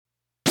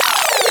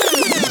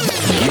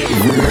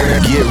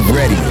Get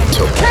ready to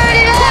turn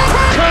it up!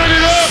 Turn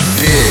it up!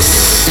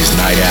 This is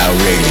Night Owl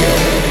Radio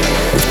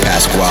with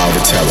Pasquale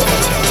Vitella.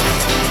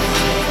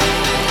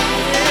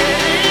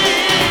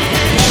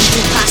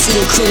 Every posse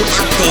and crew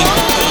out there.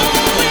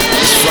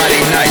 It's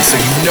Friday night, so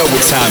you know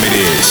what time it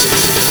is.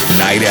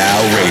 Night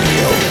Owl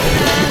Radio.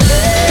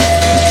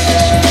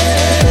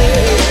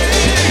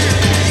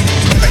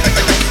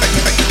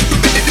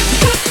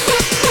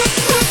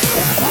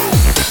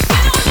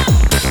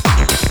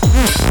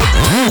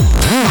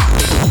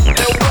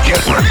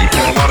 Get ready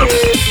for a lot of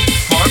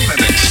fun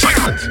and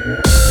excitement.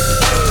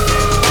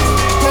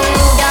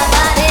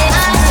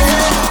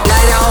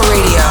 Night Owl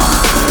Radio,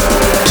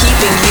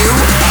 keeping you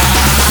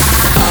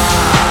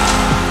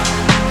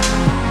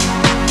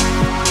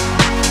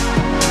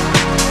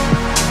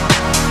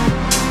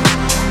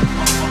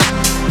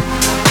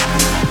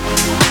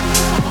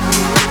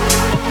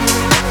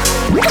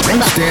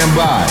Stand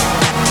by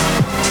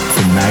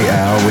for Night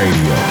Owl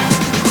Radio.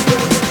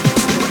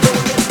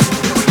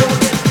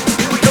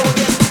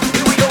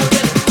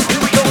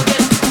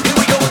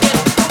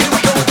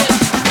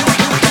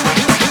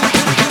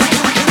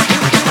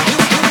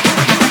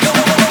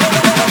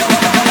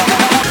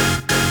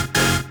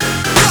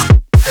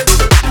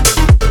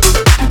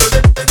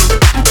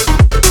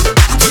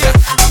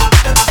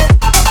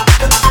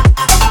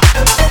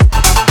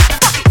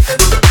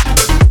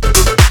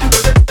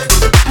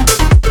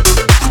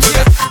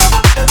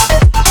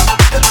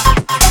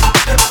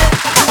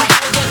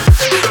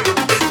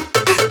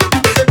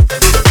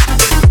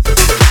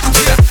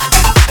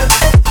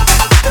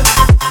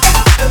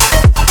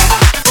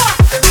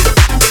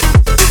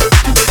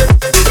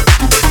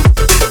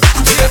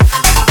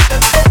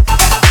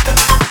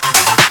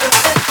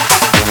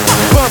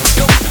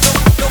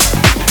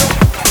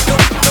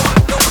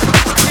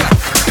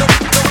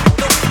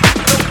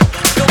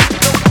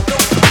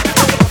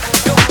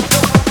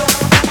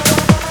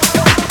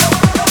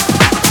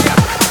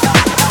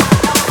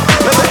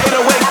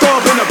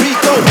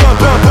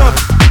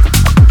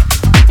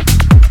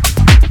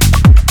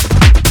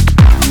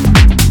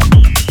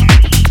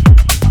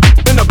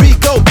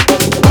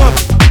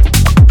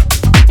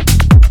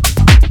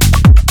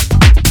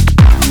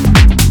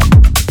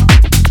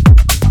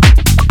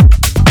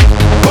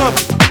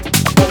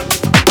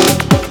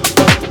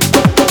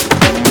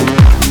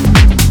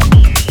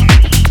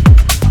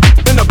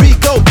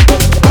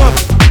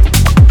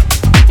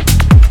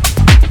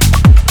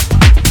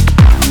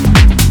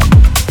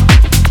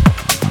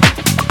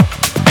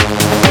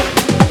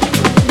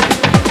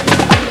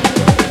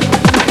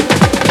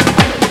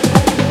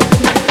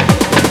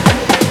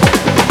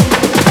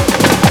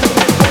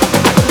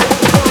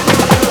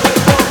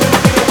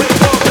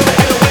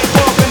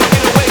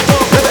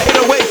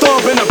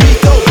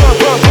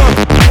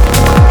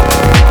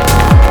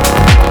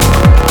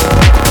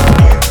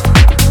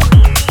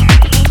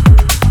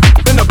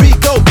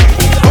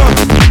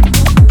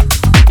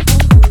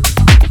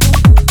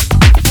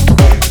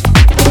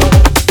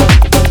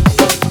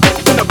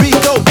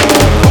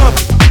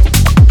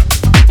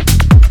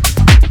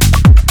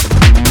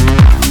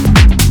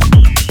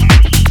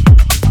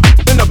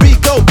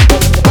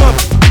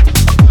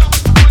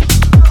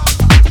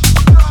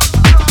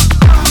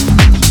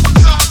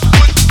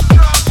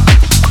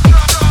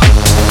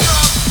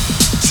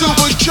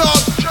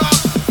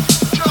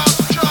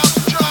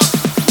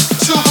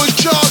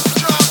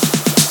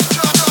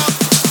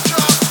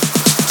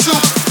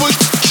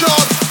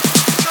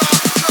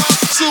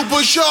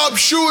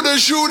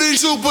 Shooting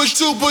super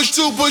sharp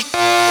shooting.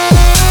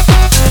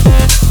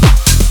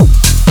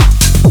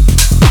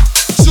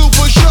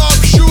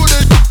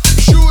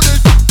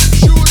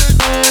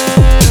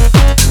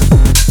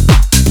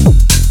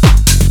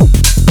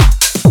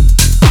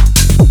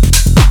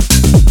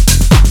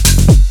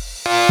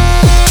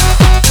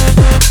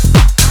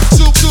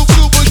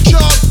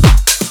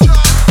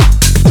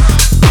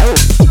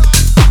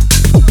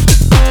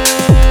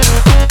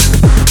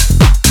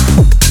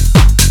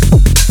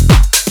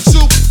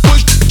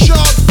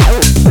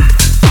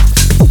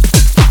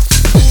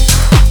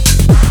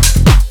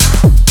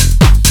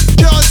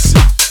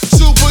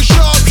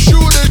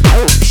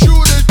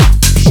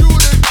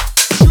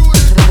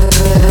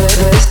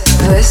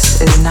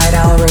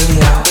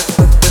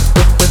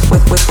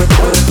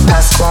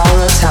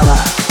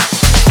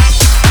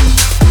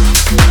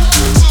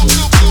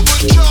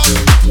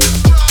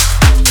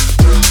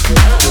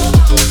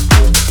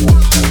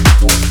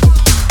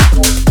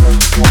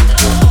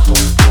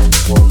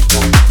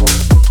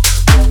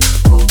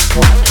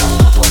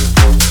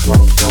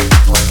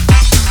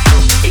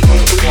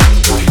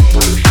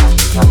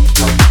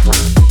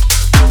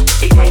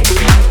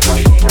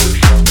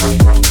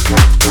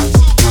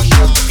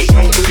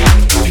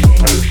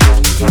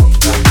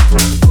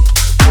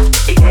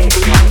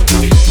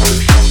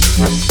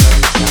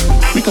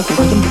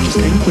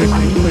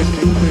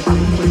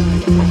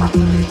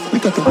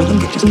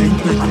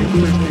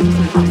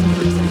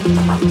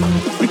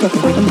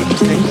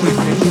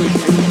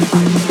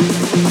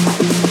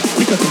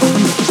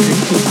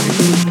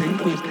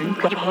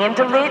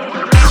 handle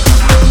it.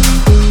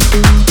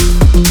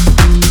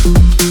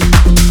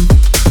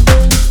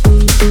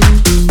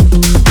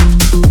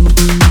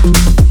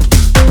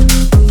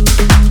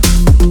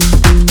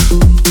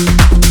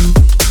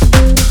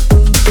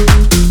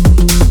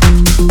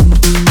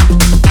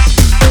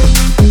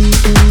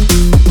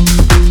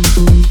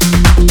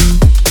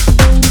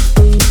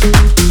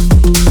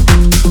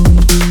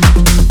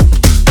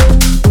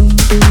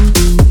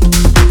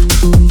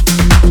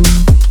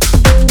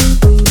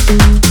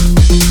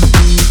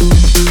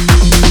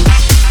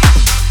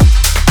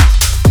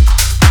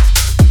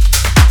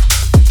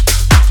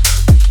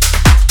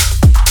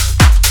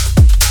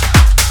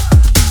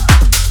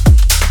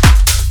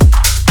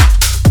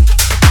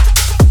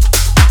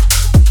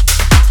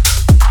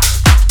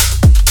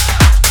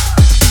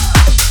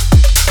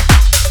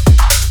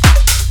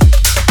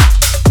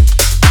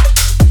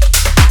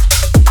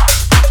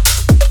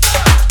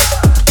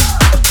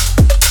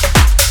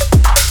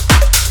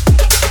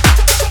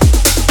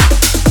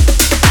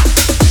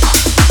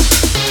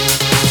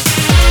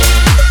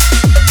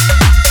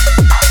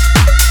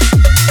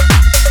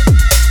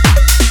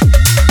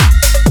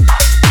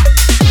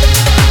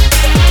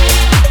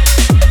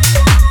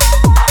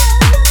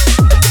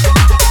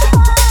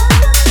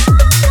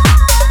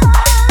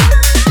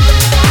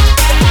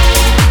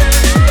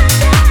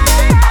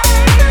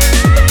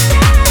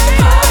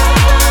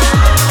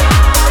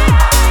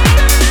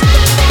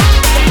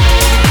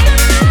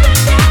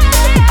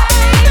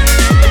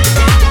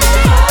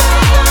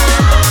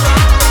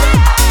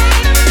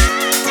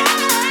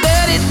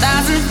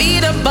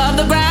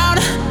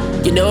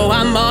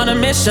 a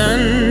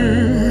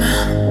mission.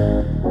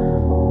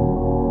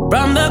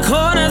 From the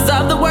corners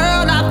of the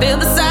world, I feel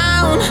the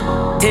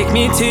sound. Take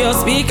me to your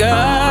speaker.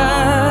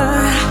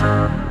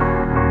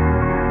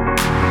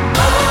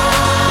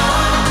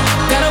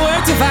 Gotta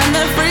work to find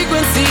the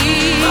frequency.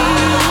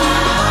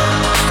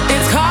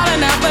 It's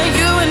calling out for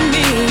you and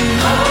me.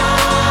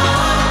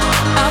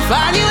 I'll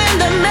find you in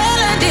the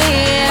melody.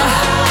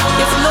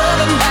 It's love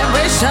and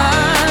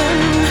vibration.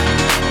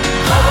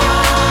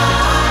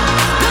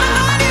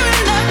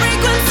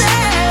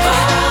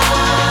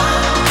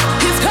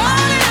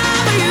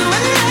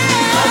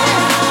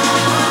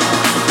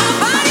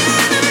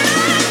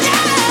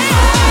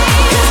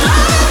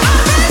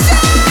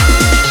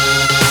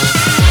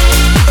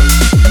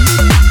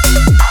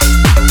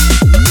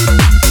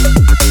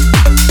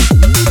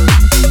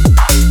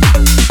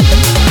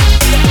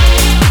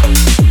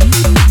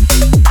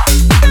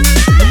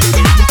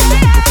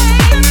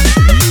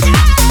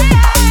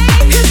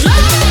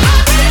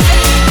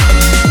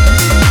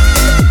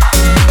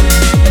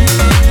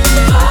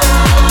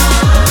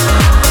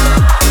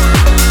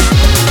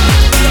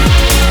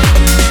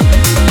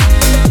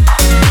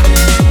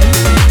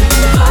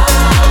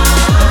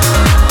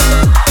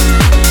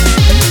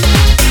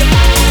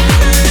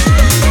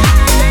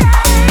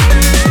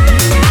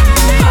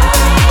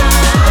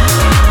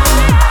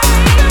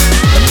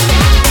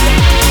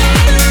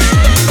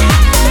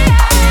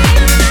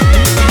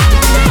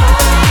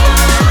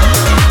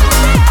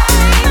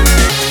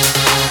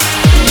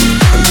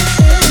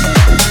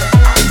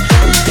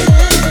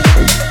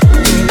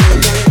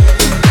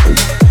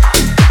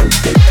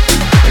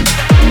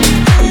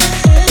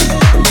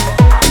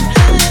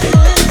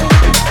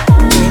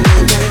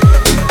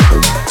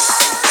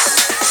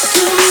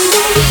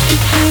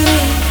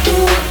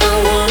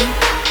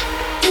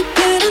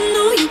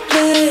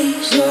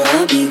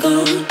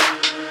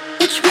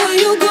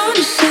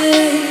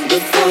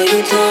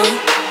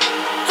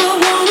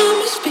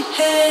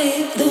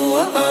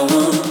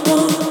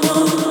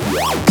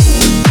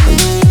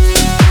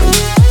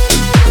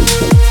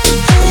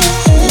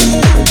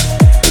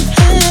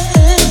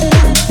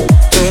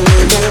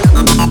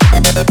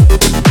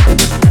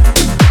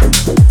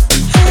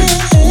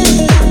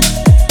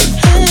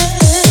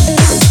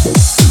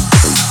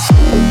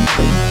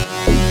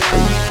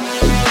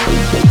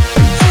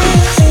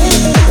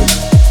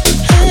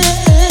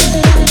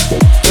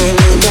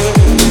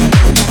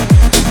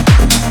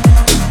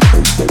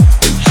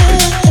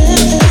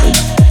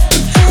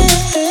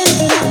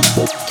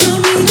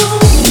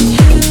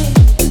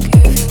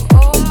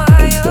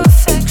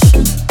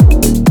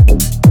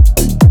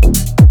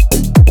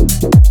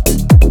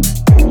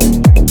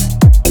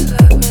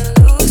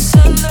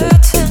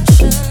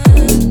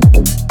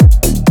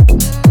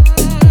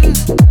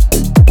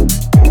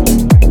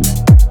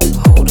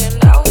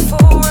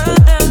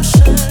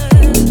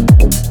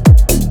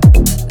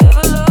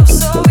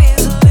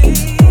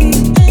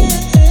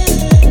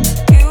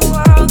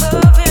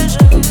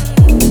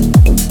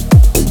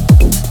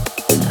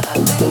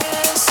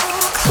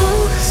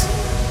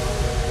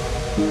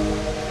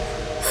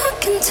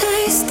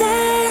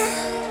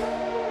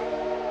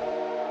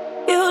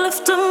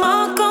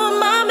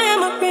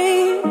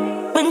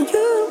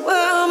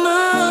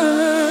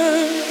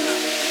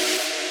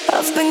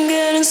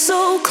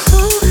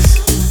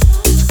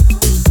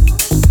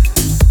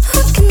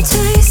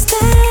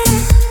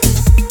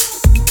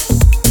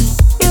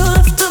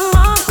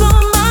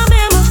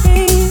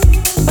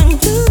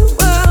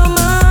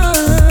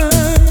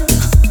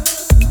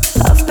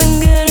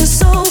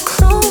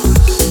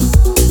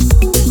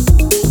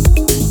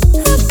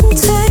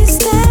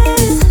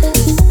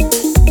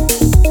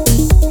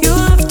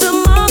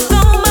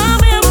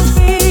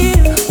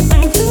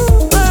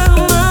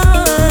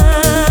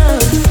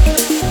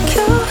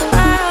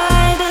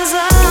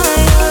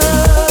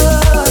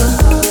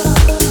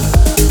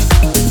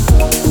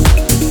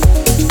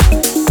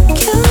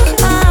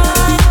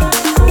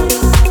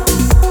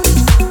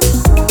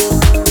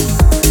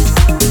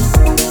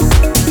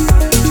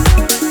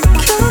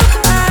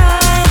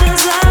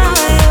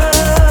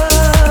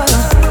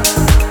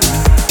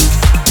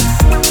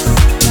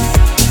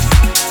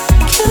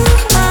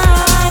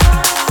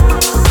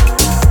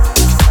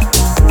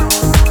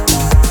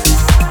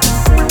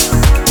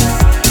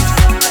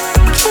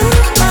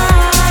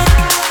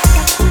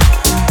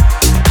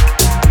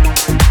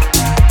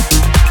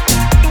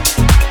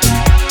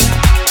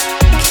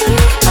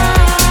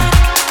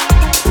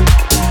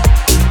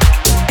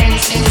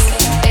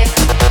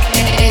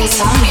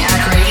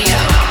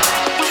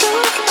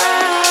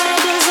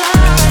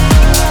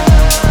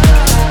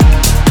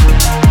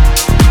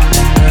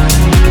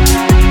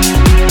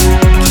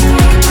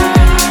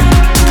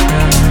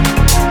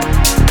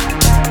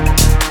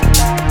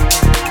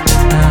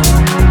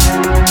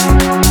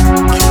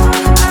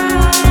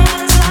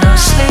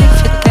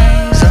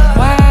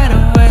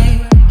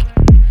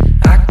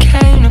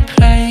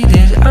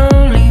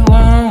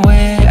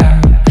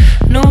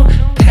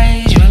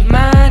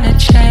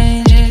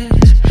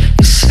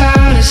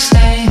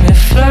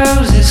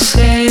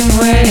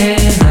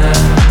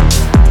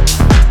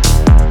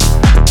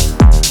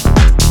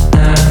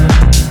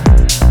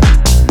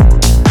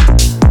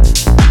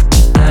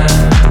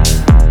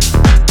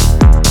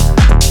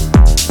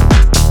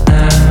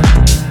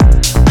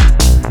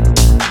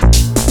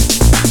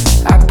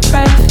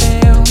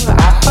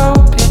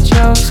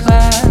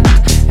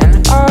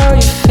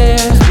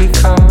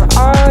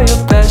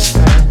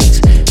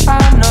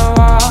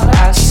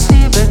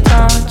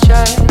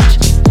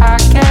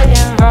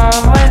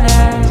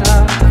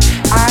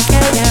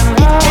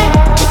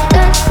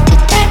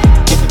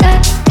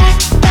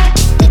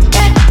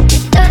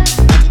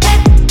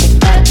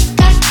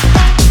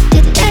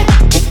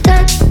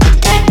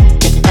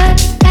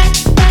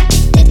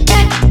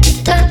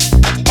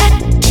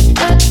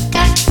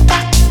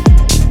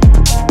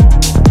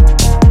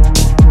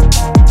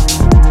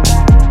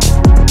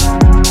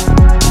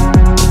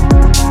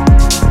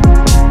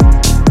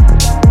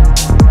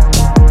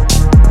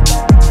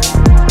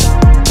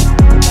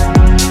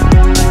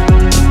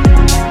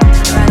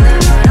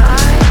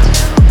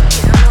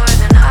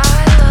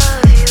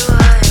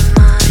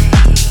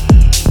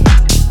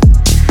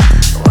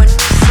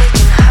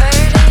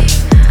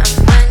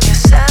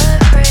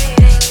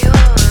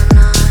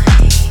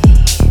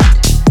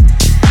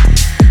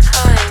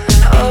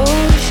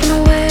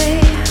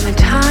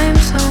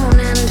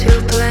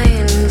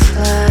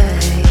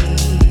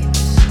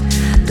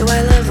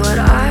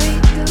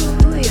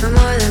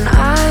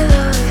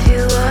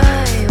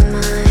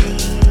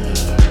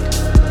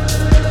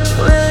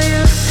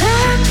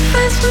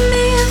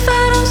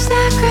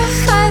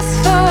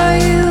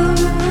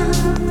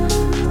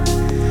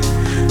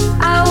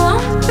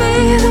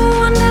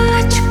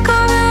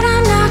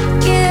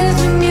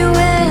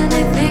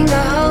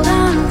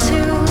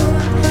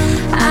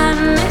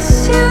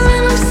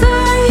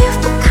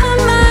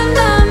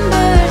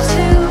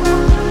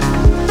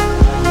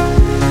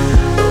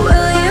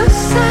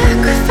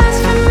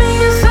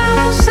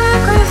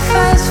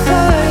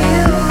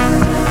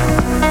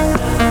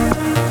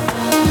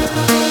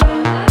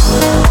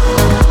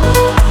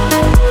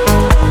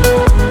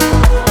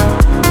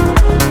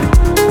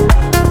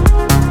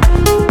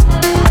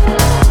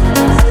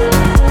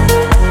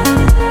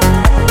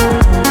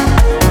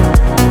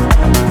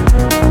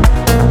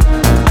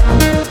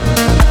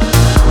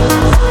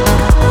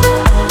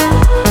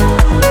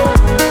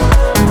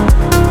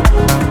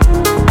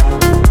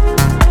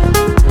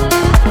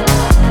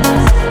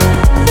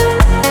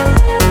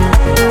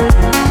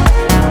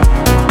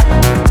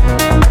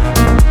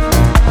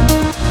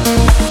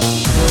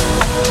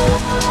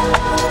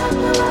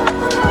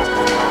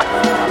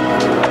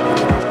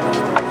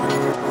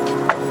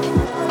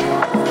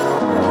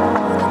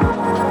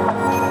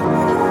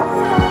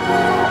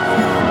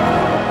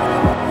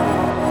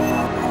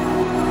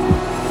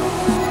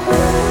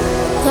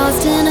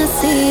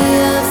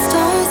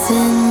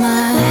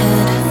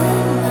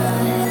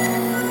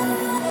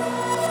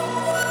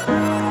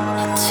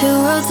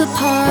 worlds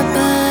apart,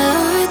 but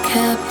I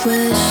kept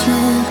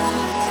wishing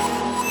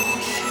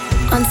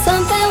on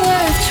something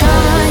worth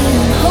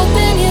trying,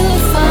 hoping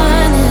you'd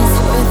find this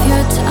worth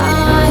your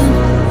time.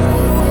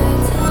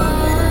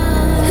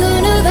 Who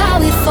knew that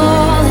we'd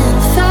fallen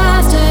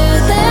faster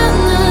than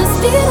the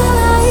speed of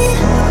light?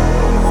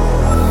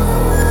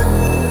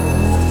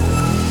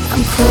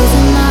 I'm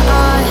closing my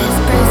eyes,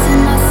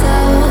 bracing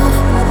myself,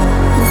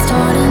 and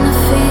starting to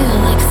feel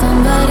like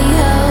somebody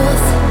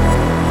else.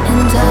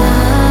 And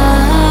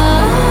I'm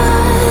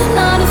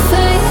not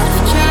afraid of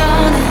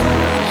drowning.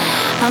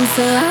 I'm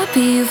so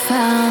happy you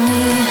found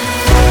me.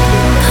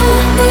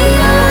 Pull me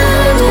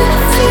under,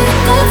 feet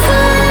go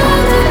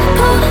further.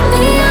 Pull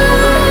me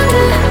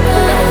under,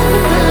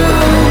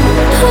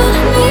 pull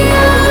me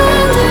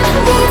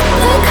underneath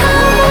the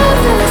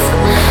covers.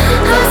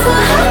 I'm so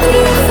happy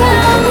you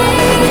found me.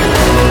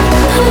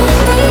 Pull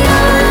me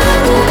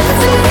under,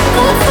 feet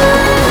go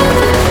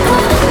further.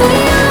 Pull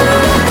me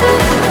under,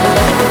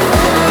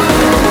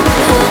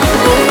 pull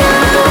me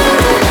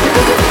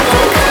underneath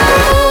the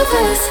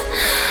covers.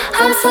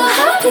 I'm so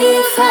happy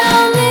you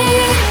found me.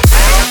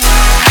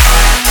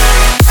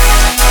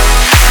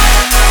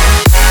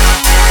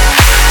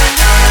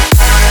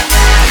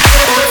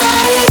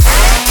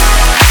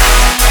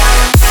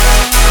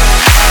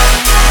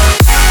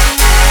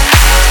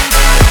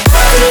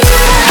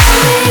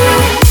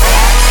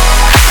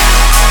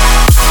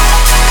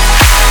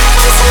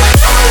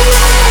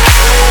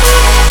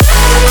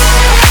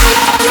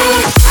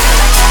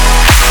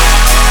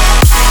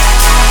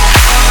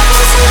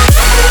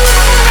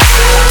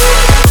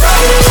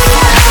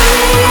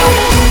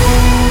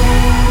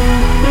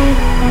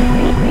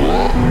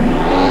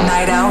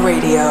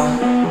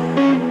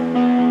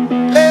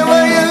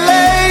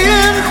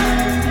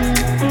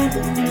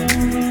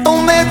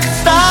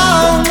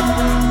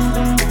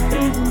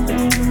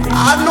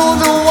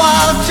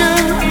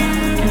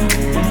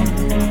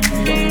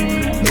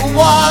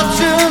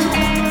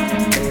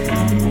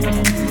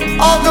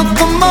 All the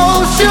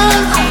commotion,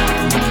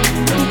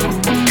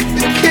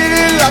 the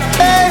kitty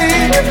latte,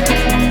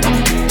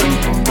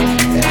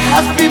 it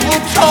has people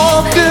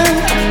talking,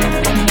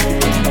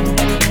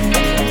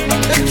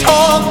 they're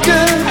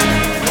talking.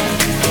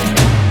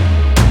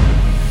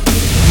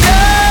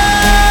 Yeah,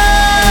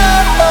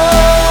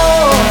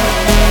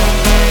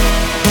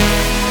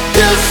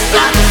 this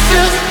house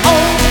is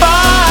on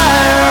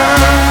fire.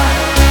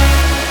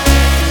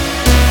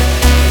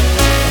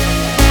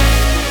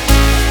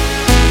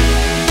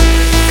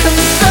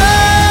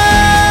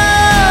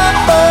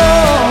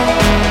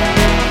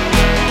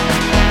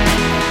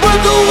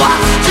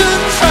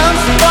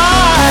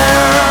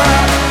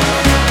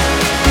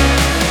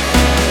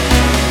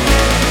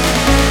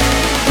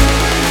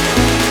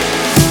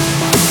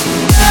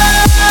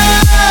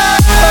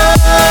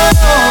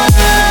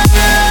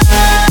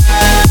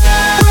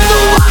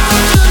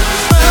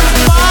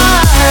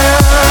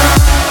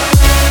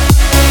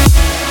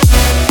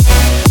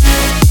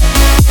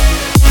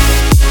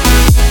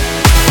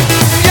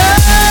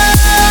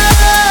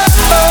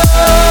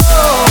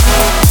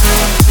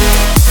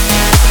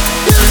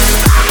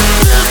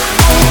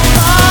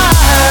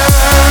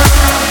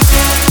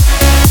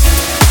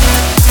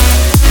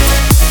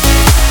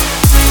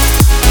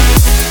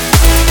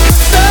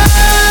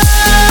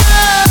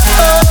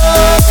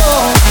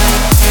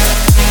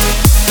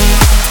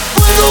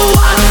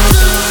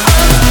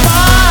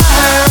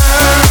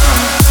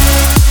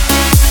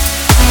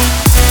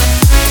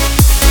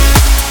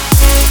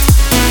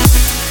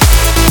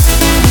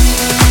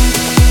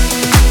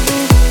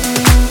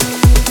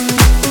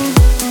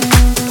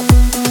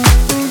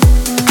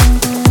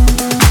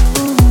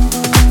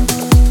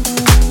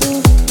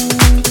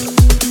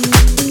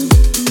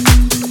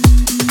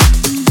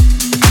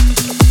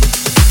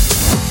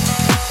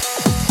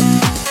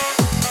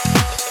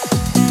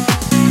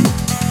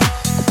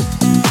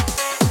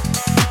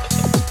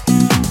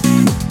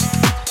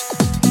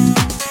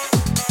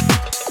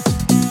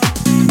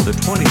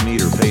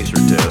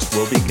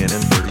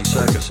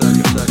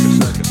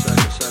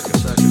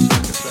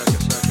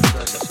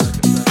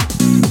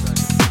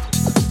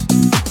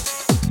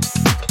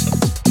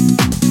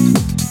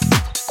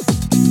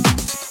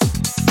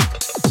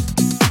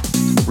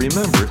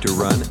 Remember to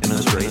run in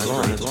a straight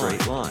line.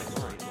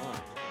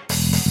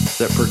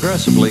 That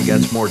progressively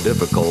gets more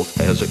difficult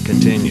as it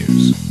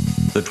continues.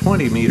 The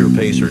 20-meter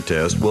pacer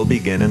test will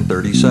begin in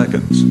 30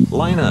 seconds.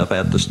 Line up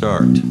at the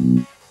start.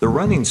 The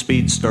running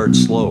speed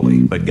starts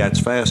slowly, but gets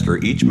faster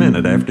each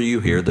minute after you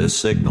hear this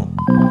signal.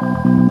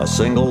 A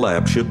single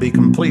lap should be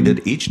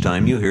completed each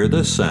time you hear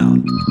this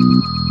sound.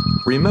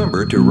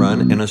 Remember to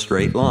run in a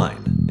straight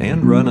line,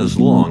 and run as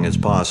long as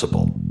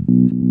possible.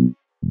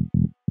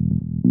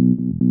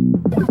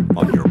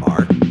 On your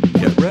mark,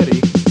 get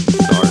ready,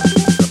 start.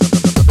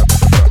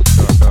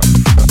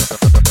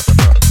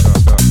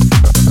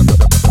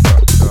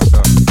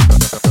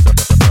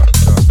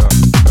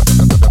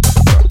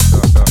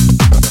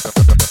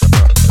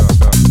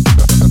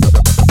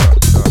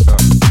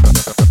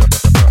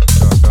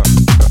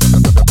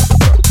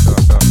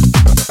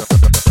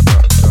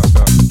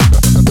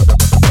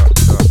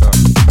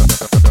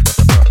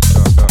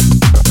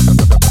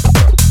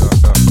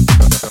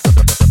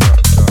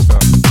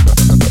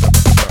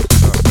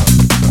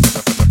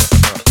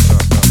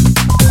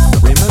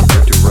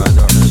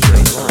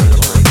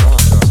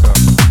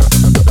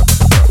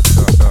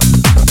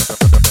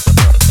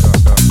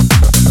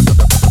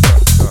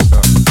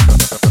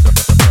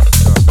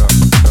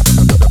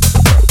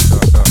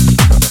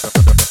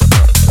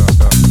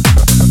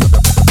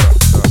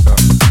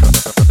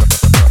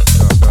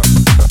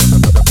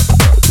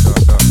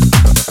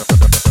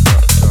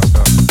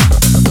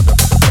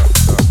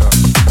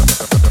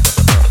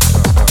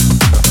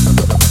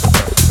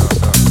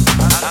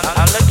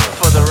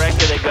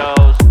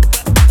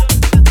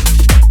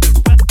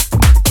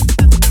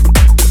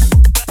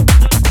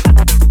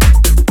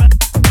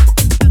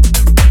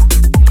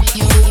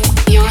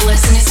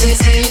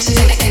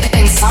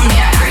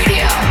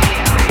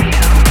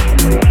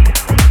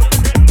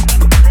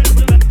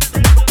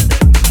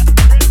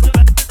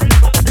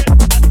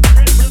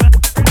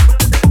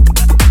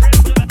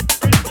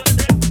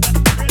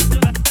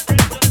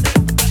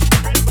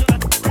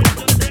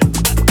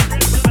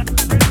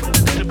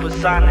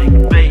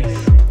 Supersonic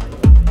bass,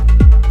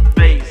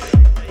 bass,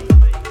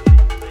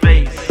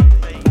 bass,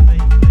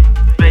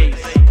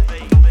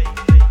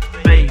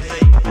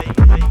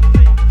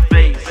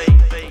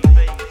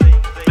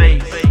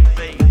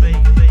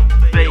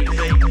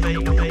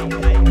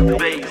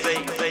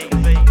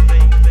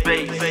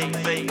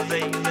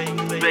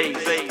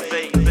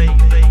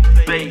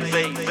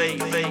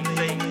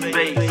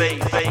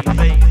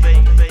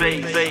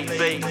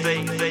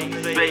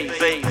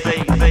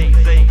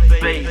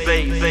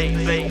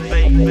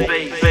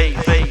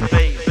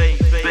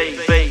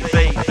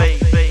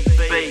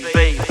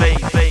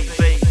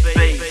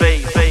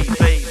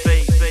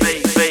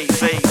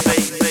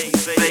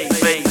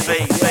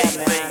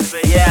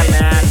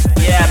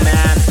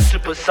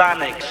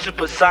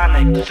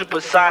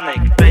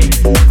 supersonic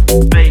bass,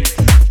 bass,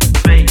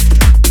 bass,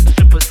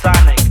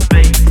 supersonic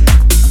bass,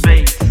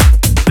 bass,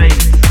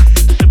 bass,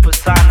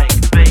 supersonic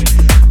bass,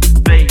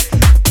 bass,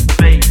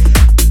 bass,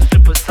 bass,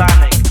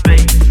 supersonic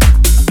bass,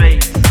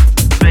 bass,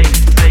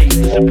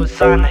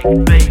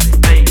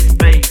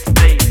 bass,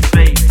 bass,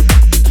 bass,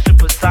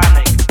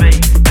 supersonic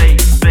bass,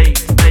 bass, bass,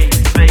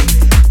 bass, bass,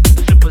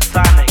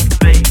 supersonic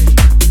bass,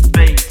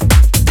 bass,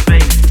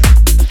 bass,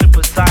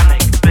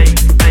 supersonic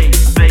bass,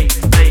 bass, bass,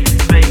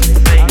 bass,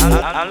 bass.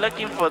 I'm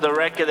looking for the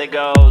record that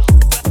goes.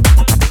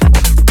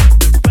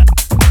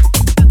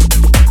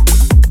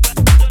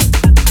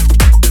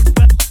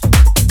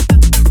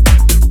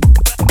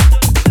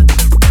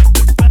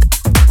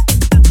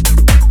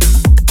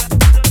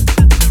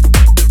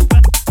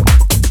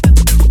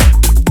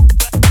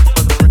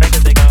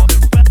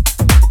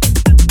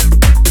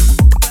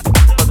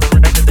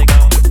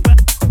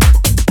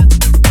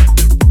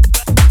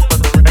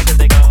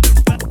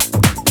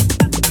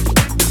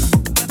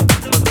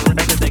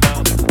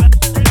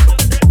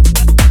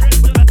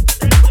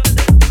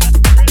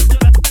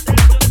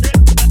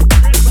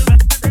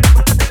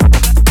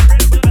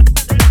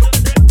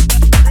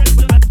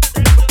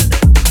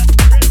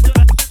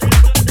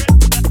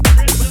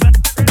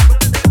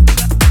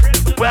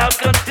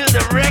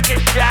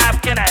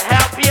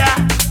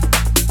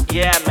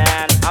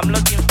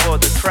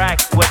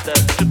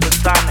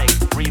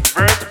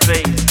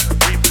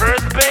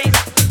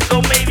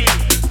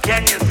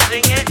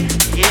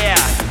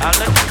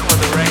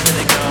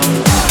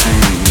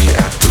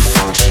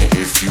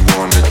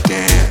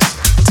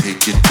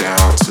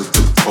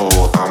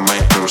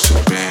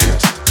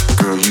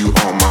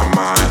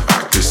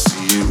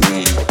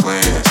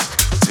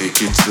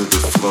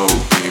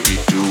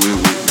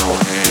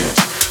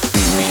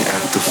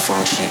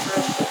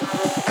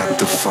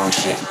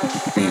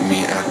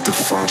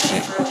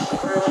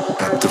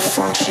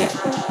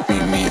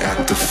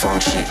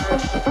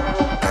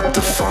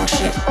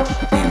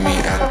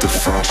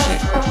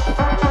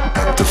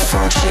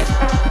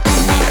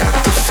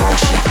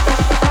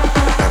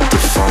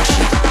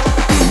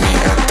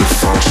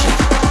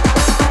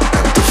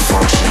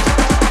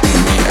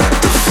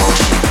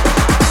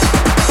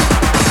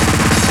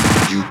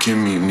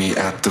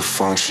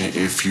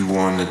 If you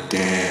wanna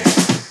dance.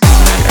 If you wanna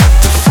dance.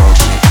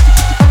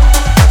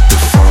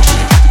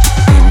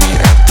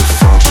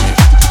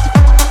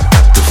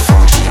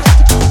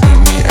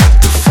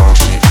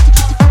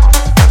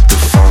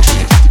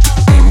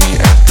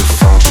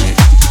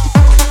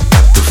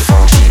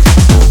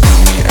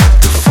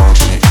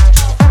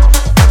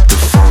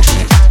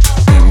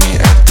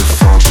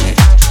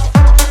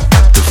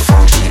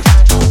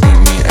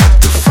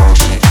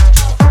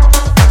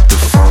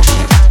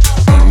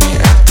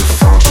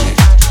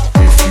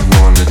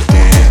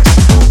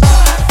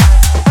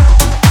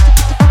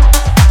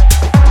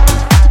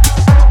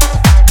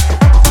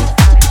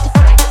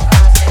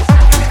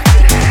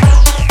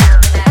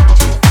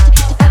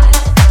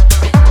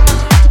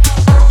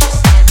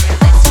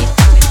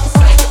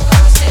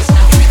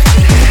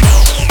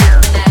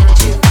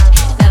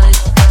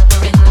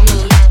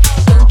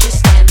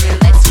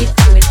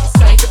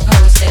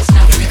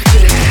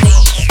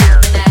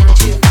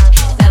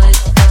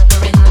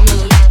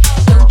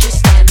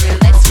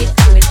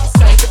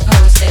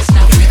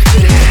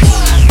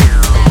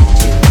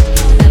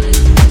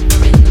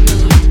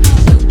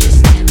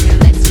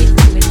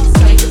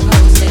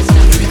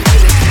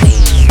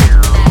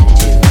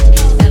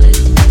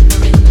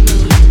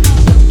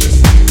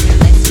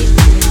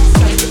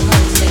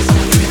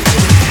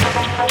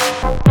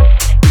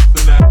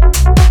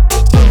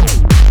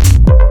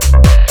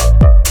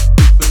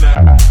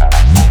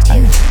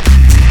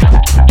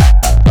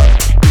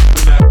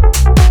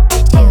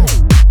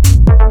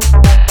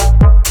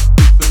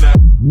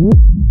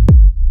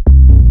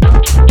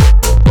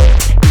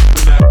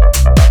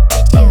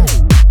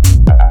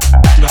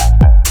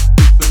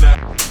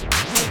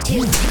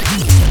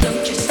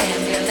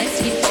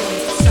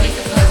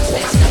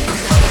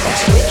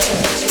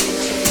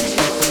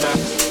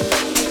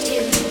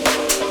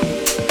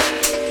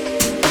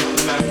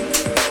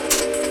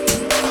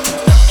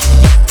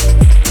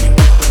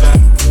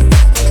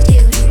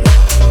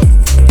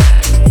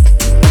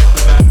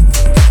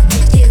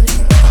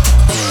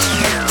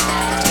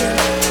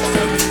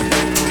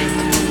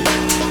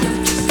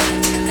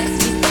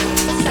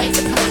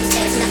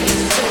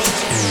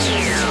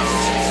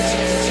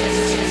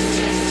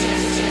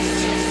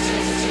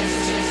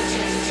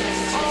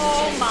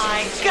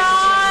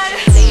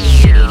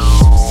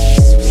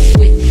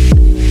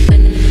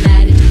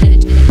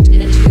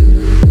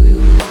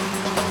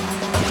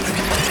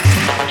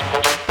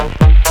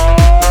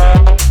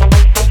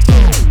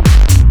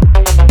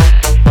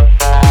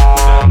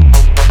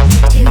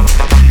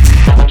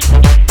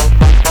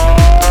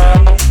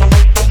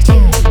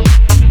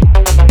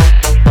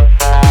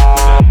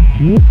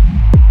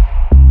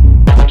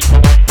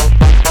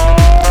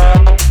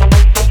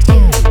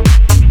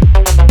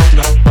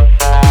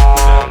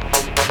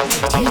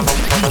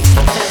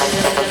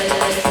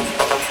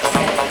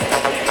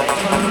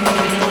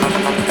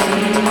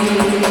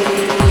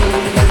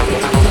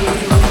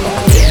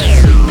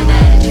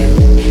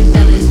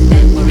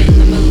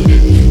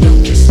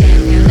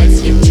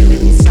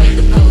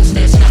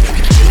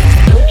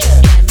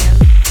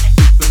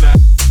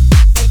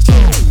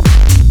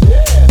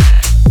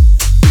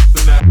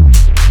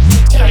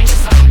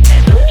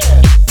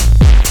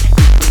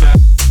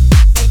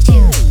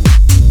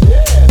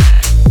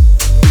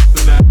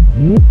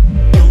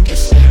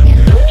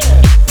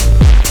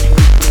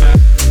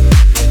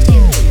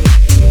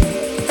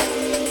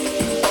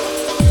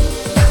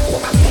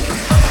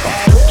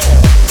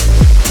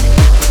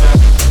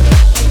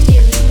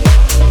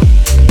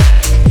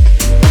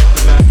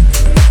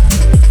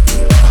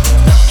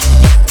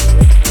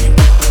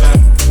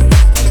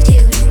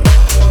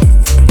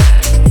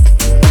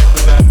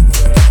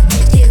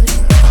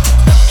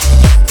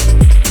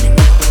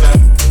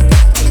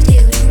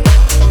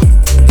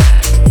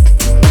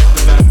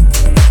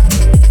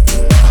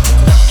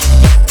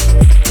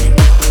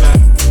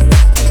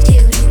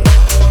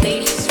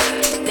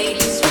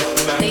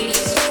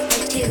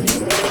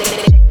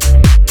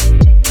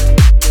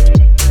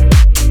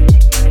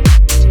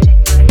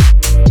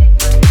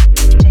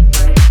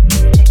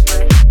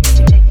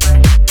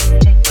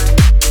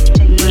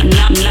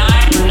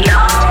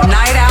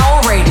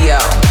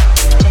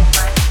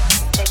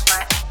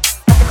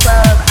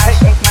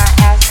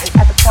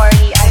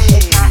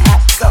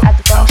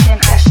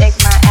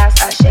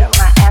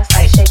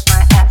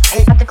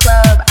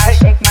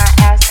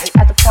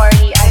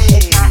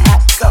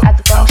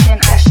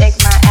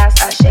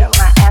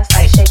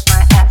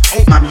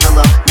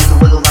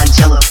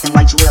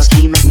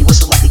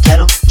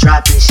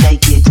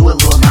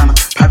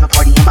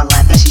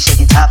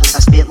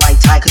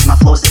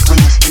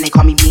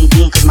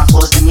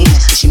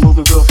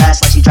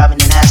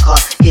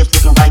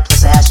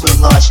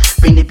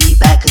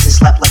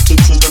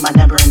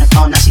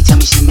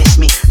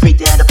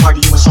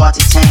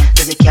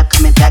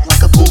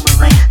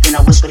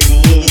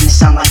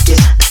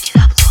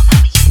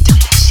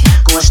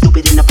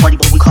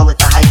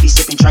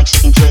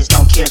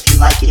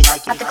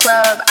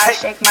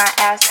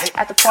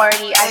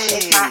 Party, I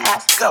shake my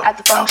ass. At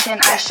the function,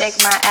 I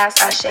shake my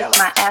ass. I shake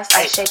my ass.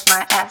 I shake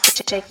my ass.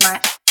 Shake my,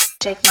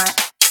 shake my,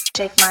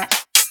 shake my,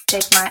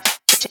 shake my,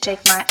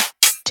 shake my,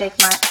 shake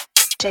my,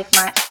 shake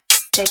my,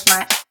 shake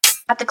my.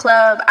 At the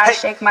club, I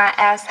shake my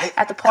ass.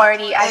 At the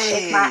party, I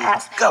shake my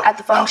ass. At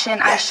the function,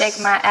 I shake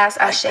my ass.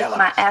 I shake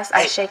my ass.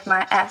 I shake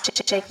my ass.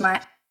 Shake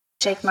my,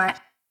 shake my,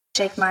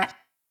 shake my,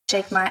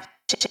 shake my,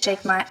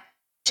 shake my,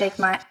 shake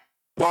my.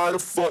 Why the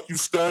fuck you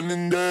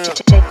standing there?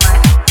 Shake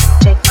my,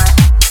 shake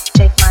my.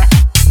 Shake my,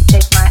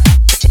 shake my,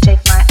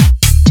 shake my,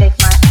 shake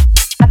my.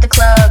 At the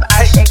club,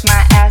 I shake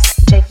my ass.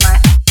 Shake my,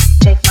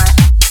 shake my,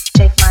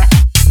 shake my,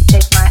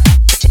 shake my,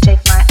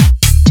 shake my,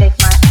 shake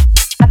my.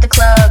 At the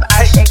club,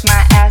 I shake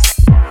my ass.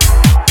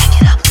 Back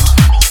it up, little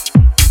mommy.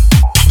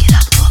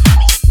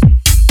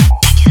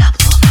 Back it up, little mommy. Back it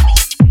up, little mommy.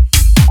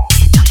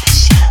 Yeah, do that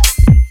shit.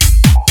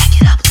 Back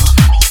it up, little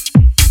mommy.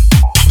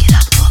 Back it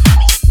up, little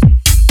mommy.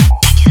 Back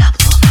it up,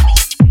 little mommy.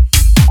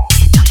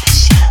 Yeah, do that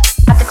shit.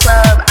 At the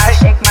club, I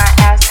shake my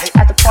ass.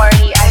 At the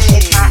party, I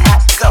shake my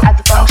ass. At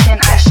the function,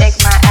 I shake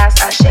my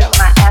ass. I shake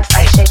my ass.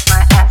 I shake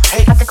my ass.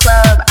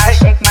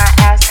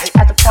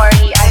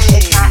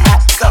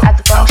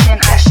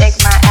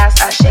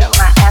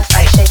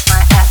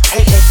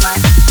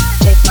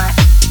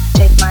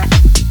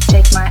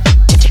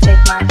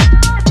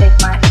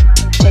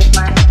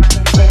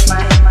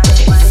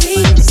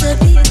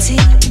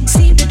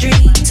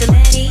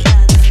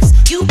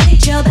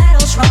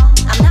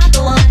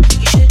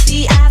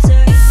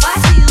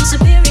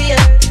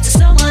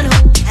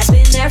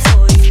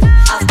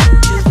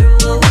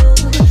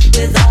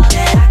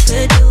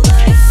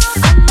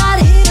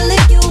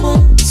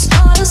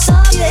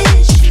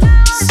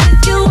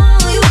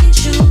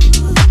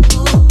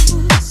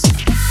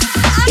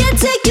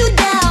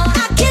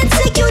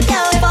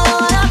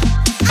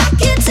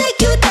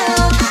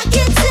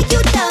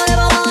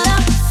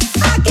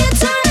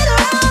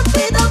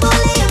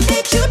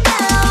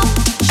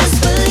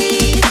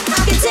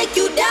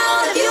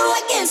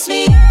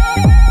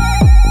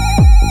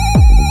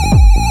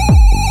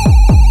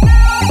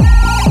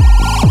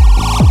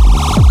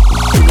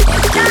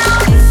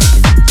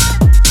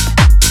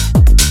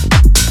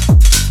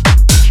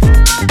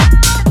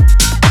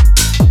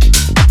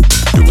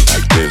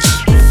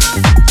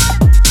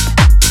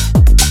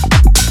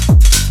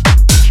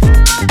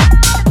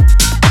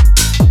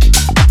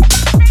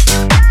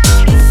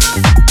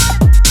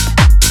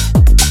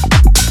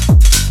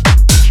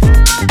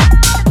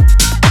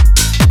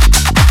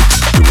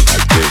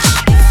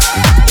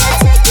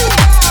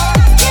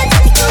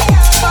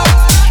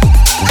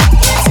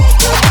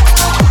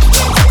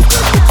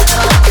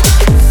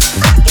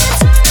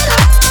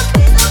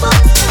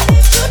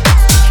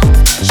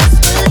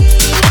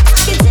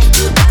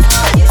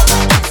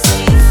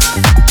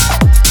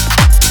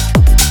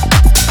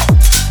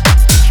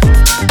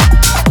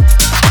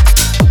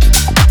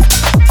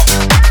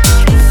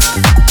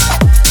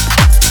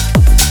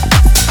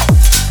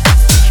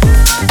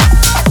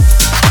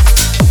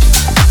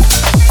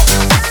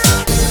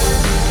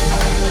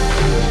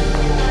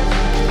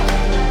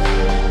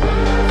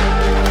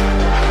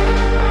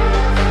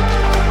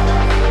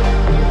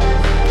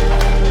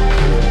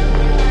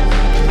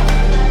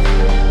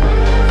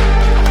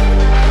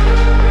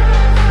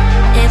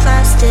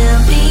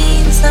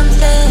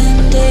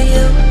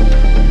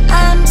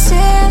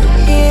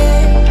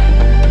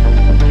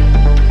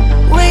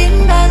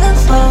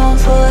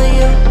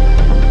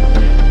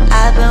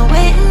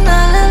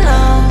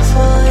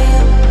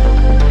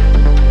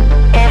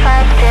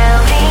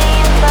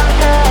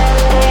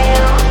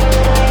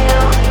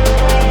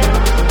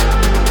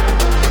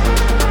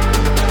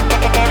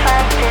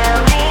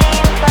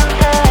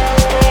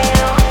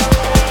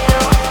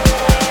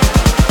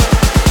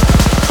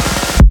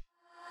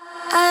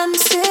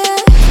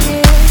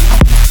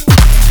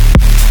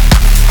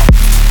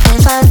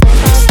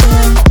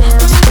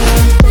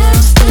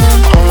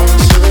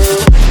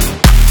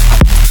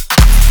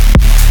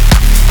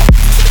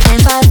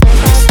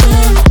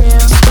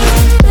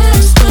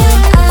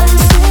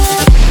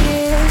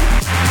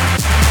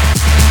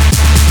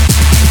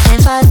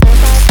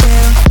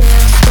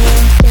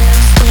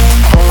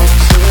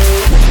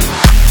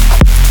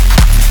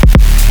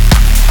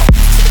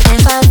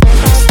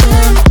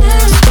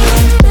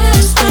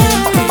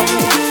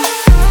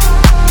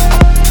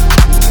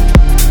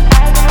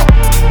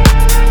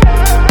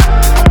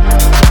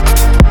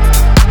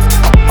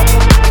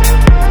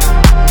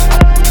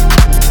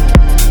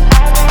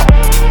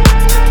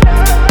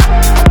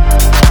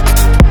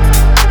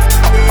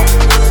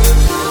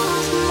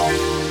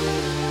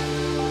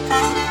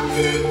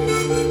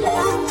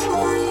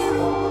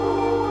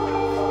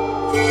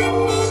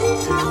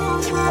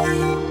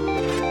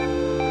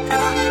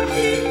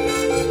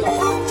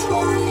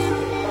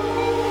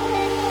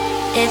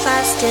 If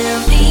I still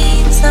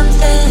mean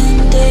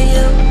something to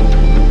you,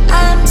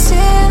 I'm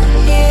still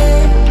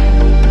here,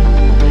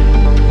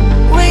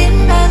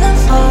 waiting by the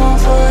phone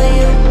for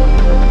you.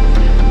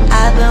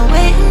 I've been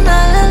waiting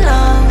all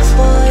along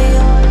for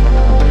you.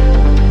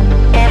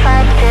 If I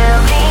still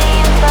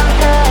mean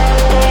something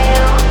to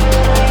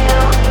you,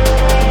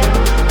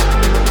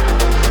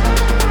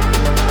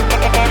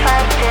 if I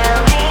still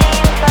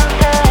mean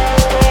something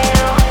to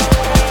you,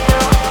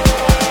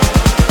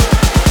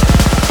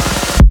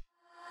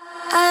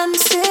 I'm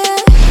still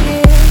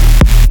here.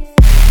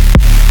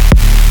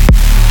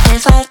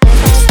 If I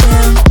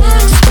still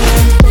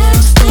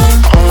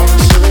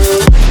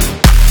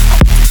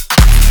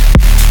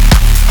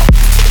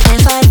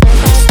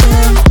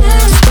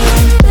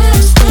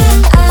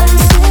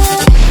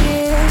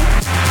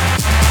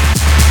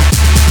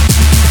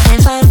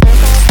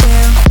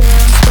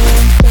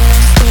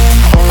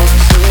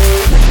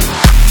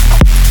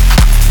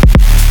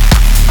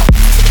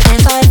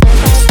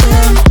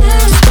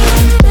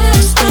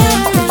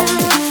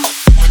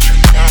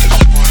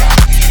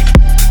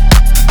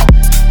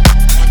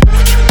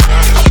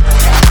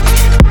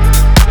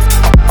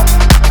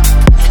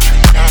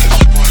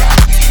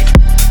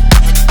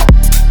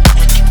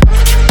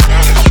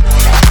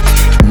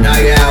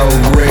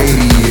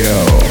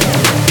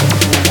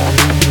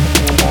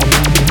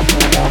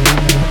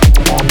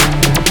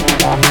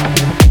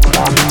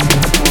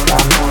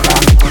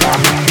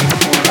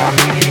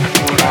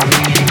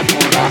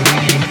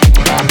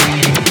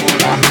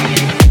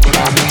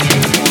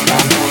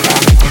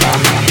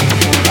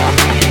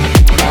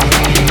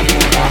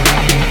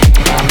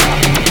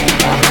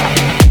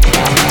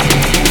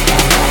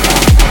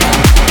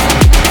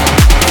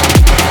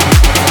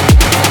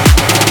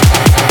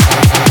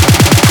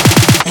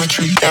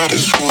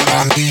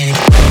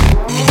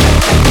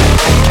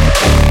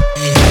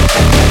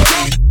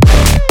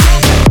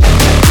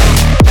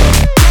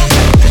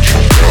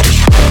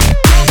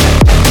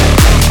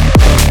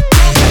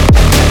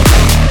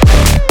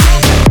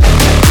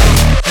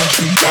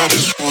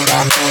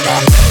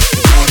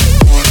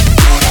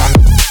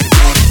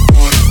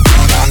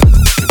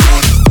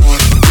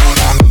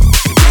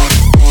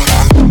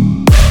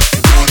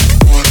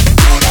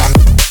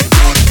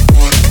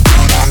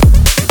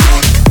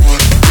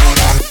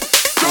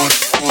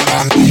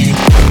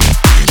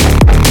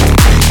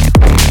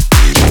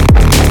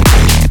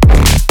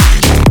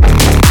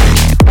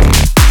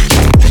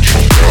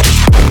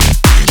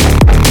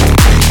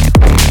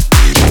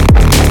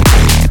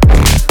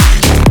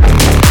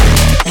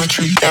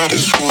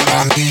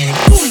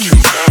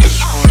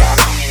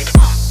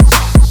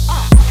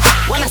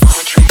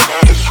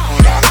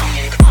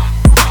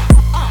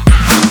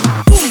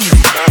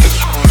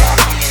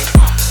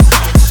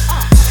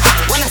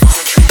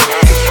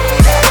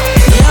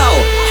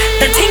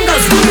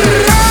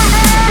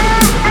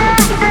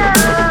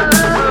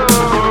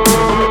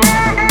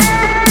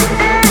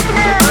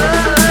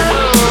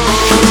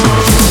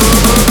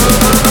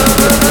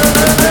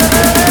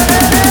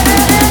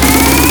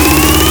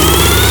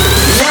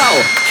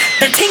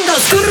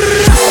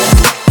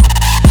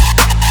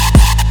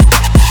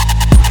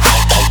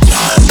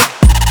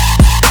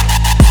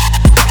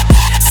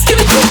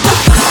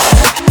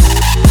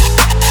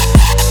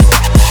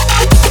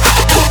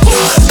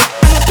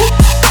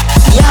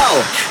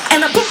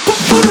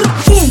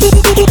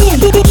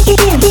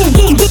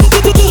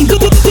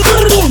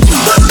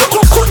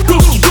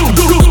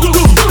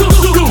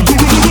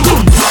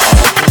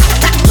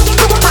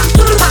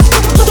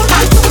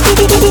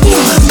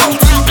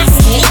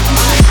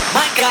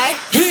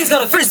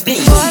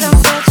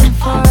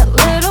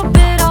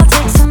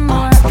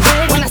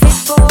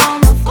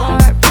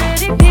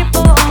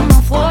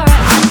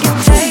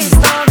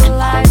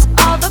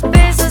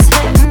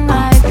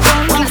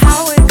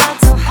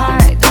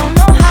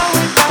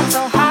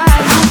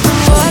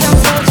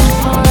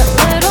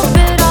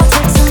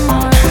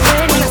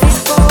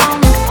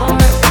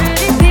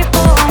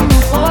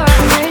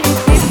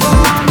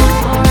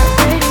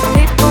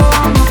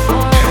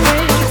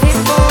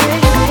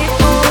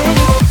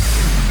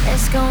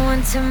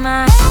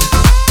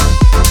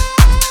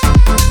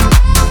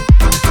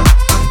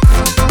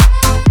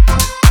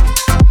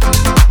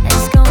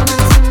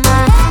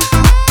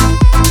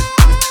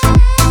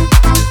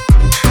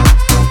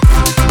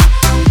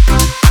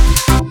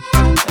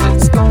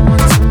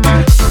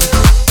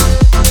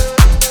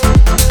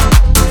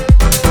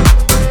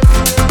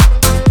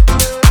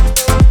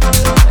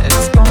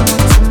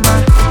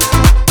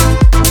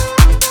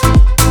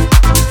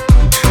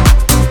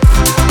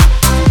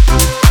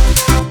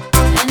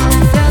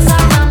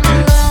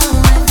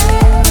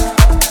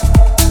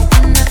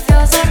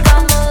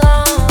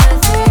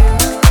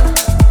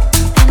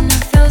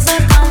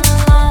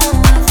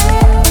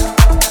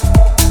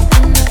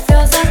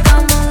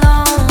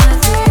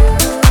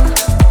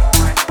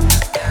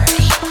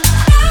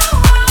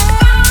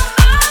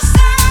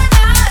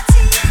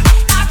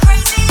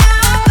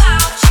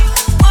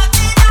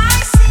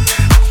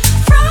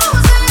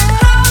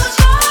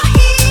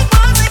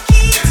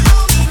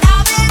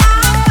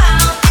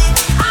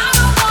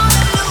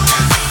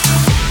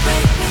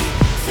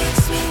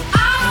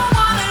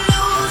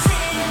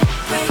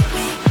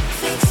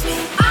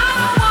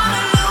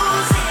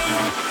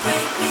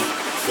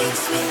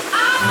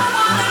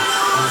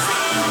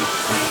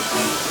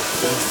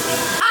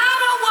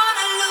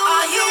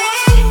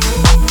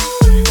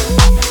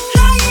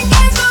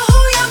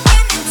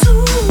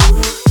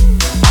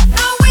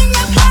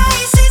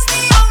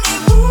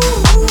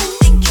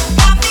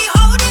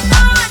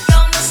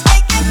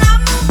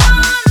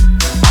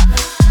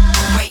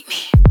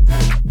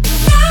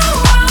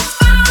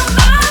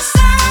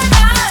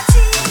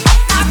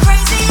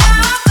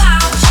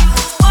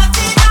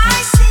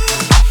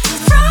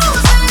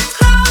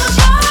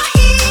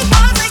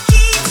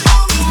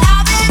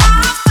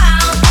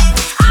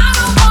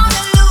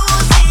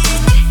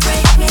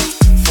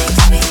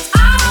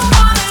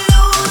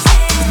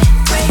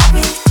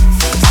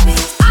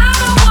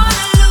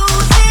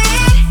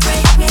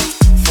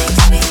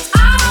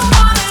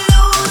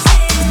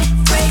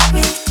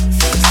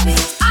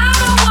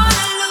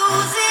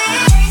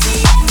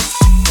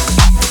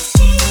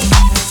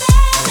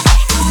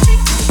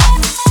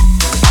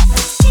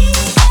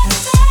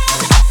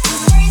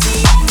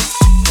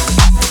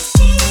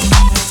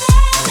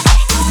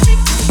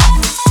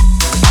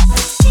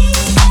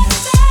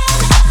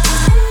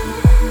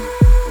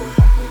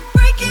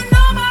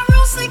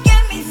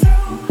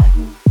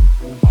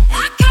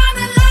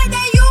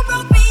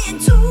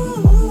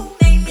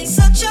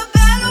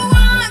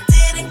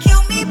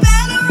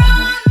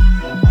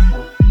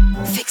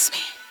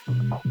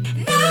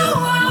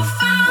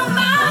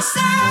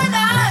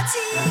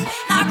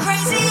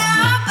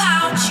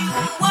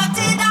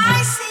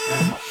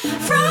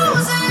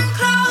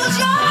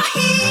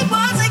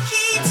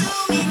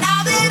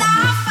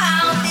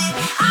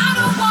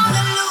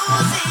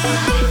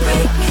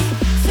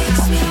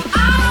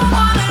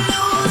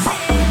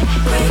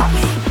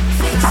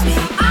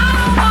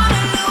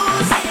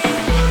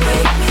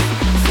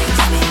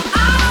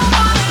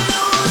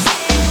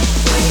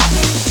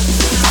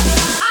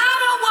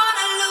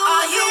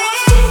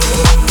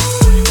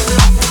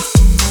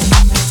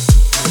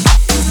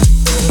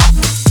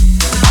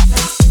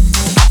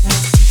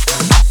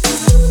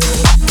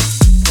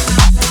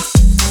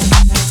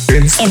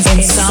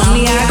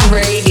Insomniac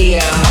Radio.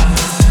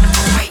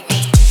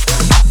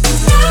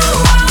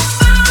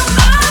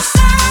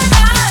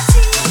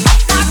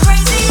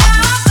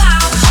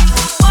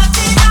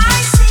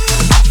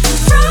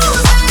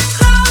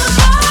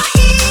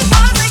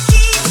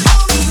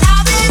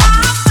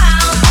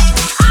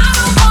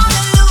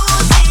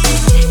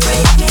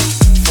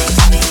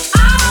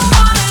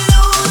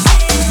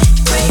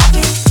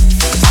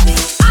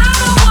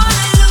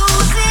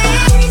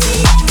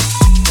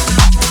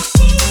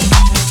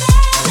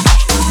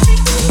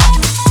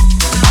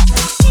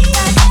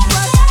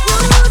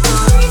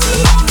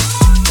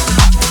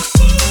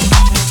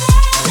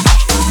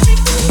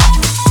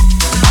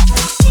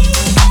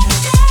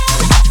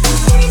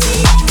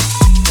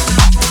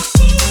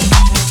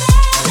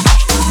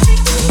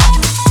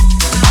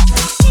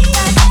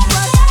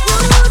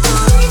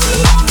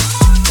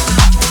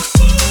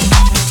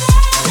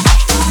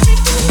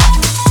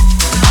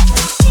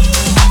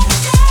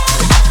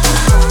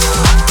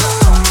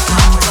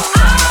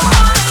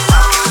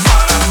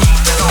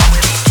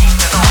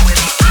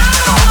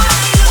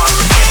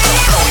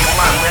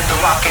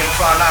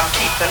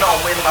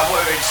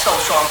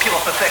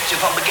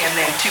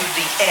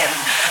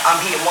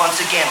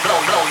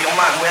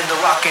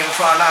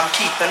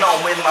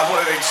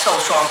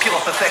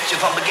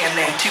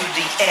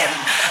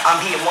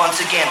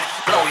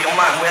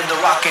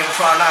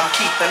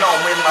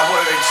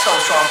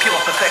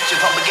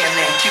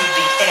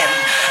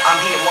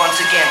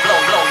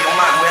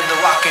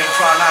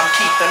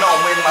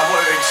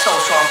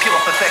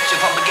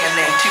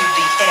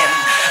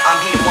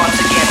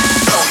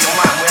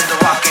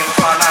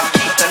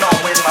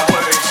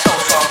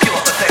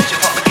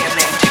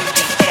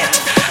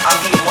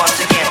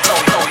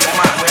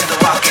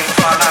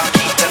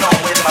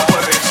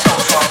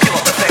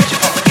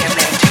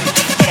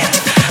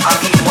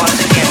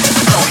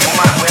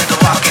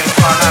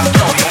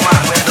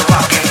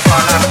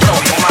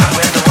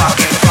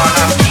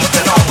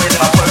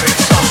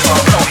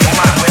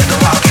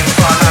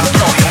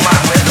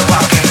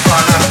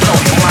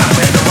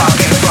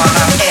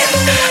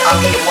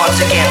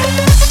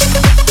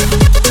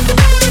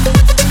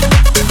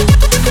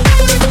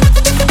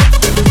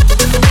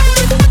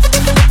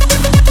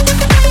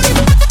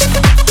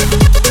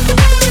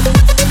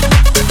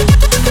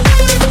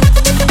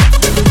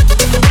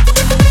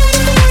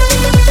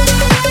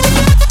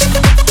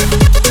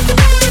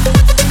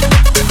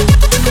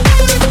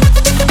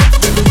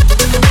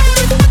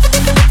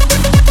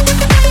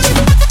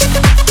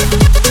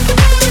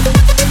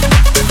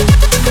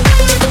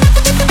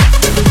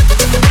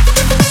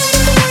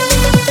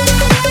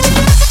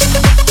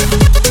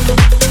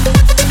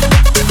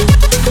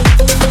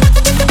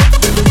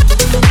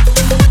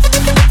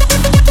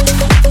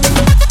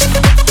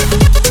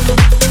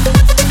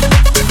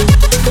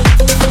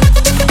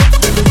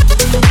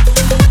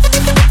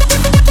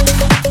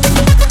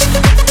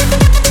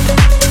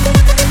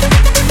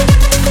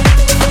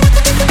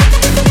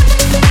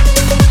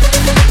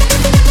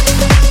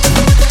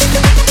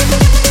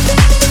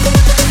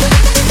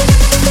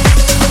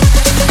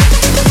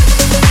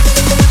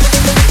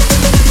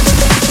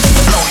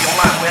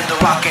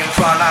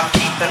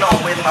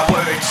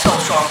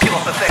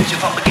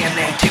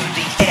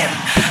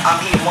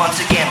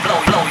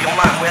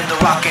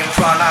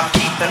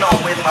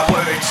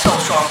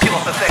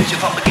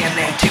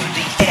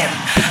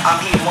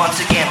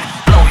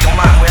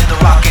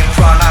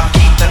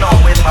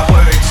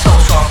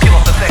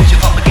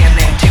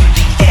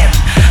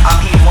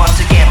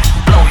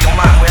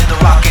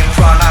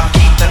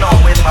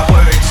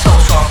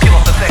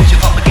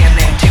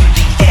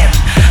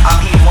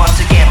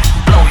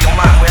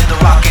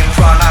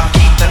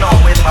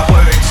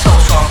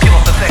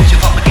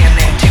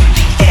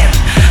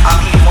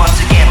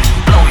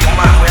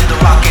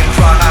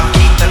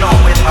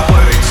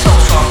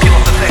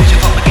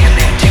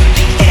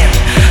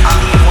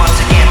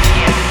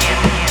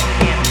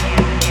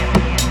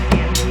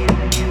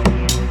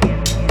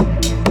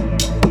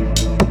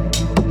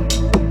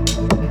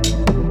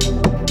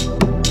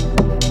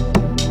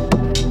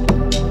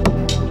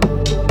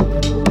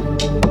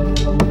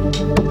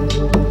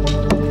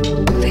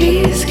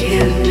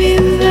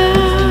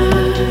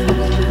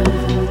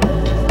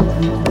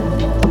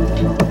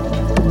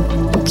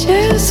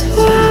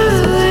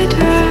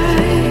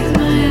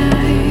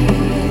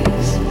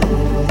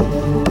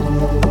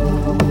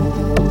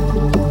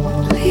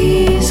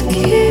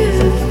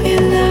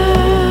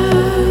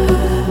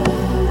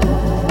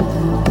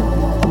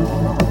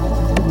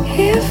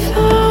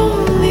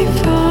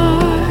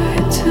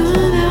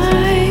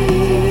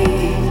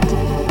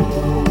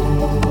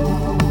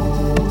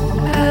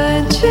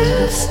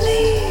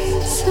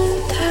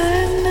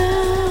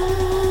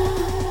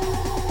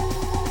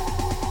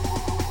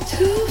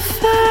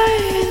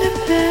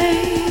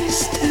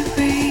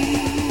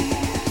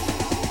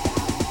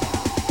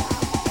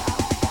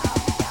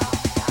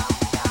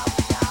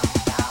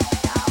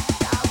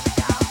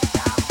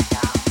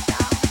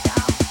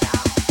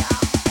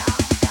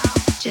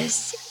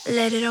 Just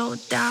let it all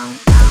down.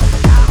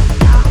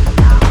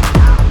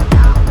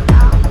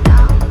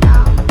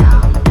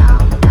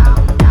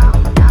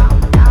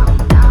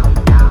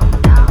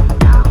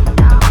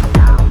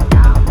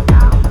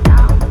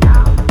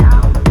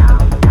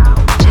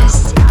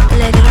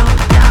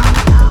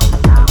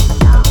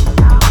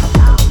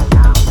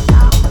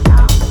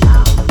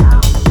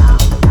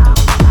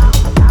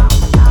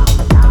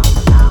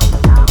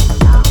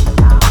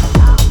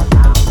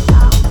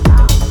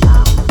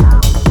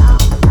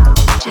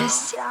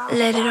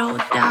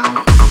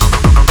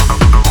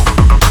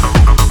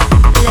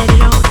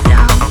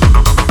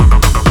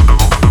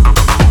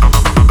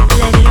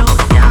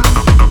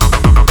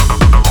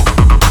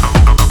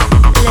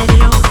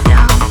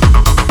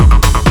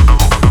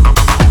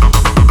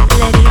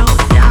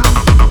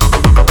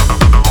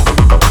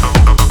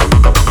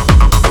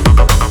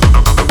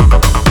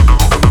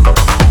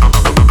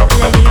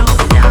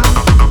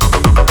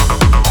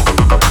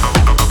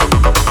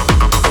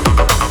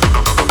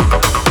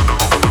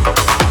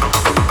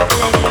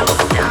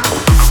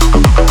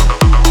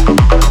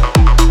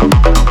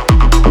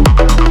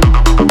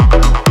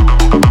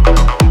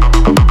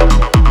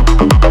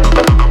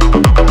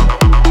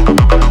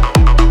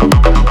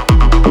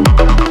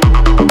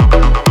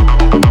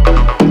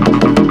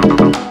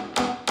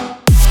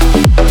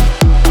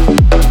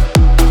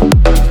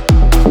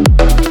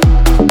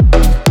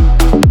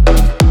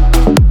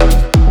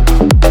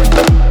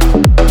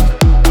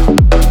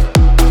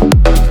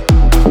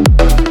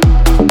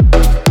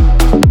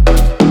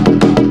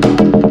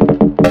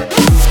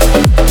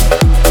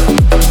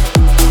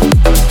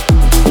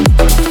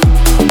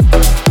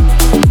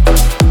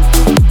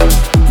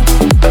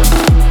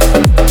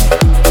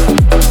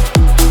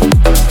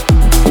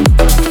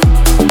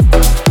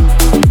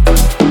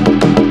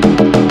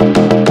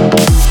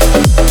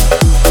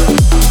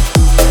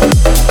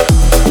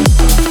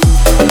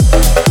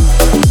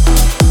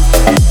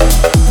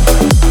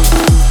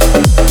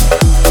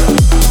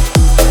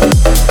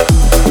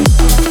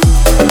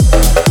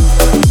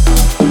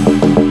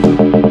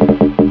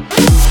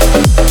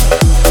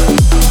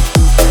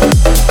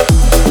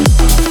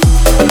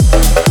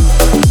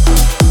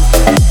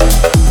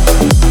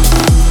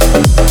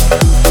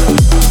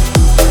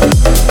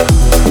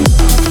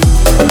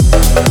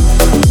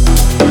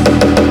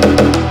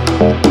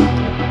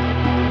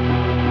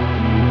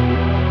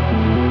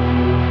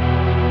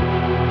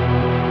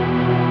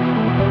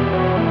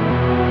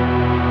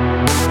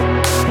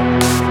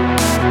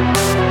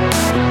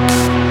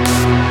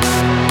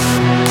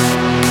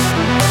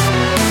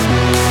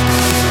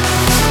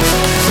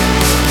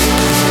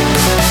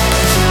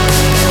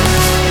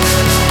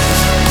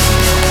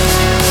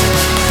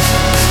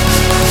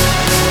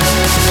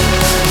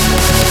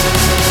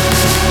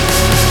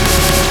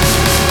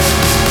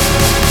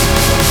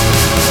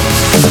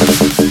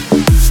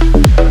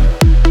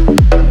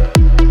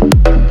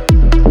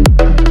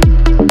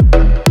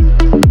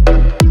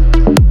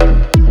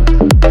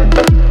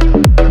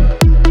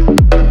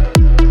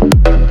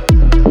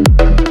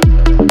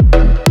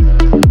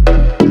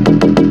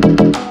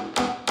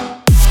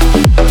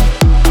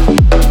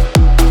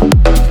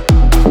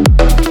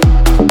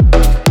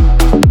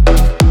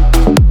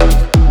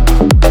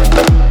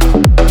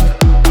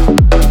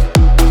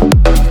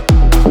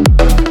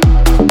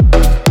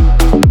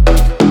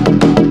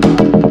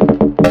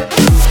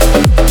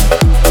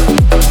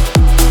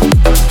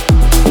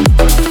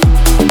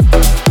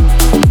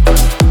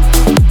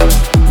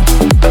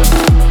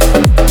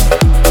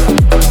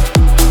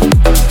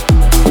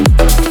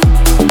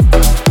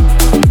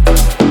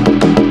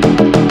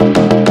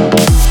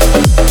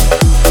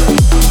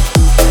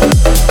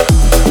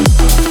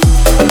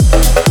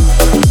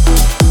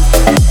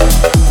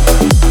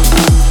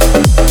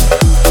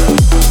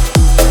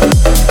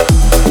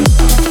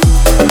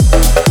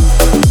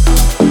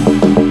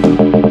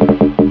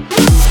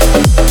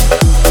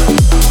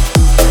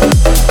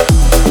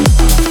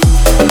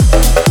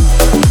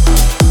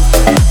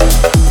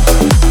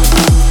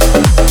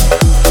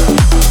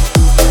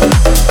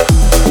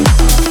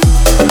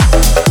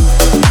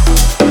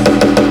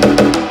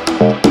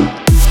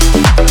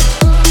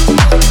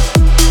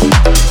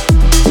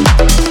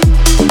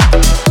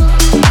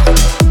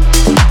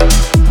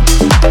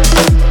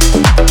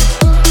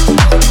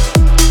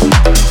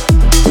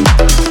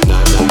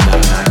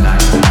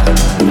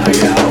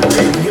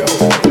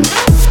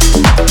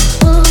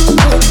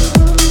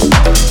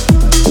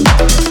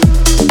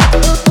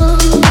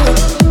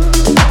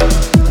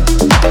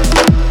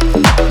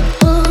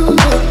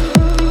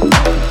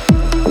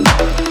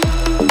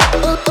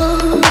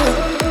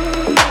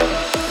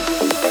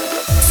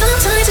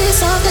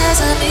 as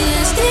a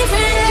misty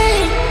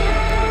rain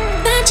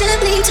that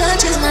gently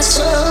touches my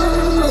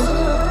soul.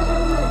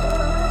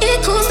 It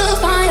cools the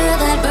fire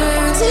that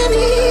burns in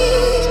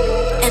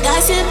me, and I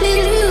simply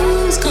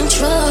lose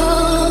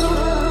control.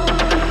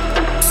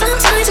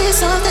 Sometimes it's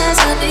soft as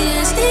a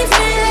misty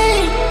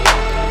rain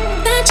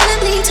that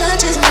gently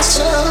touches my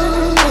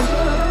soul.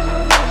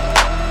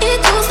 It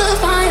cools the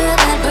fire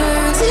that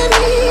burns in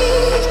me,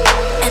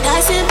 and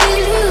I simply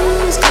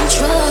lose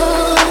control.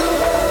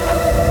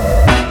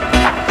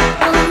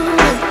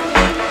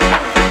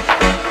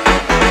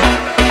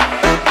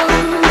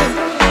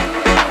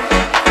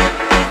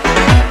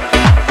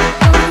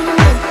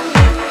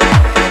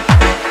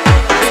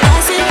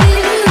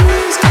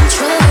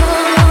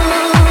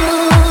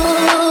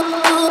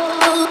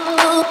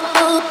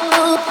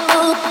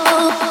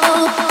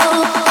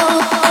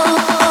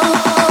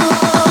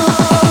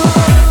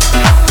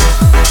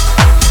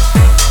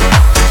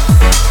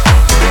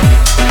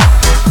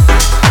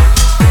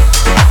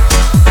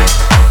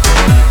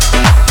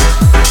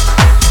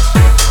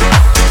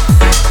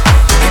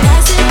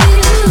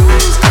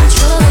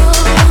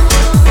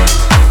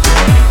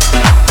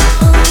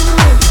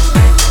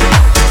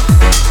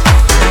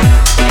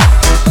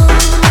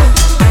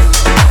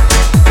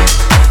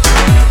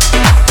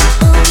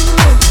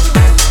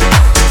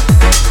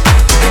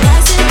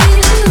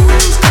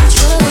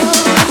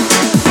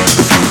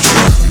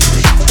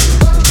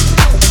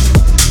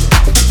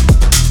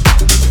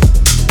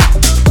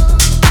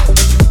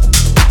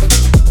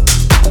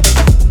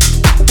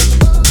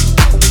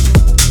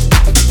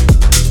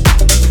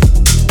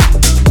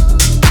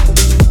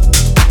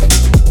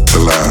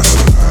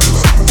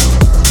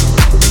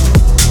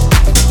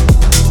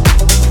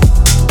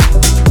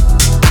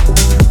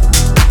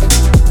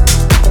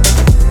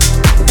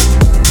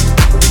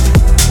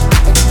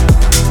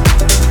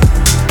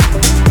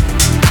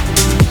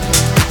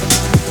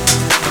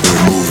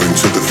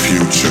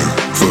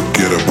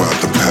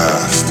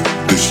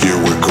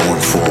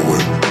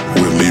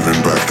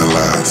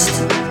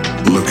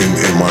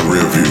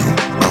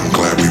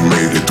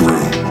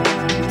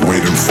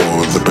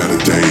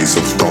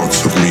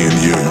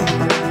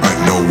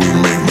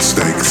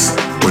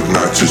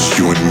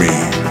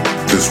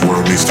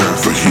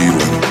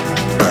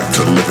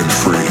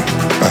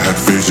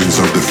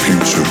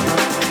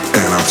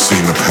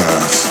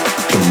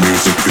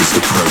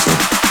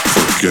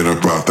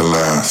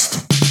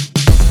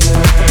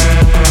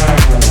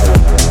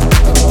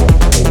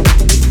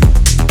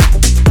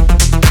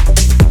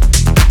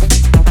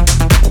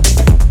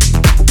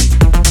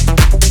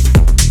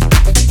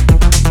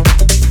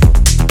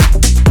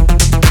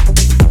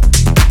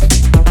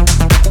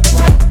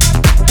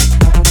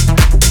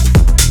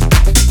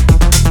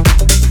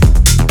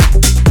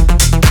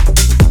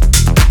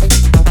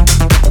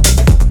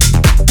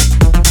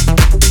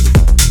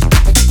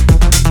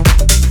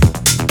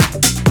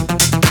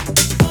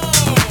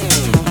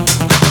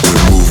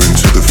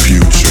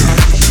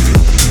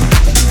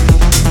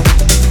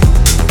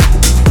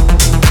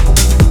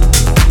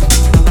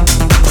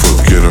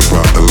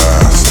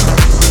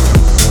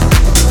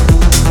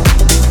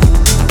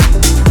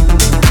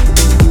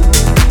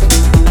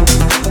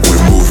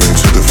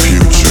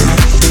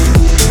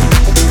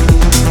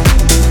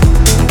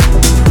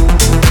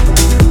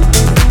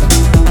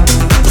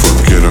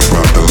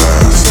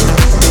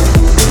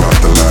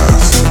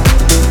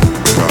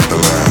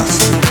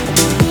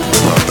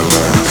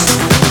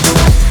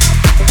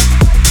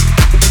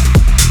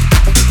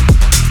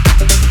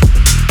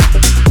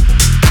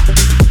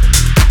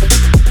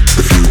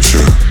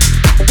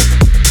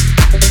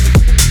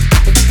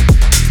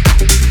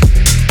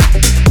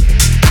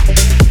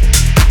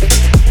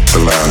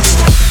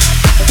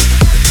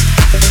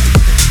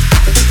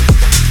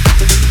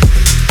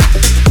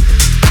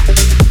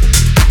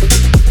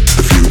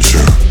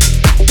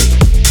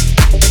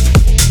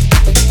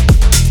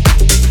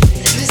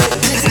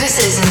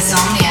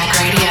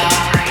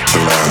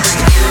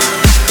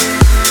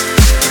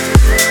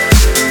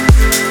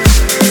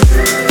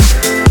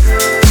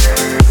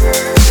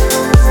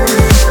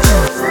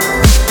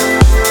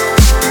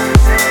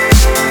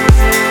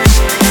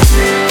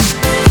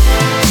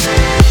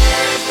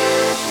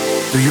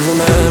 Do you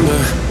remember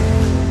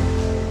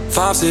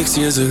 5-6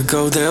 years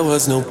ago there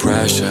was no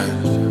pressure,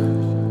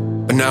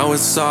 but now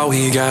it's all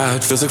we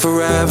got, feels like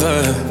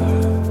forever.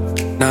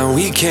 Now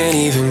we can't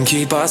even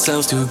keep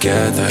ourselves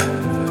together.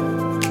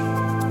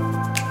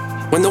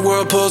 When the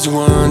world pulls you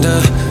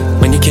under,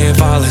 when you can't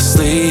fall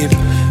asleep,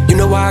 you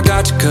know I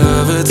got you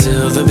covered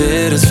till the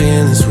bitter's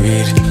feeling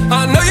sweet.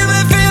 I know you've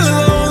been feeling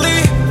lonely,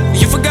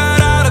 you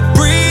forgot how to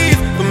breathe,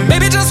 but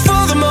maybe just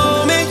for the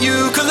moment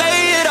you could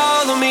lay it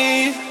all on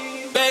me.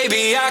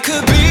 Baby, I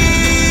could be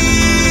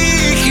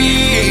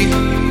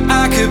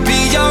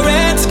your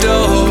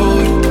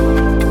antidote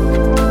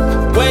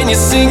when you're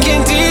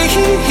sinking deep.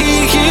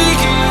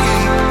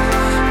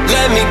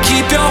 Let me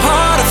keep your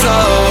heart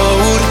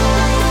afloat.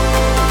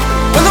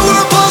 When the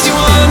world pulls you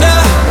under,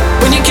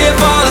 when you can't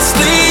fall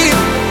asleep,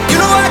 you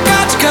know I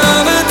got you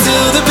covered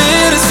till the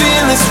bitter's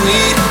feeling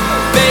sweet.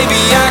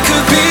 Baby, I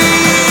could be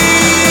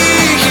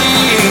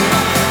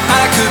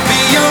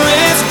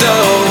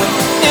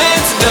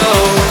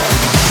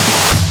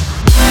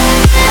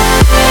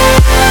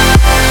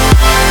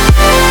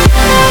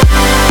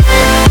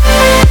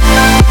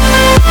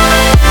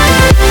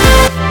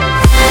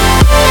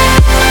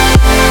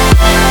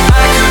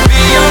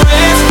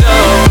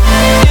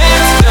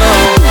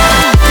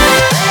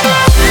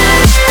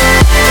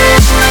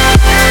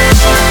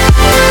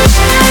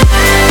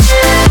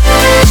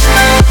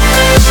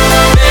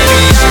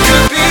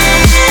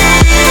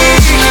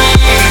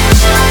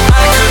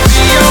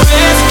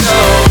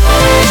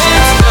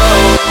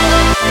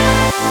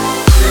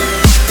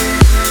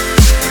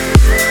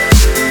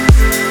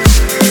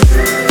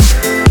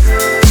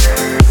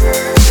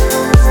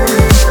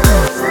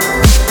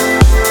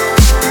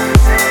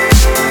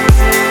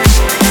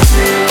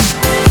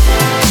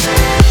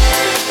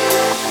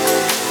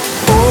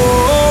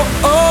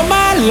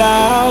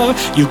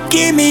You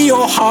give me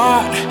your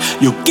heart,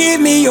 you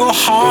give me your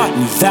heart,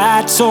 and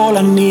that's all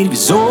I need.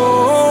 'Cause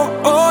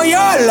oh,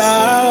 your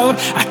love,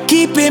 I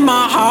keep in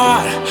my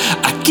heart,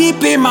 I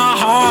keep in my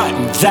heart,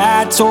 and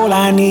that's all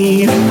I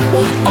need.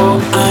 All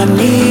I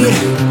need,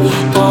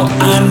 all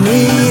I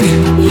need,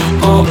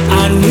 all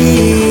I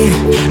need,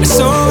 that's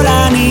all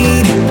I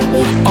need.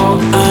 All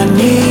I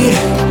need,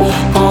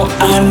 all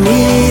I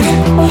need,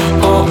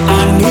 all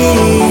I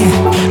need,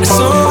 that's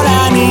all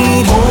I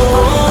need.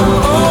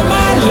 Oh,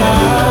 my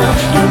love,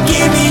 you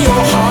give me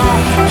your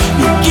heart,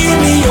 you give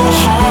me your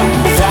heart,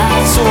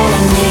 that's all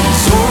I need.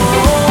 So,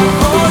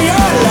 oh,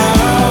 your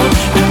love,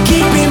 I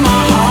keep in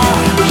my heart,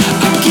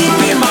 I keep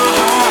in my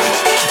heart,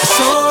 that's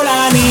all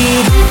I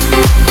need.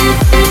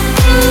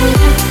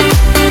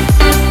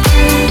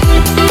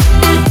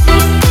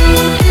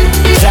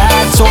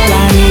 That's all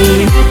I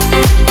need.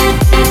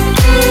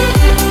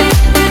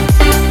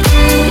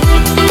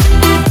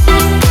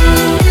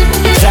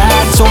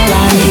 That's all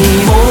I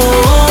need.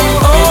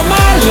 Oh,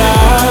 my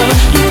love,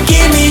 you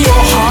give me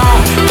your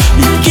heart,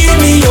 you give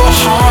me your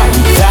heart,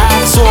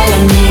 that's all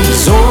I need.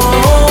 So,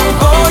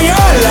 oh,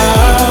 your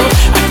love,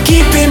 I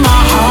keep in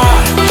my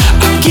heart,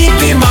 I keep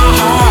in my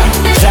heart,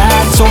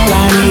 that's all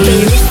I need.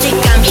 I'm ballistic,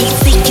 I'm heat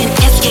seeking,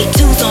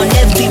 SK2s on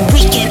every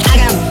weekend. I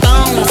got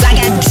bones, I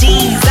got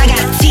G's, I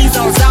got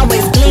T-zones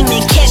always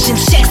gleaming, cashing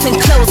checks and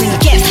closing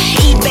gaps.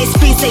 eBay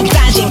speed, say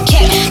dodging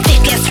cat,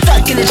 thick as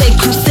fuck in the J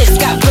Crew 6,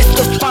 got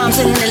Bristol Farms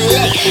in the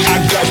lake. I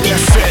got that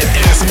fat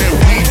ass man,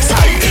 we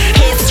tight.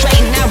 Head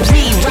straight, now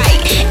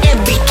rewrite.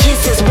 Every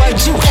kiss is word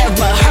you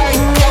ever heard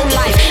in your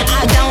life.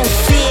 I don't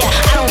fear,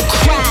 I don't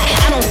cry,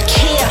 I don't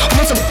care.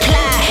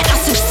 Multiply, I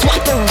see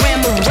swap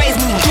around and raise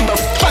me. Give a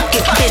fuck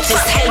if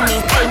bitches hate me,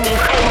 hate me,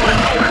 hate me.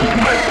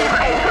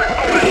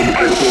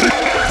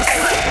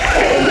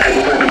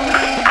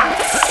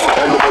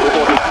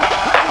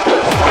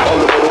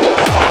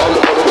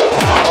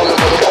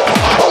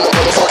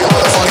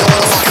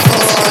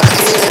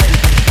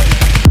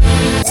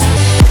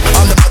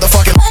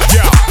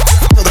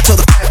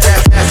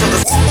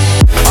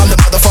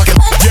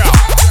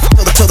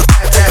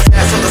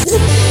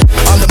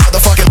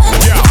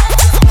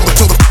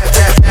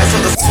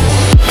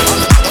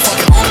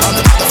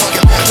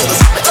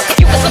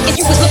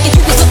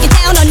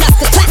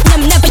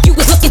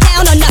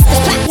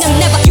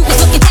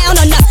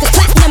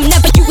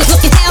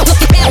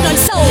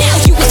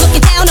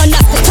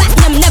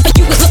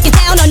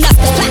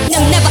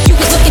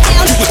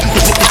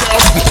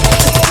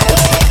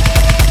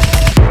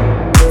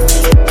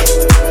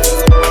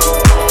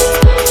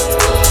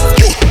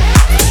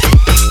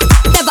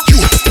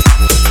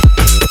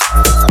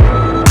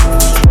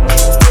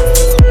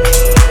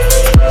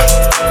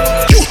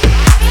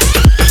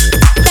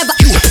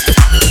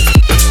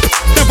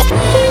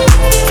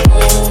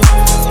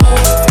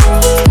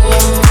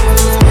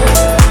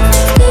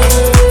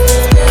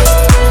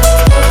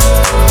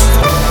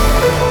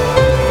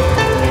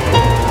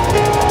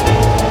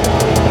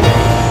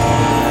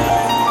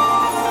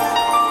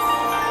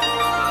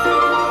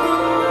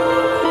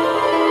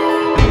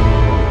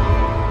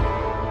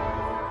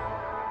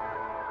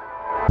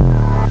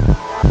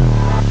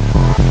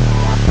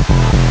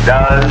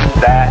 Does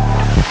that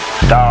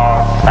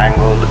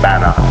star-spangled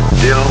banner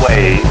still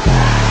wave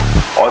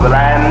o'er the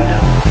land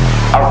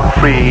of the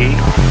free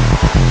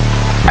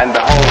and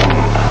the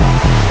home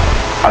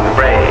of the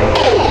brave?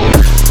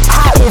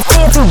 How it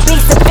feel to be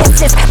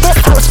submissive? This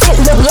whole shit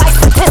look like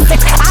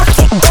statistics. I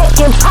kick back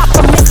and pop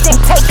a mystic.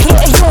 Take care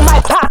of you,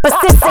 my papa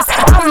sisters.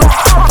 I'ma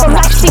help them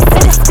like she's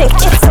sadistic.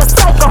 It's a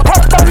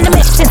psychopath on the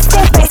mission.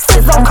 Skin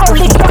faces on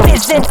holy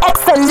division.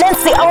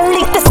 Excellency,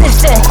 only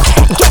decision.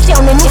 Get you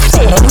on the new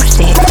shit.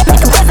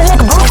 Make a present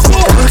like a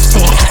bullshit.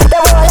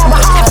 That world have a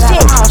hard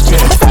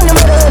shit. This ain't the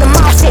middle of the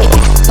mall shit.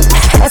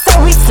 And so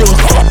we sleep.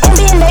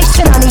 NBA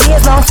Nation on a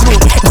years long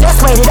sweep. Just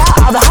waited out,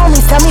 all the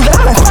homies tell me, but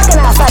I'm fucking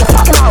outside the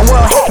fucking art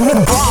world. Heck,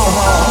 nigga, ball.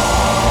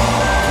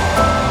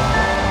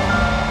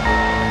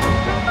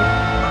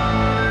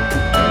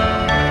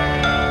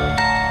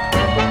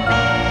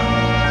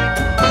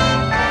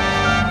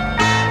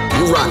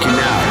 You're rocking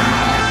now.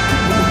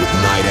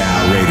 'Night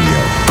Owl Radio.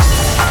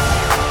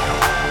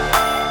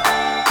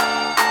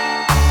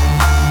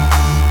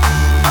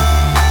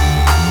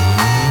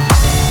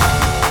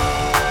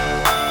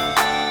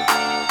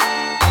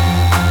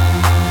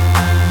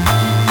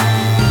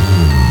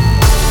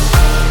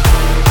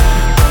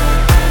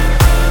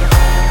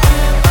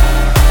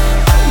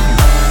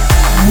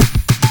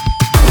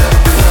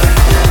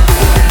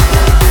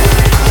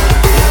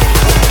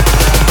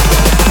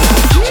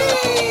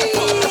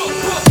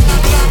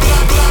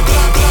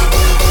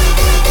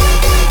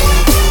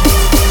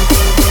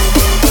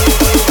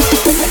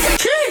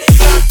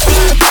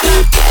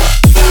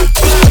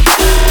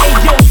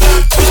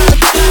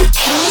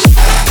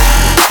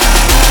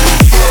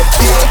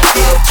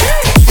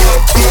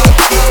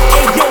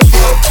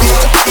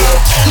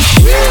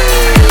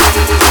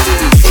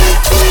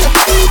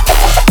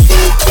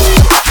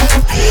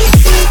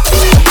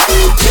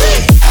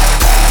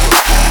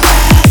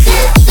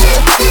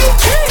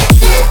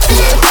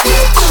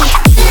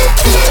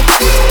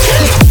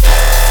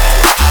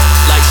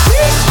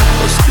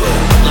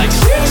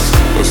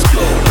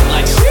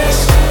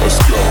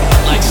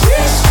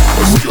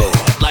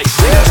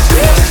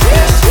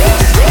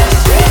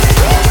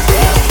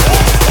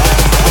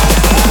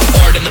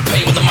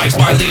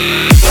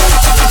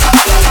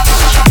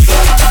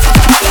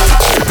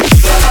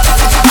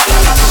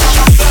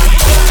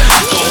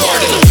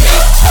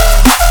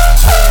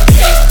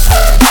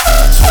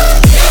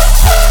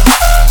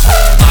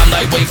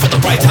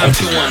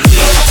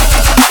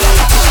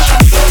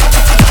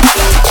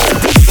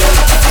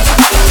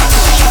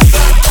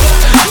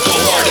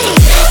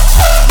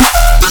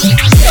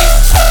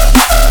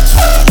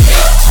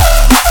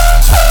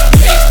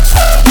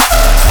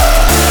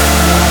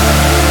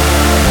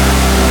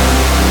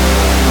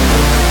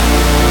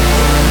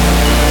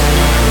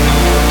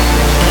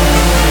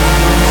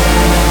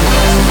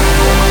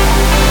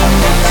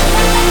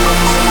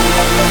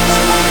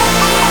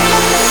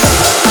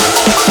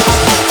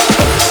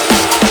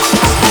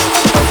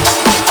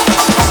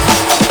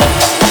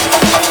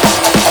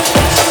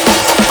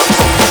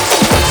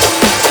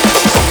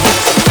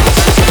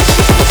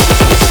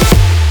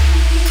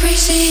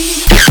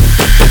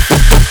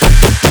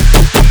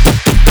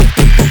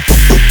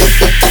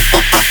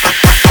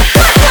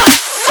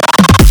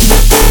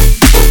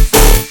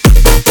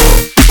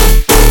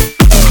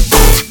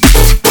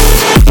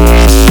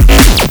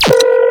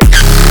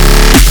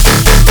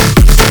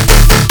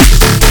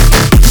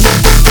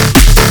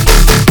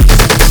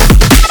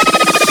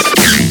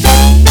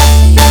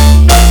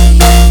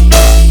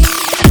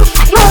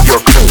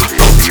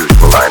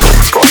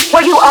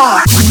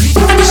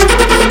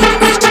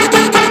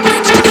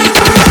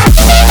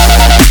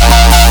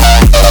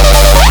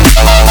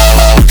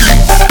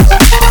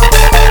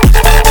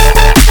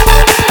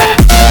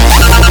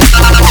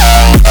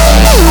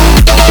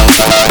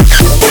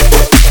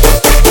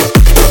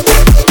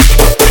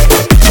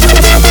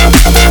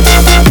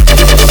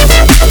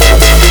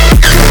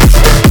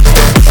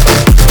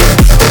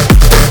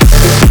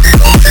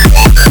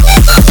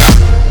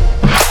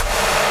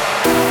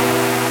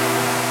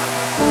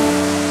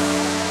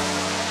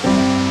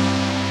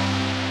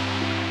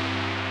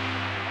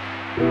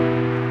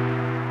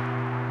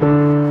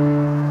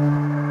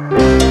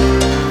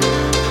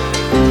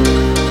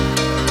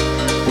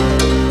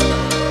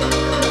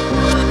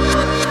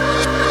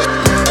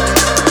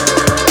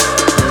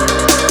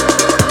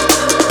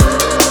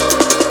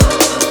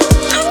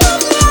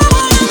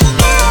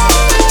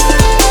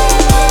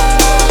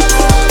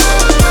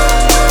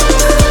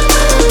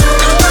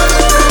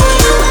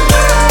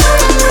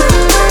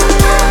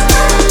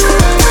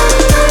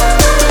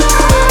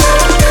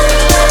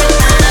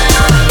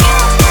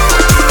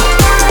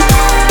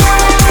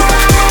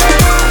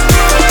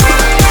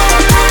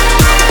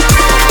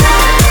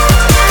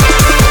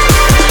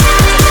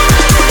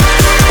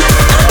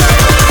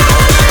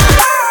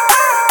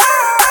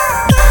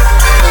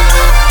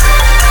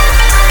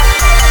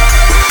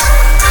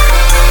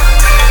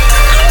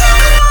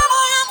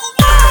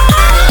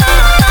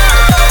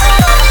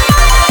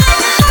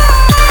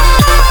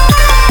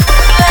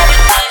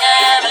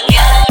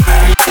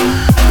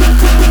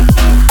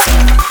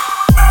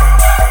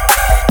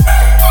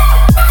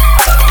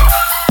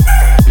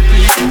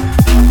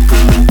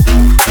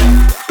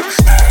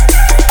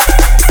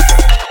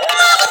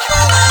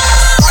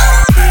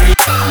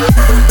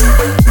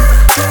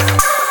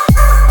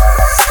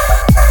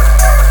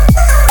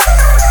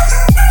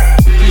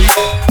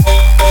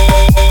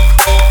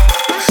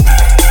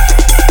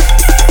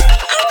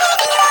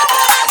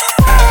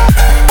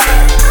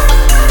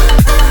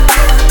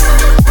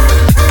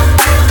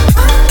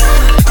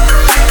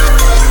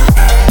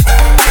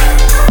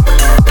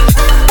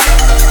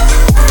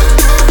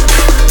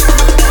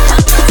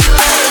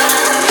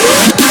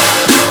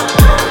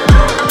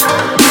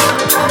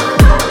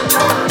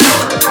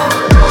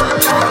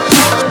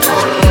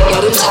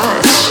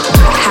 Gorge.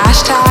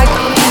 Hashtag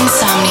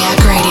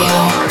Insomniac Radio.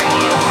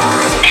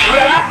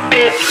 Drop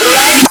it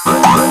right.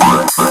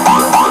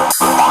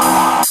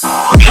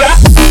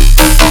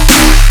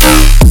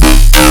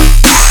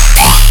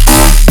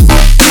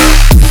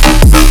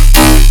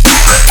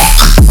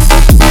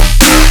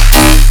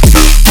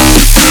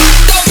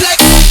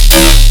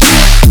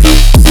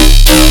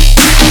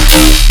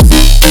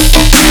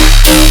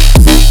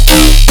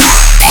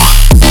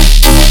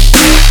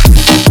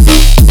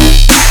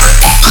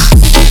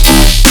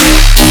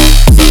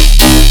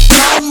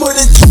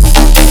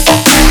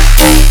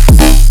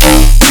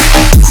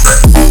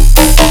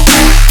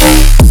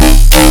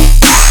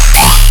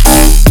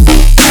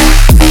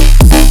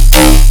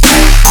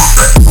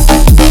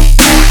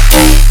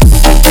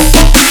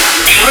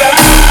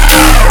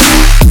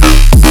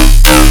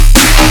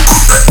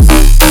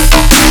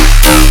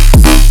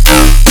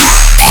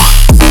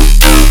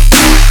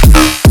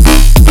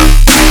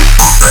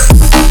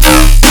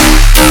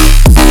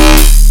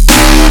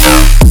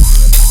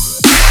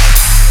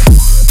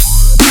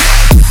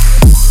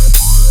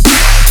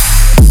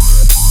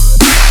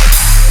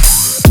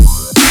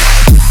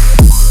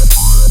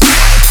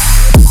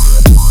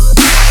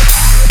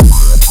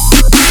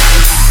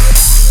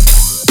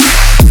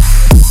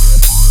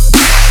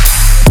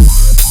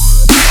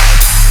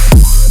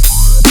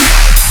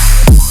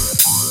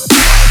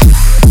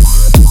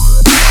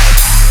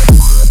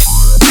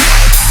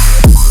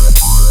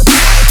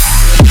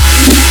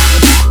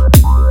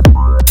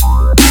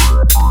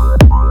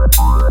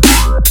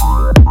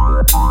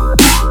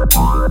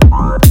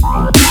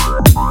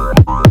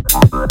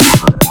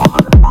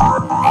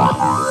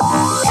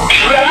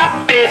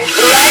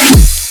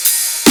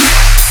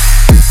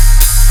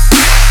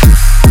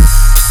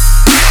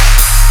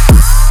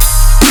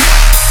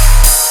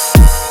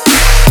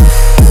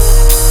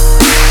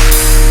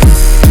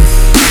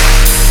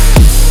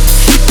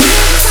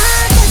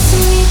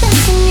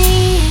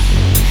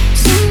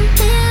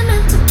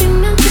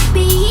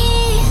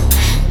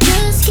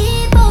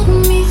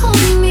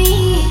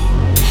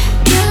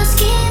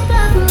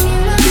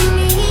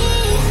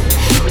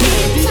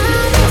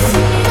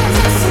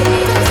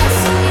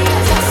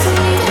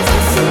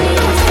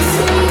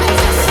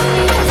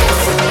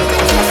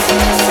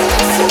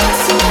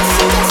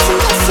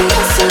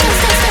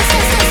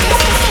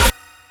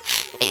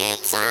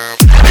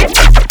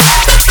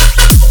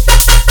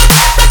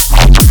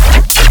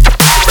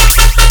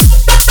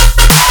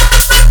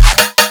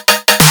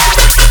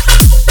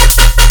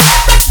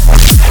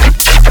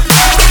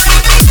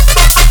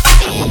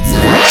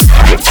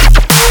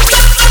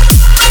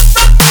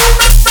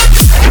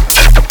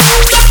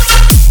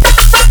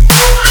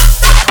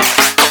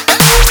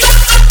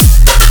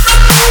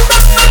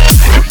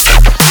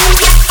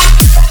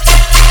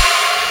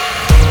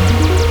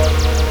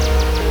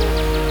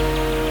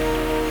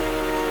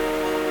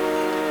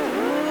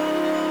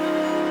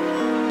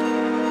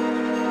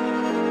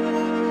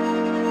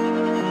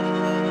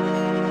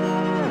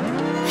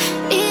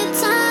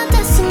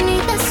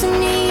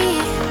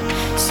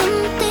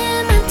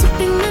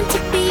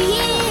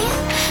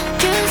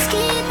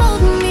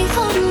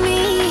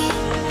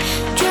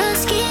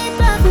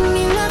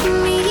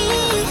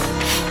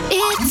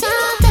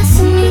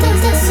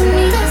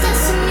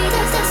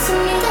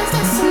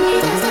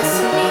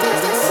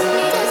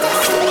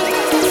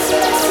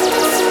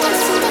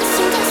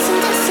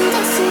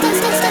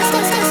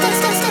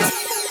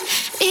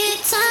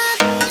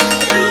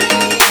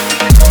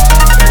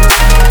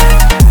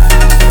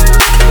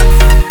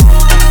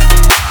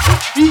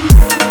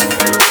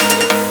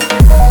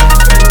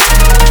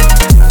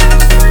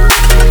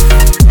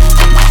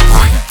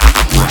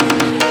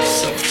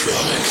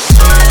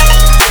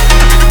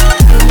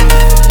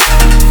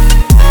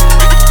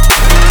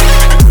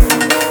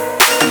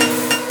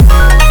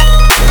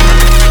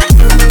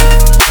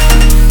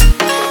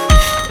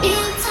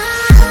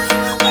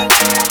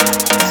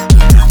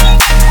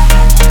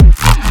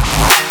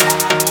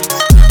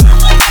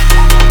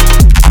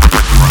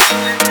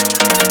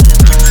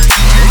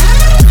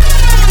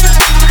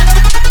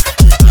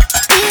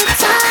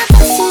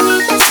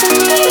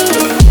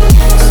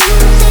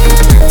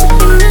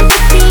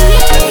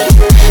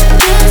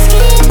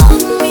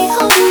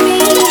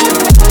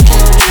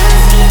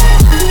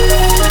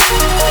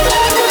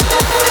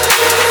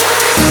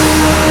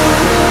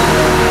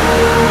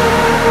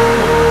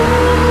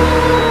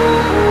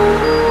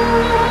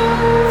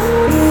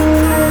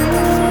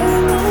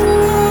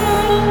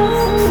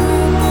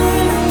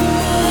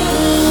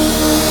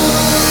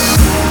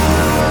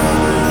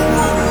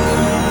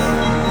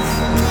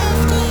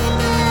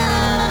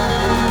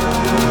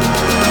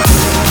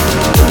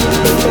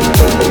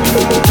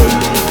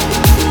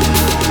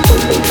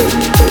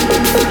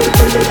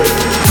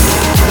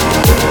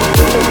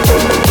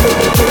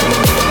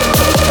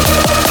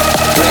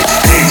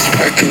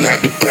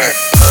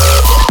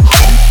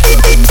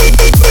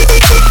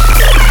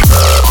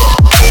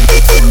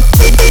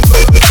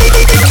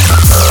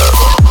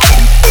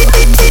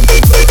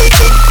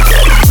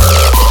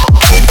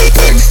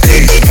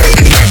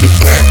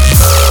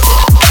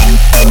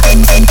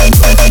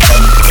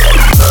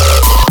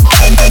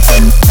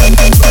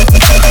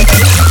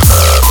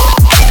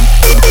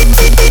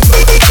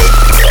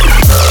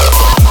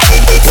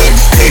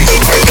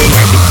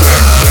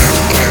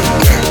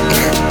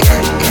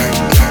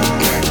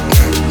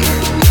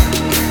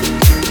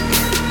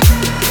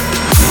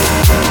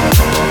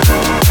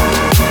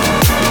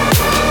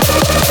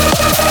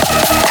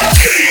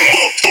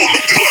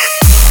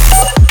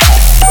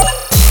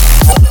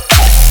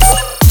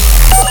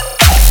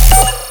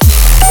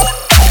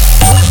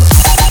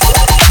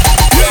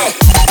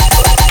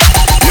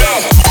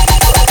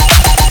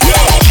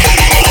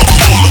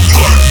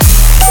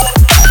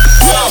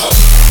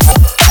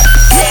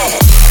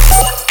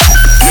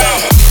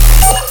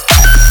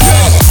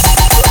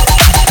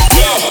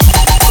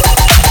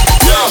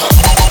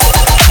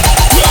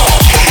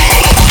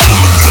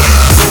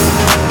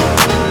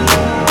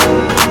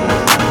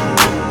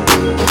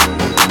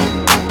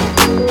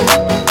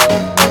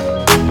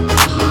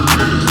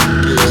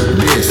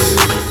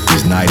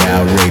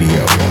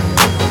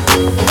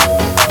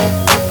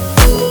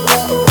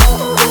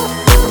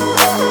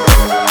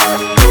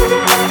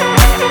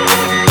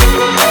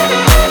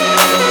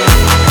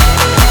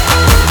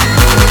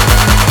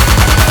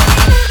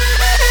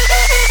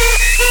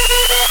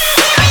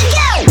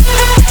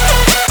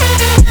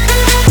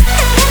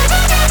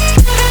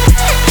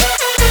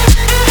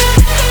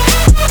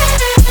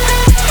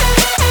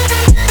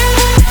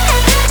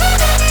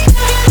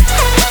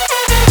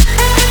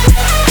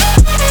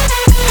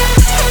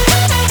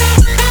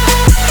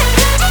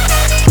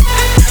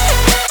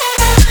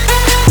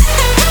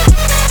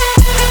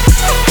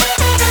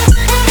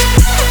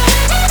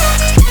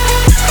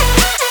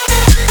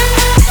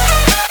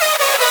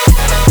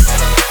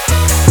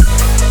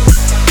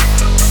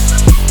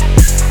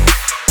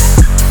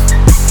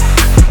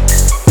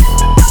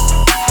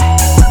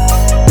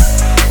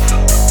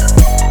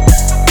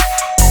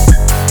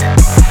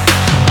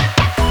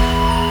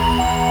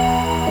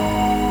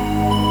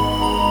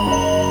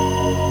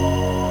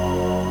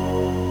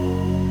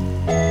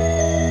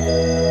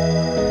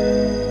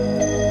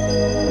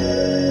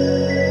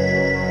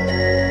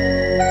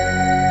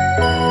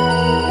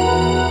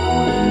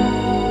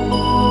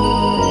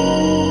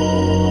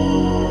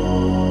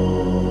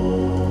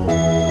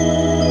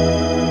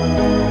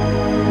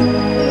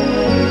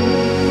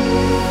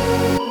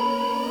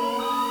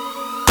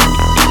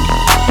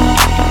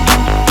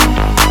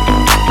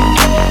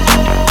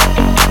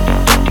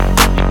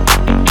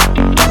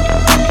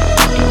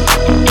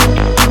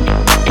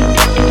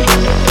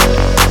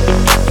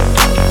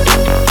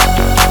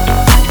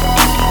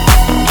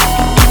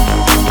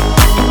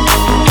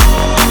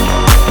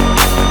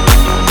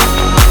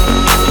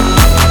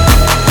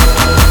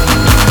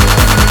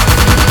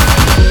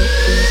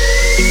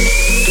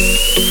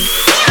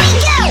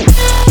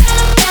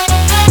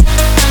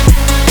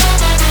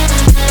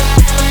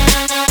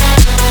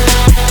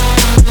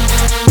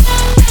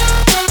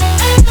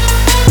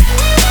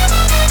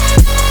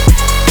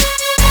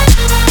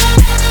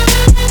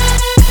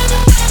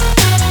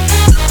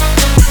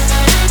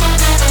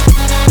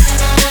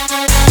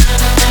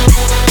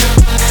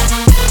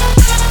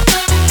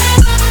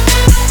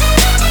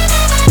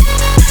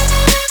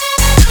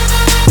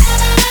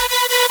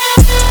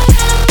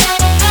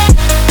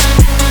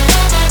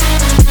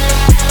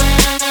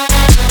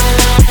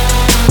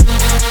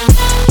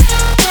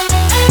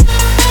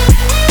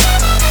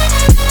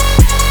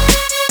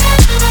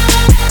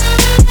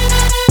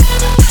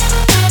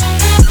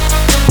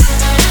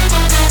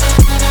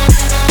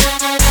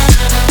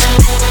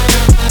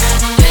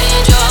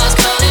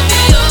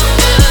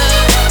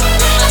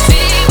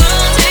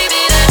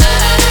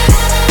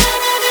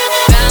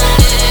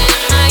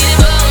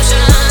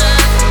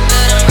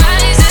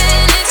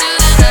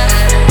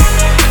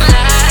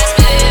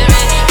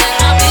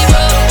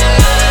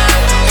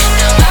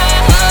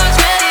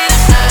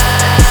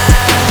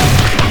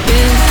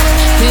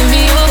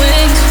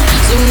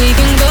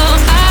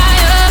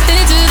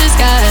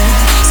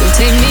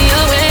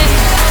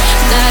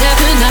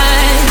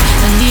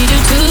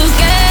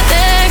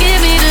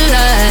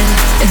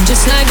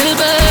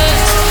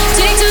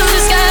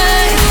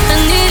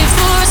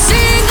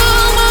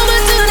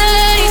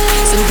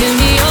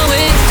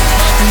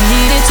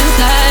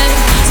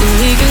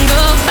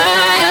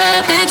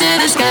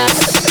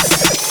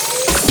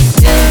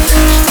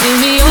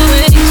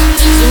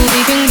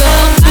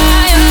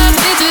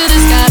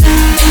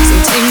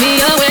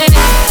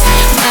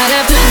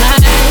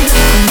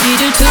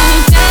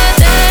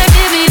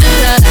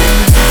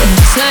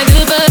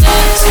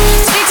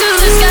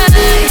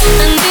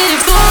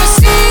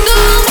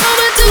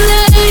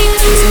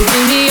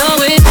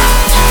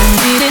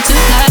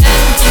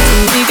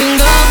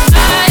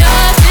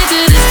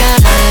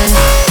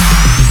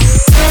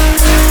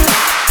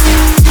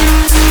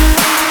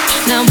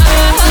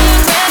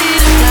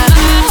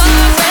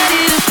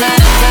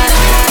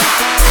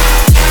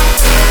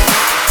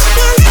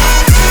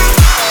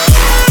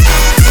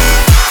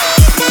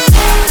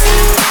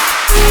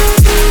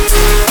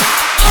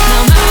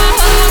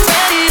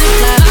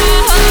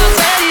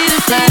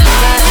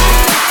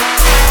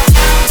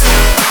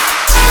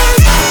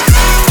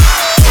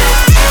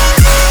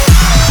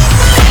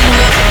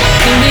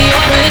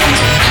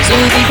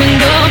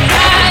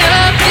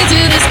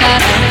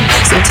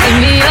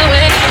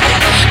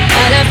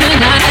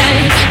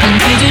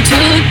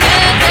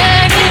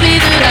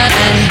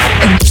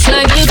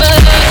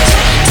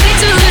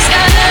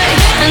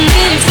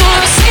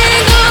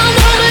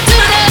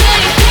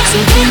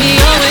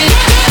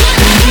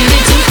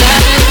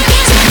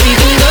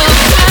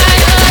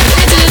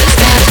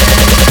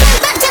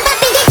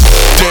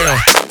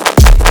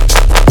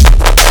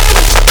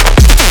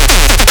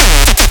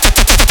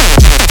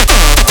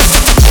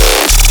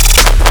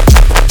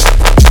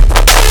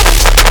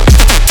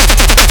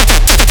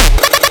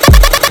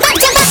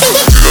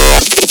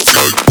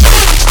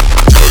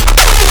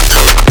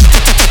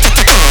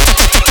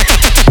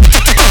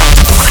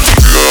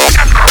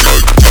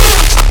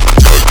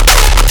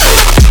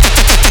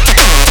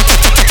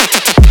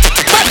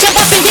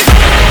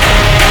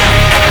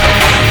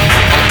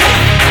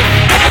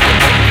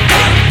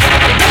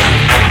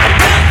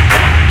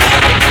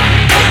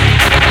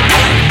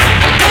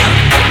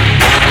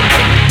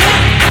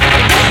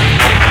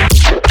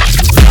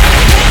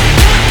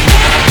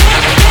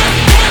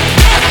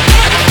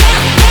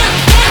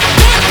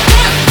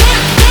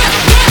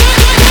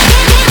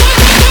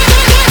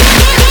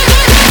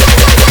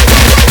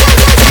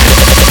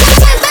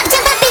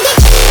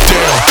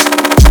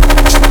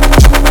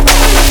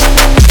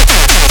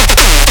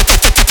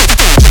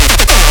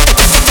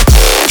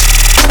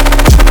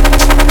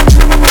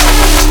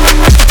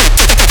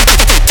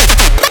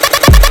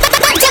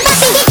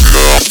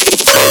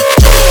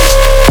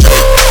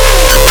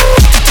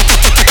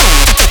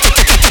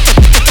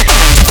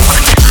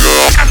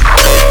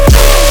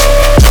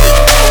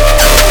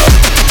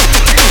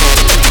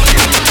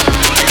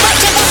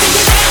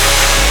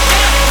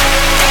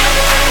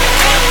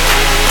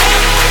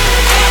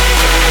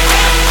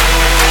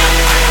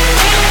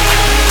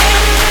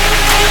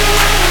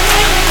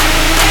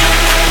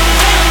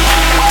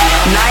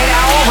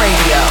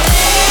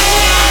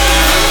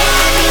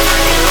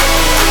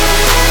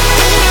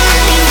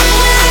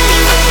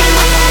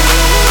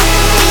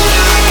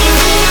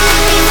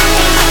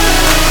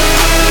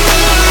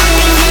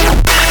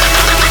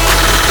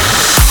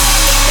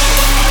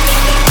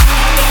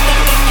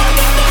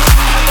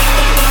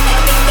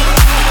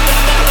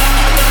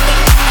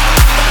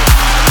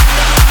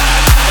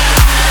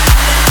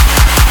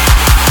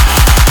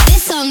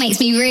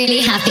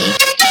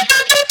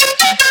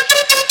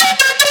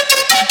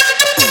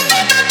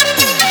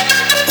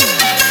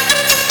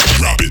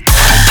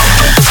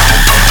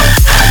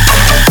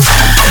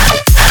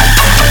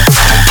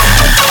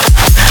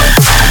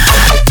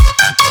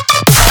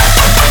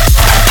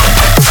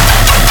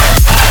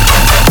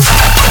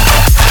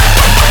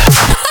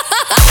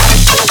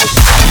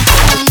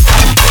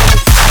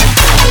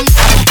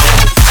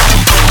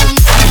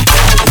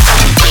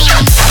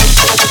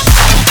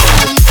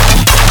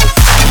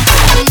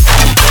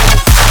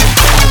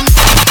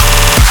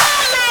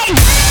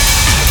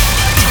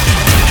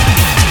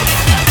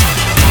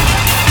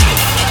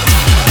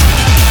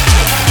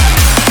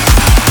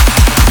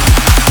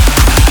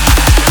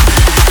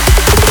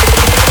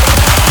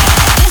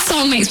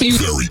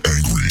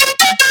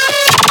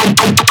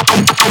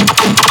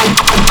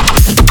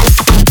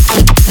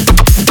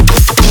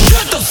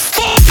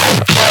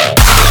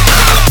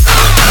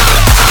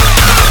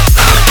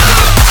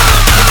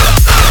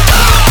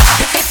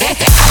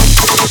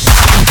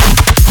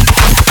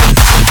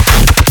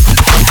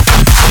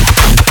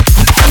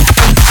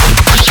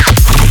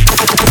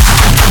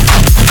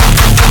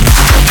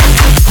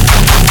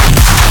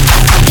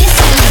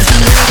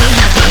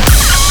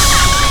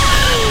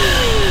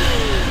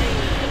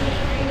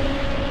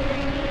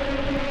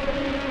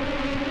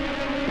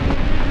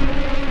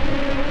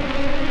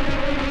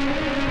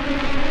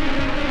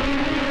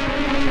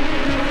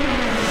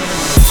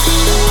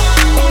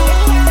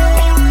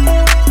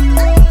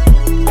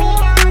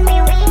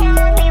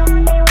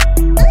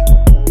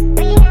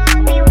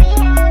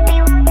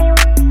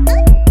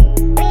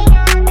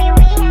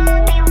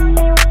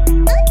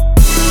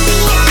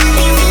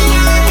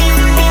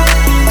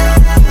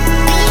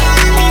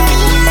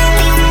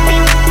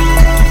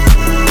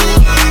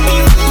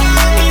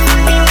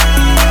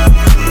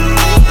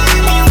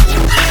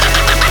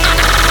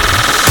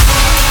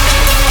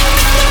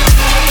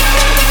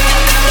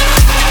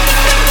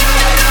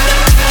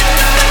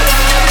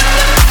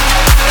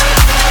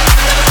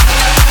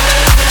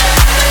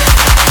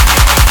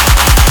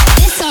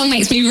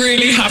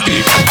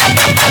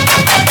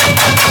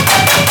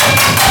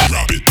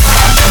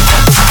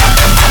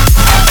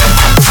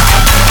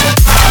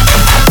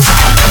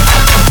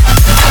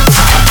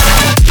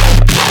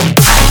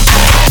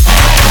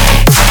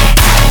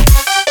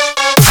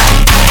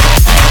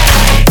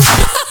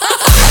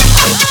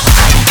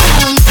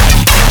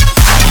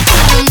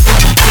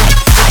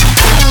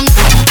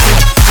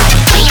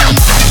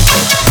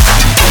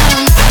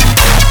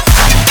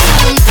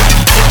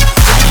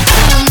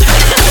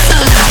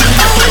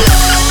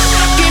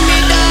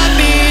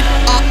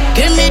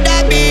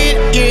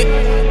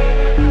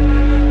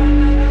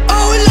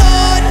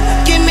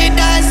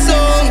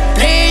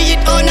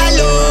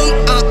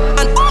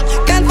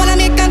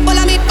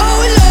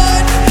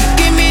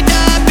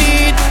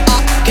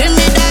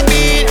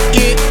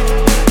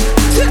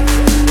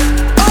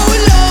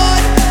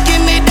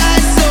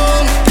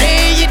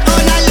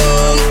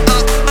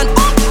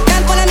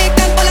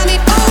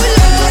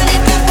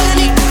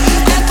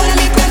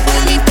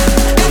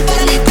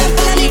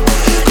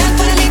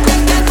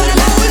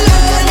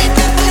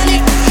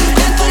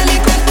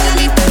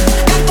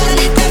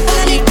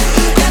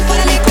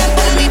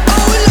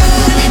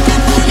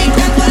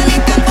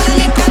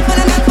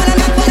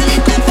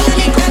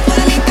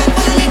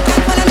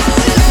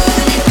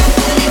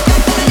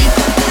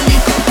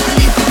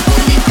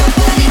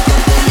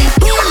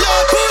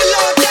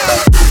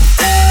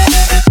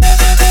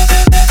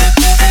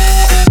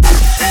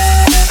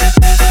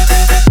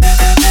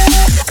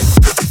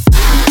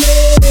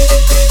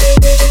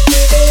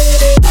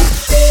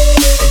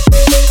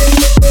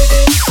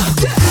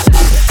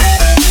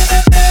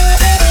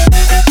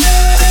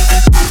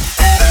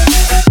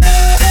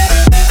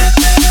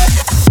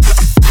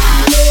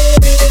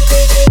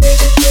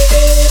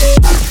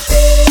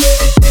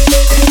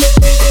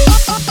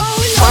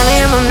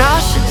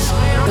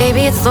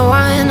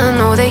 mine. I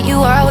know that you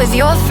are with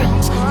your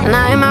friends, and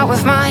I am out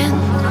with mine.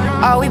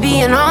 Are we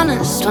being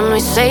honest when we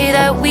say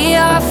that we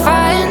are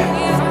fine?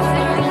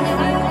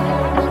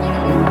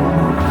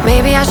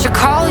 Maybe I should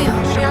call you,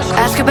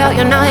 ask about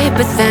your night,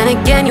 but then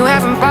again you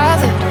haven't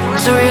bothered,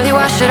 so really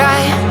why should I?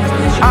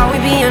 Are we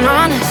being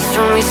honest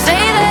when we say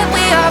that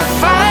we are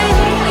fine?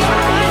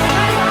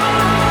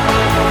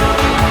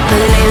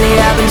 But lately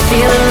I've been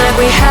feeling like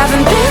we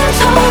haven't been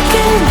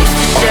talking. Used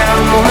to share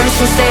our moments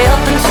and stay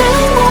up until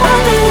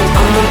morning.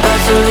 I'm about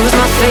to lose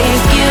my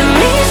faith, give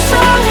me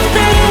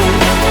something.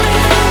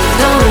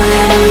 Don't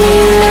let me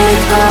let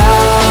go.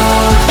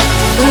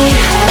 We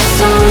have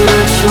so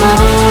much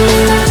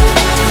more.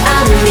 I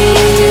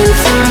need you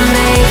to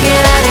make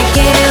it out of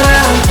give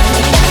up.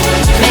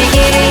 Make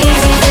it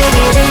easy to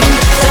get in.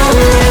 Don't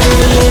let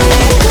me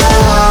let go.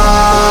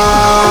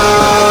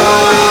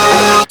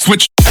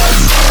 Switch.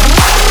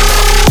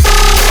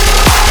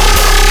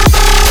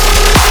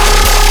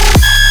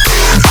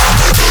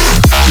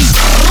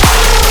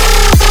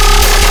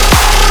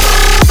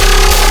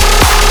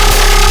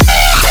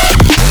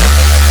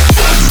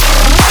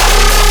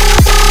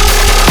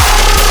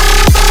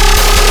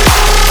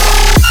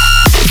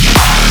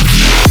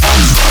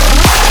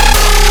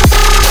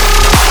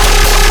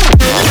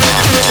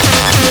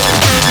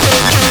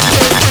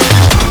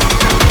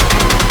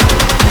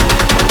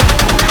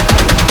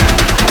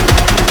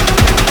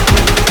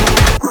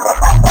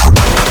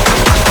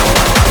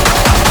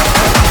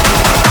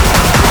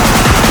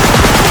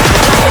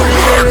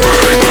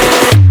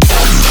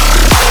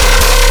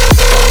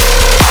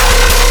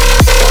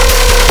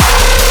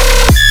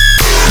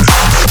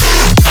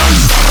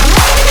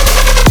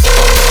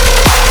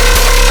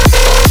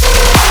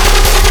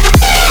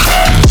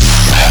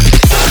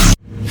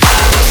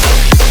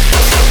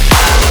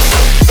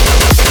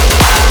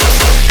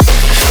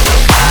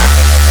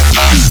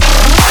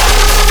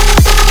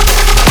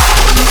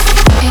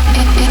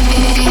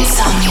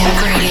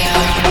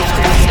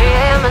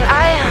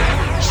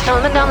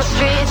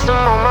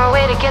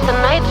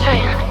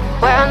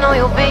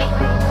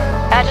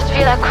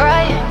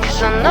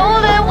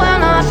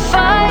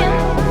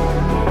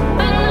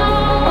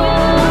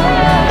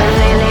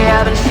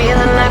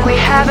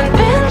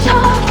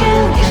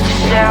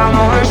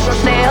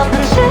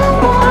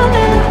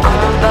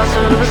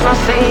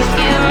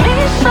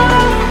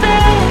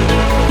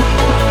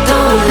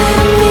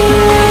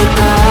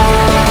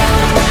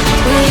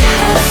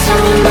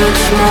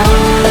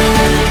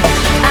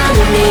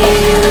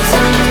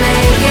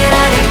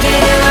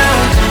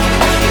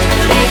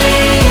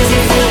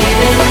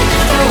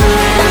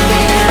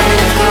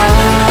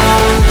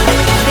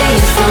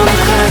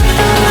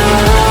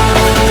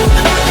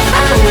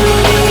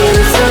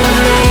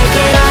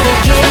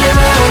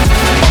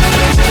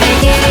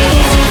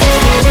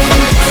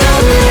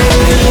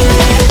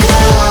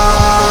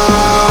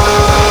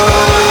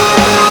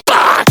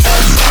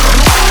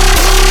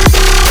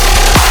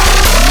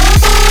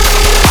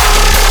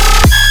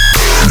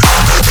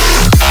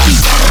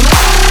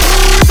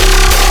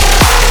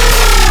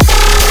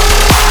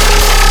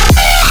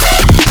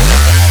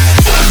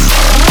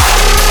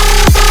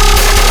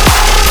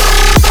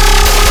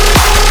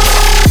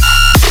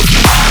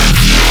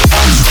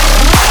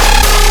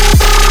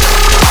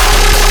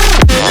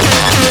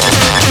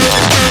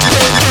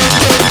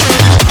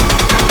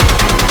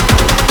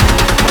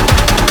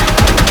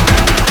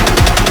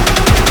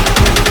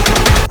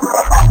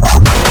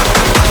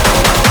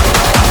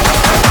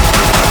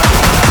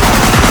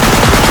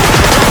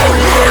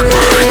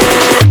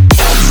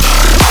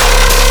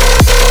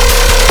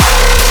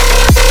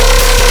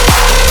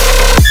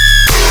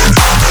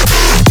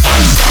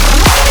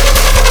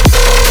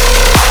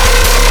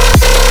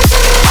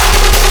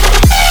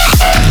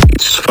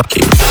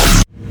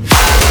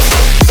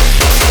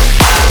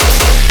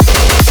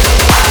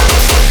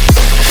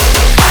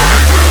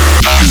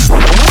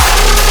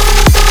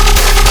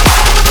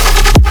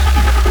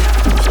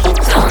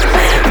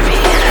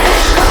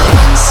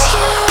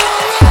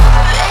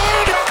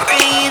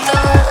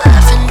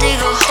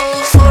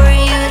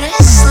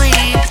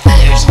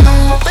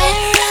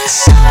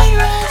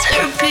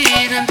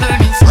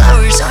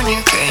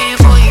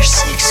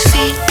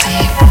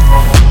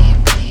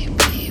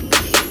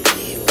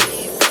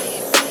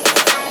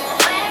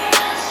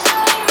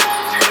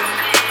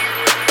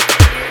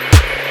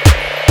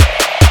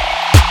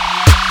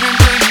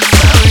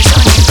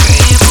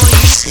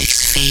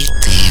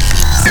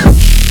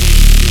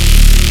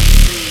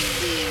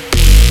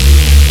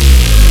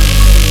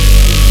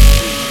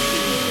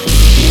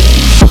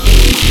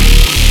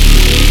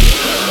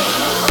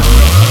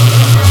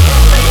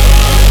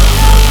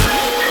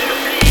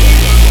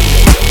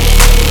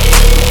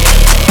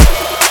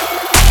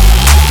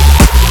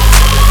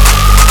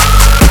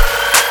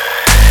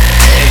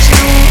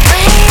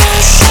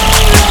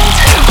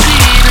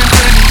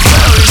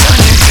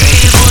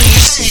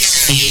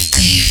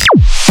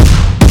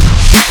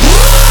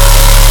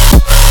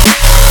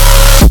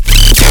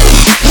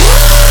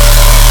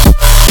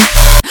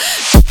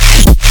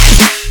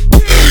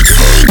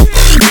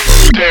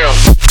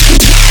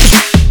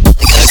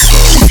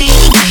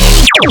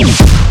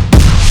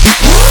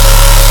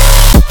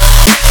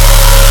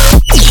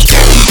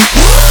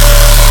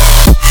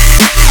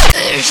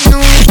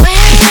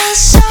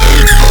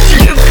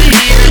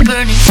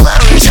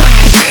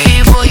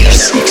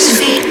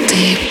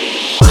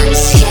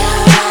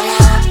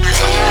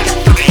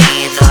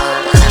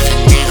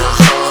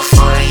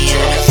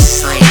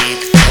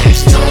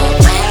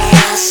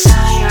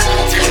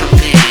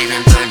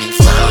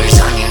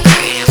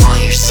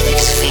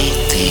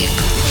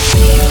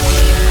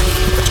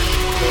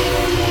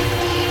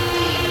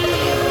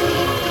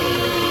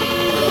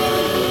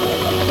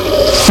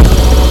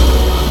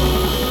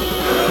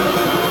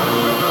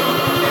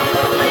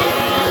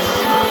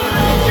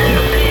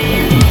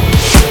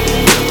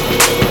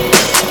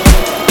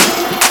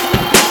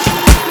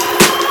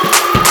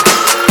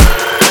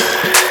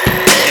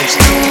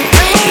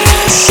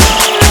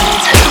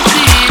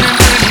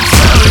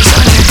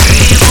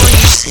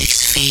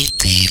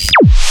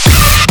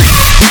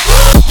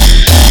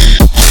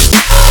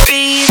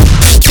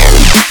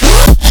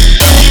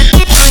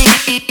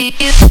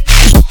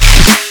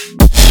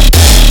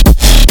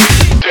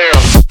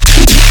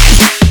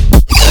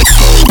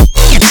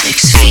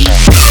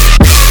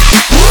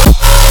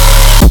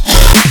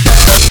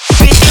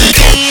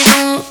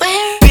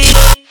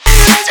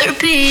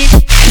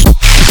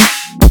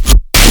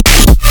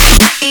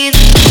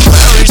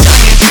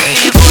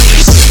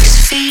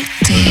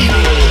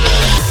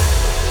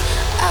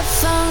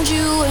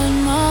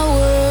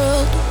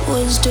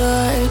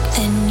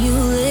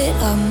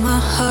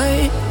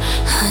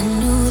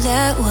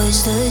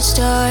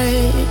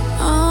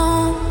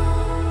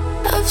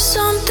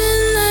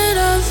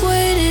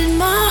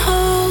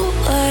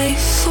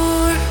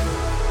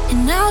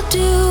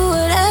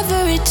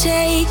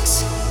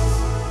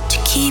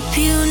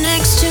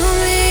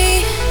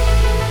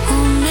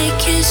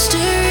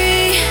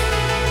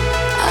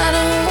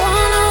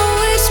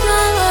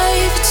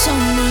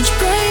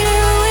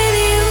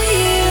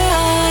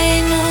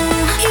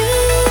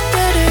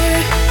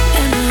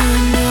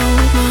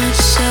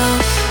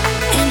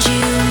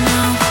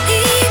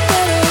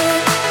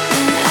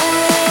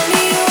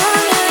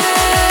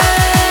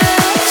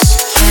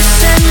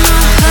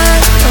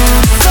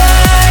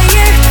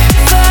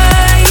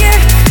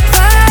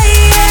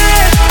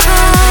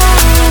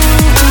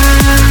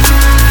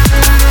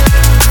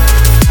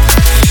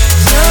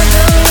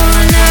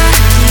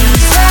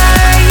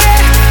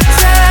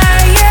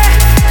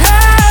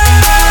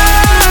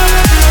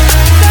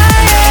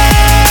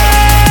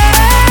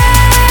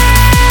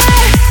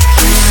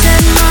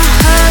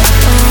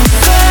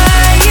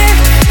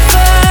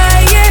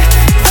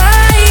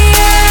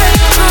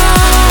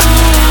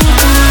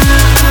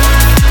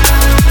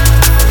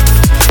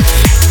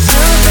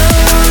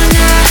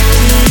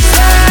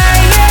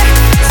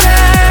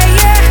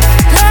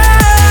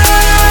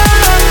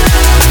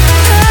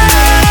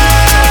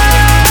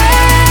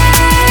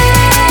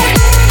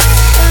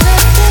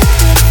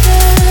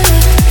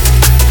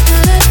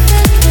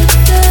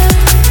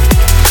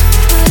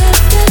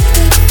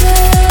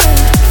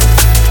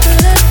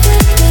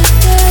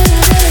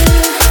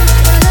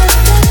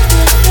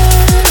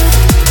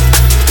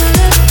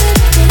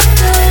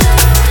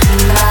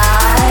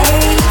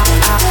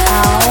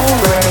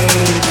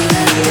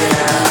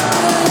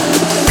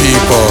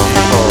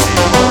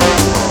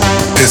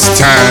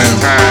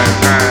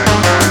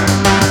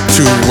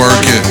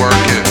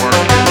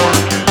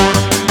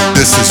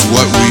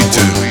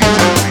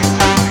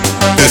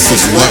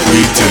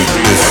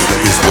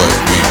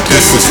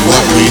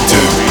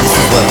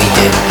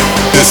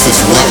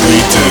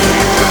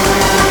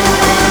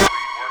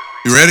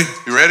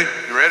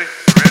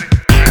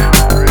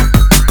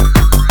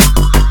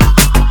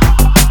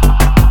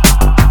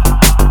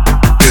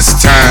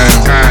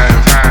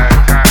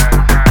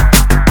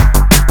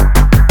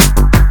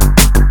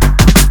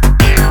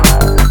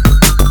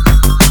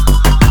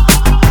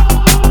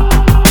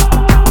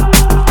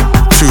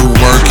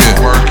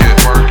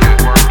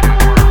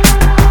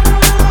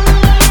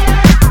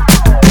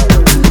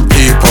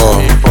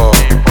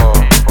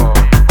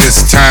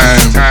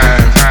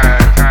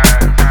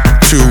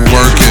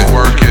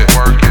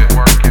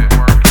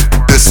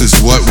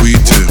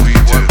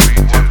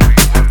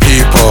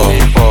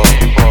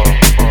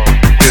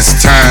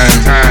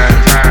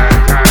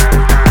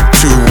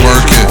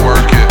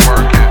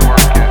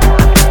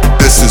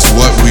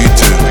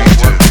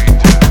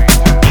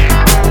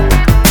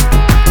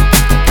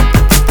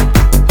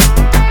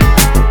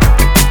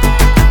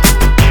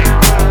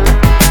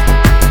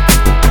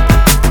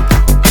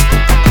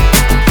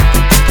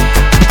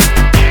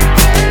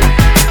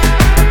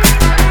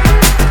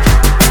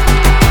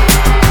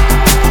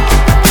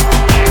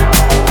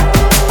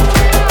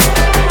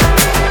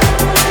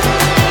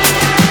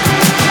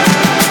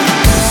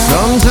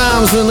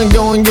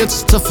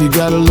 You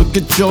gotta look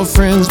at your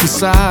friends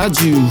beside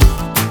you.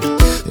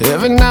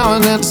 Every now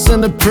and then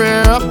send a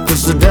prayer up,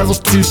 'cause the devil's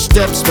 2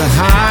 steps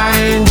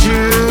behind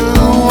you.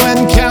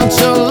 And count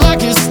your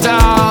lucky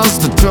stars,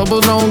 the trouble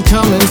don't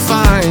come and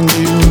find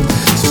you.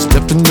 So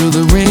step into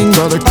the ring,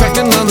 brother, crack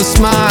another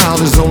smile.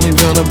 There's only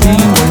gonna be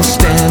one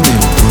stand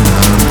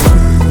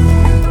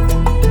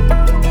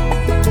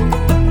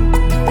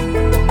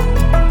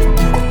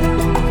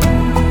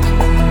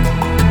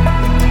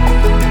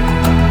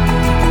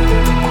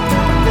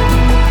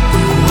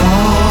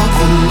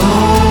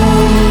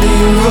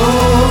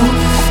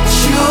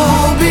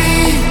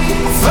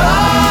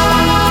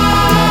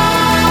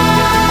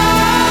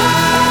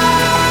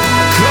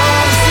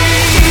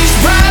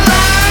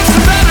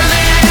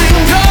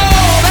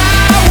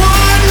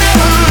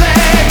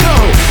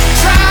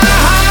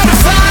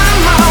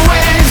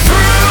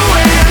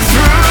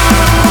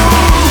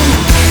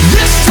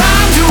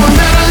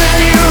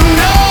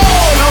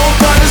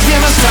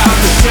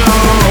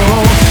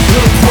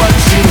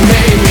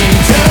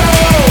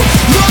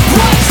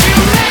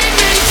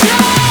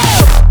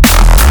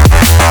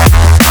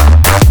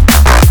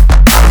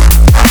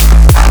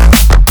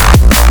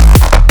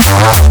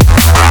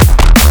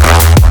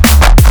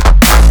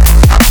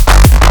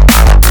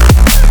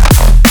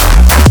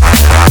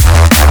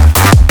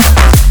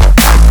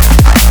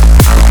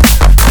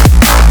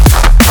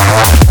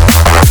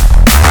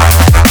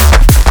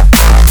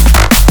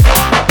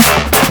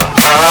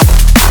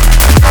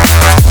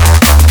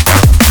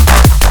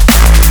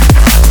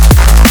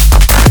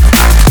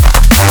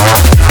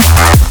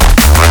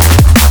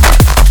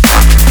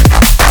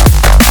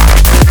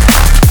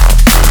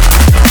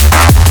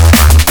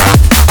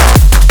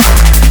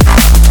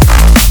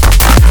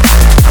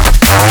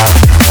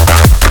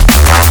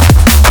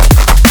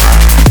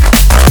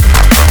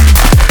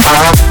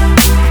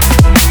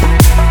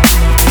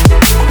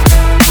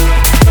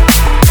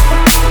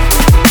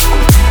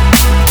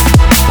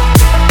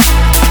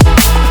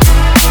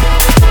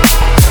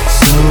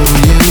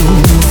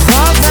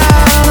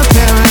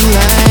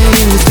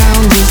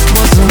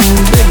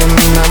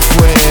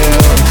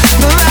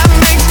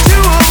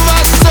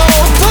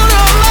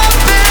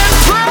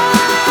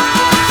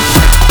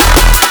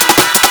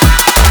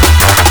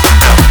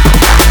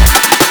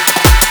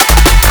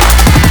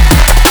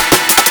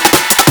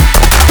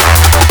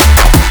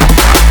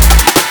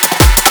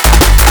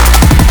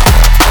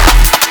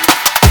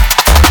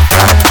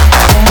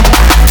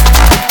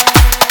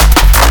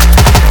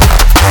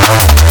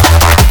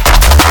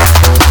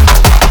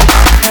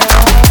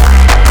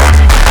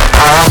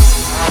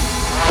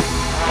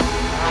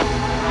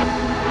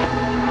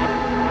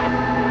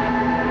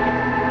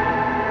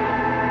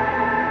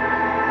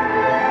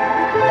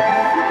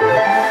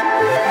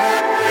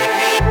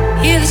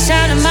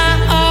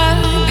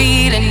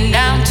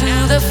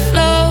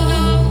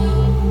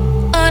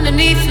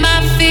underneath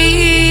my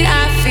feet.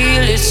 I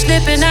feel it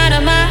slipping out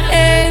of my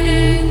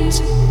hands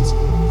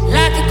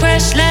like a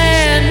crash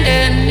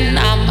landing.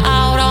 I'm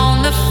out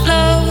on the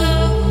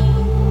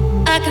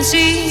floor. I can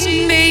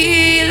see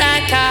me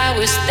like I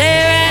was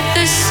there at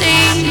the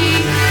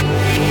scene.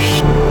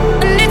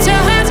 And it's a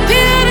hard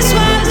pill to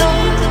swallow.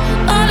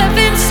 All of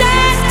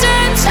inside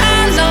turns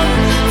hollow.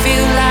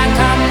 Feel like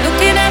I'm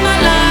looking at my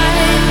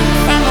life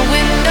from a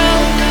window.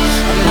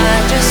 Am I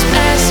just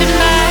passing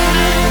by?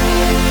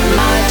 Am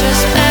I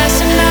just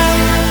passing by?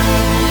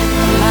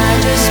 Am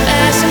I just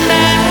passing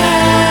by?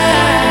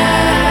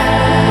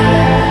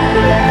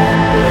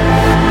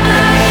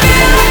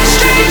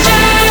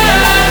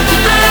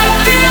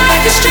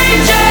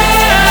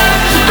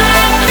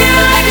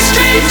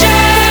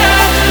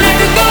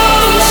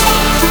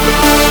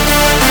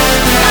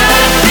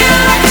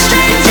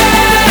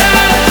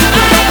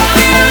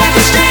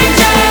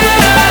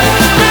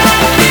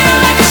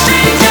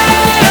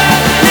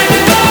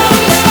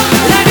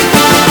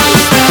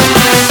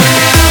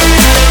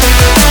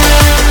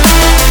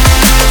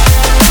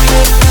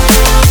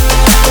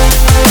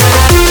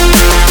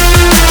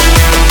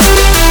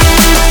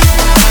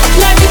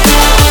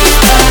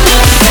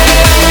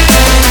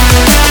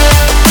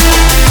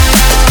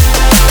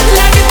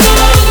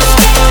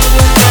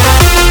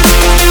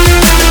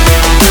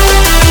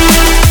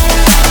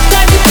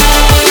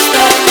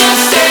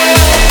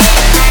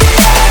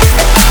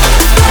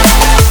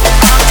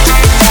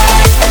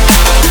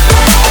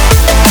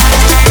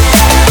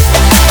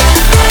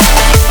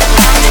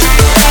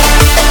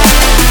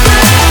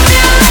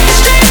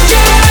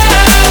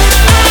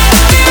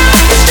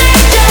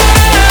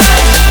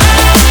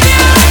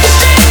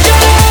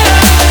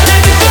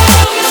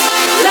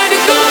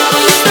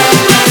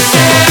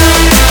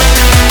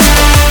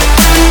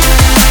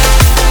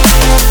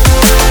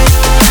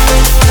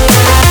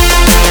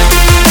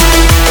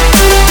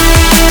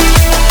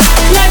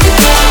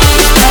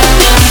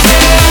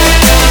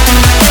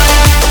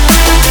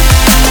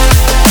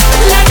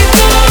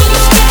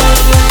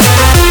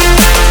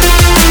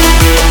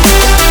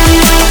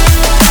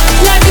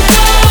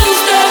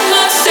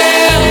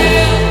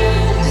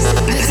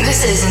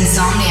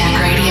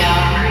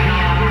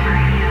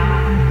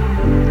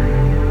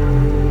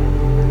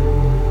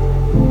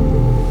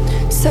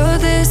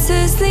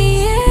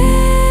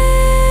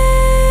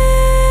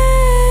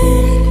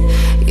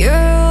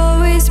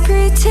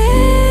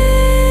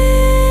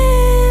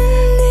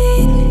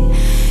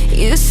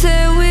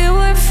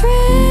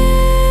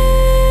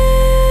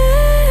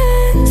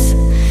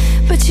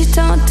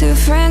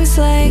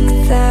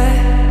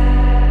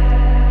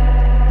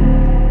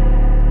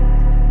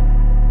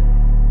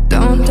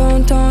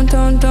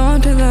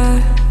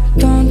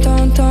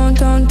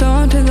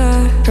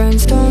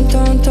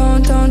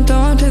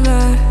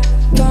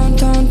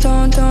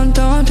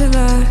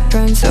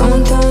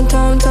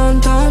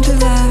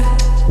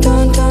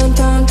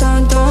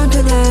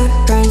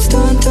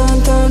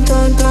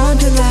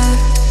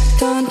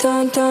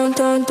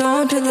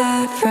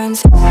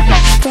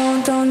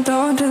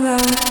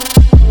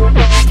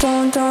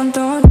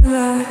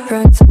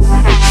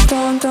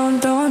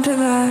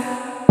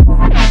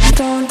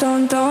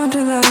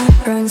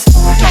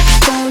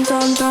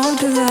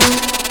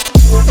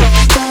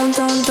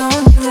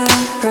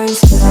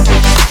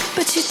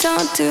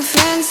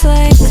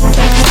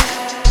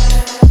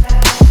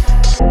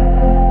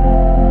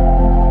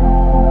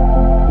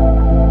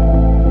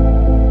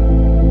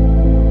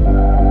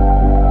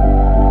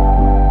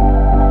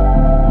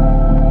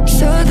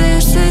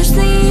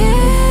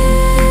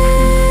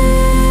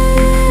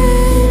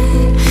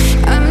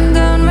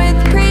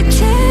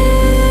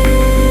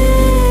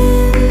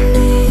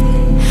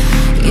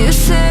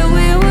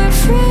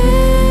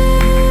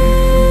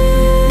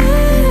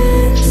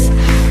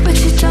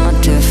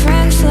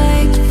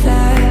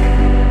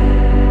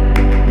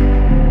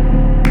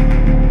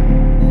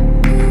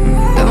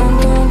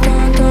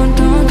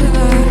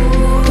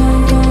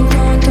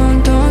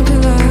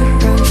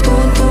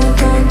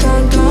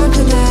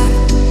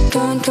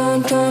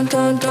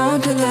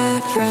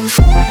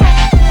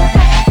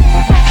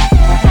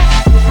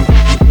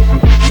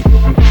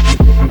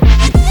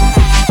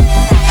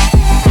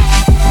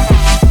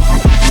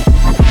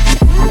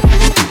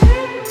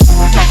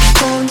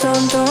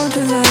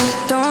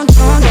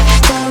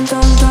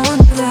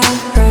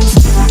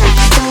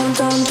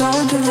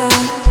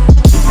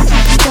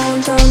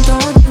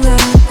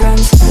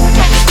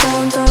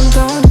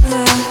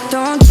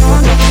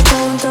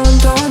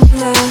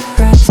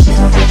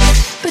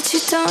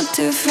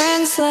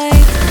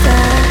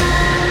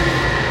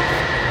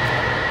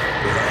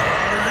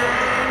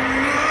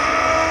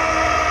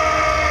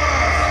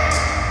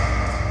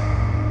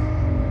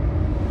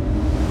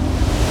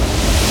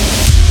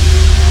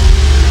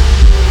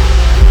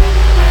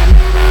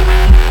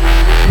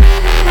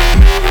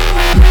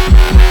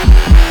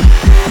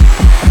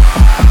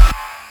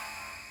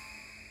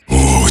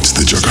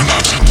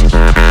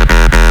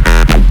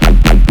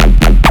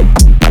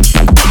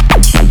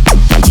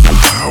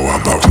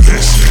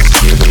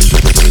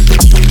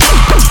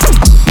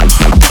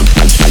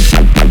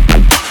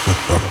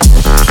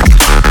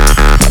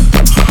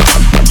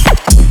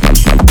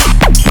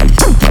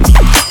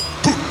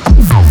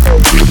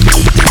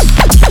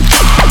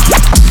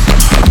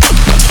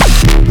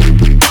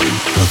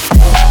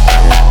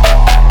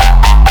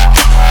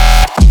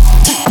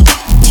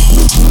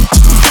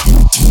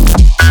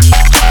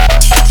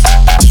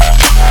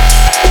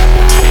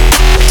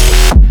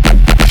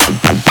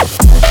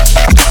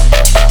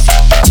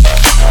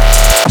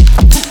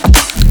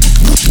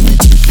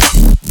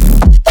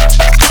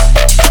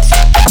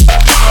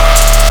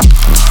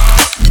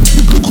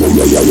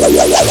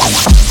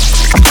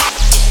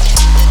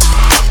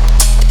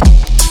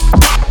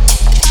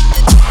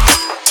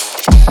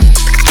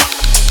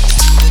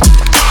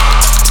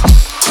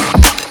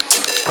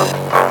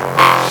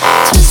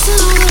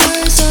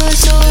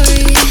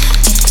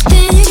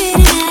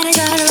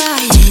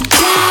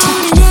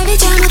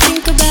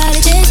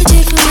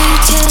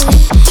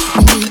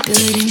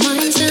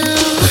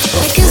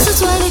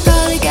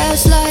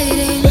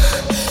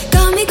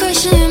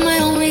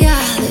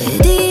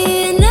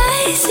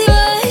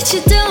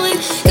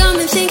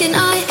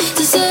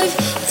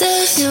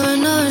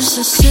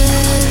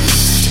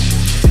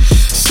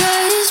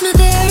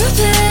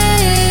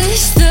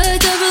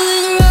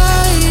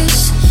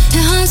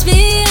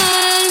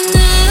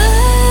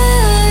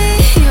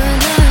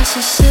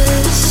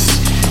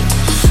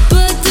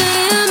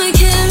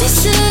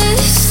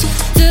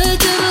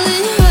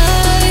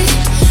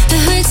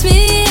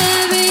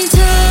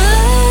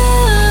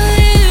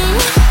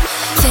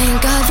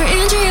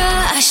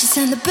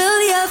 send the bill,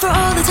 yeah, for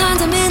all the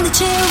times I'm in the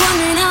chair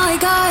wondering how I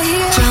got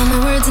here. Drown my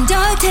words in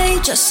duct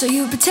tape just so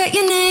you protect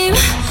your name.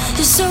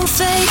 You're so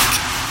fake.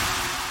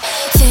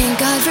 Thank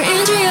God for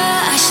Andrea,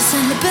 I should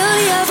send the bill,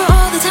 yeah, for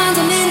all the times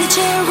I'm in the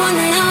chair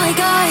wondering how I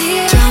got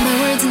here. Drown my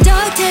words in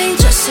duct tape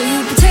just so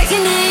you protect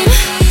your name.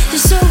 You're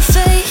so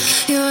fake,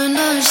 you're a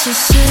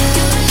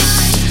narcissist.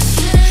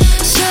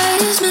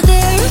 Says my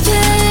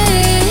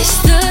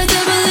therapist, the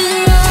devil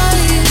in your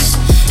eyes,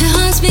 it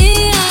haunts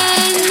me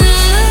at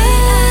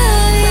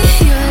night.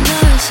 You're a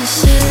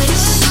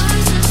narcissist,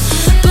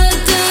 but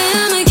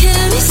damn, I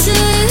can't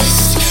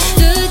resist.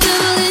 The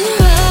devil in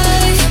your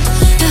eye,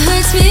 it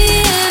hurts me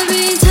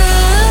every time.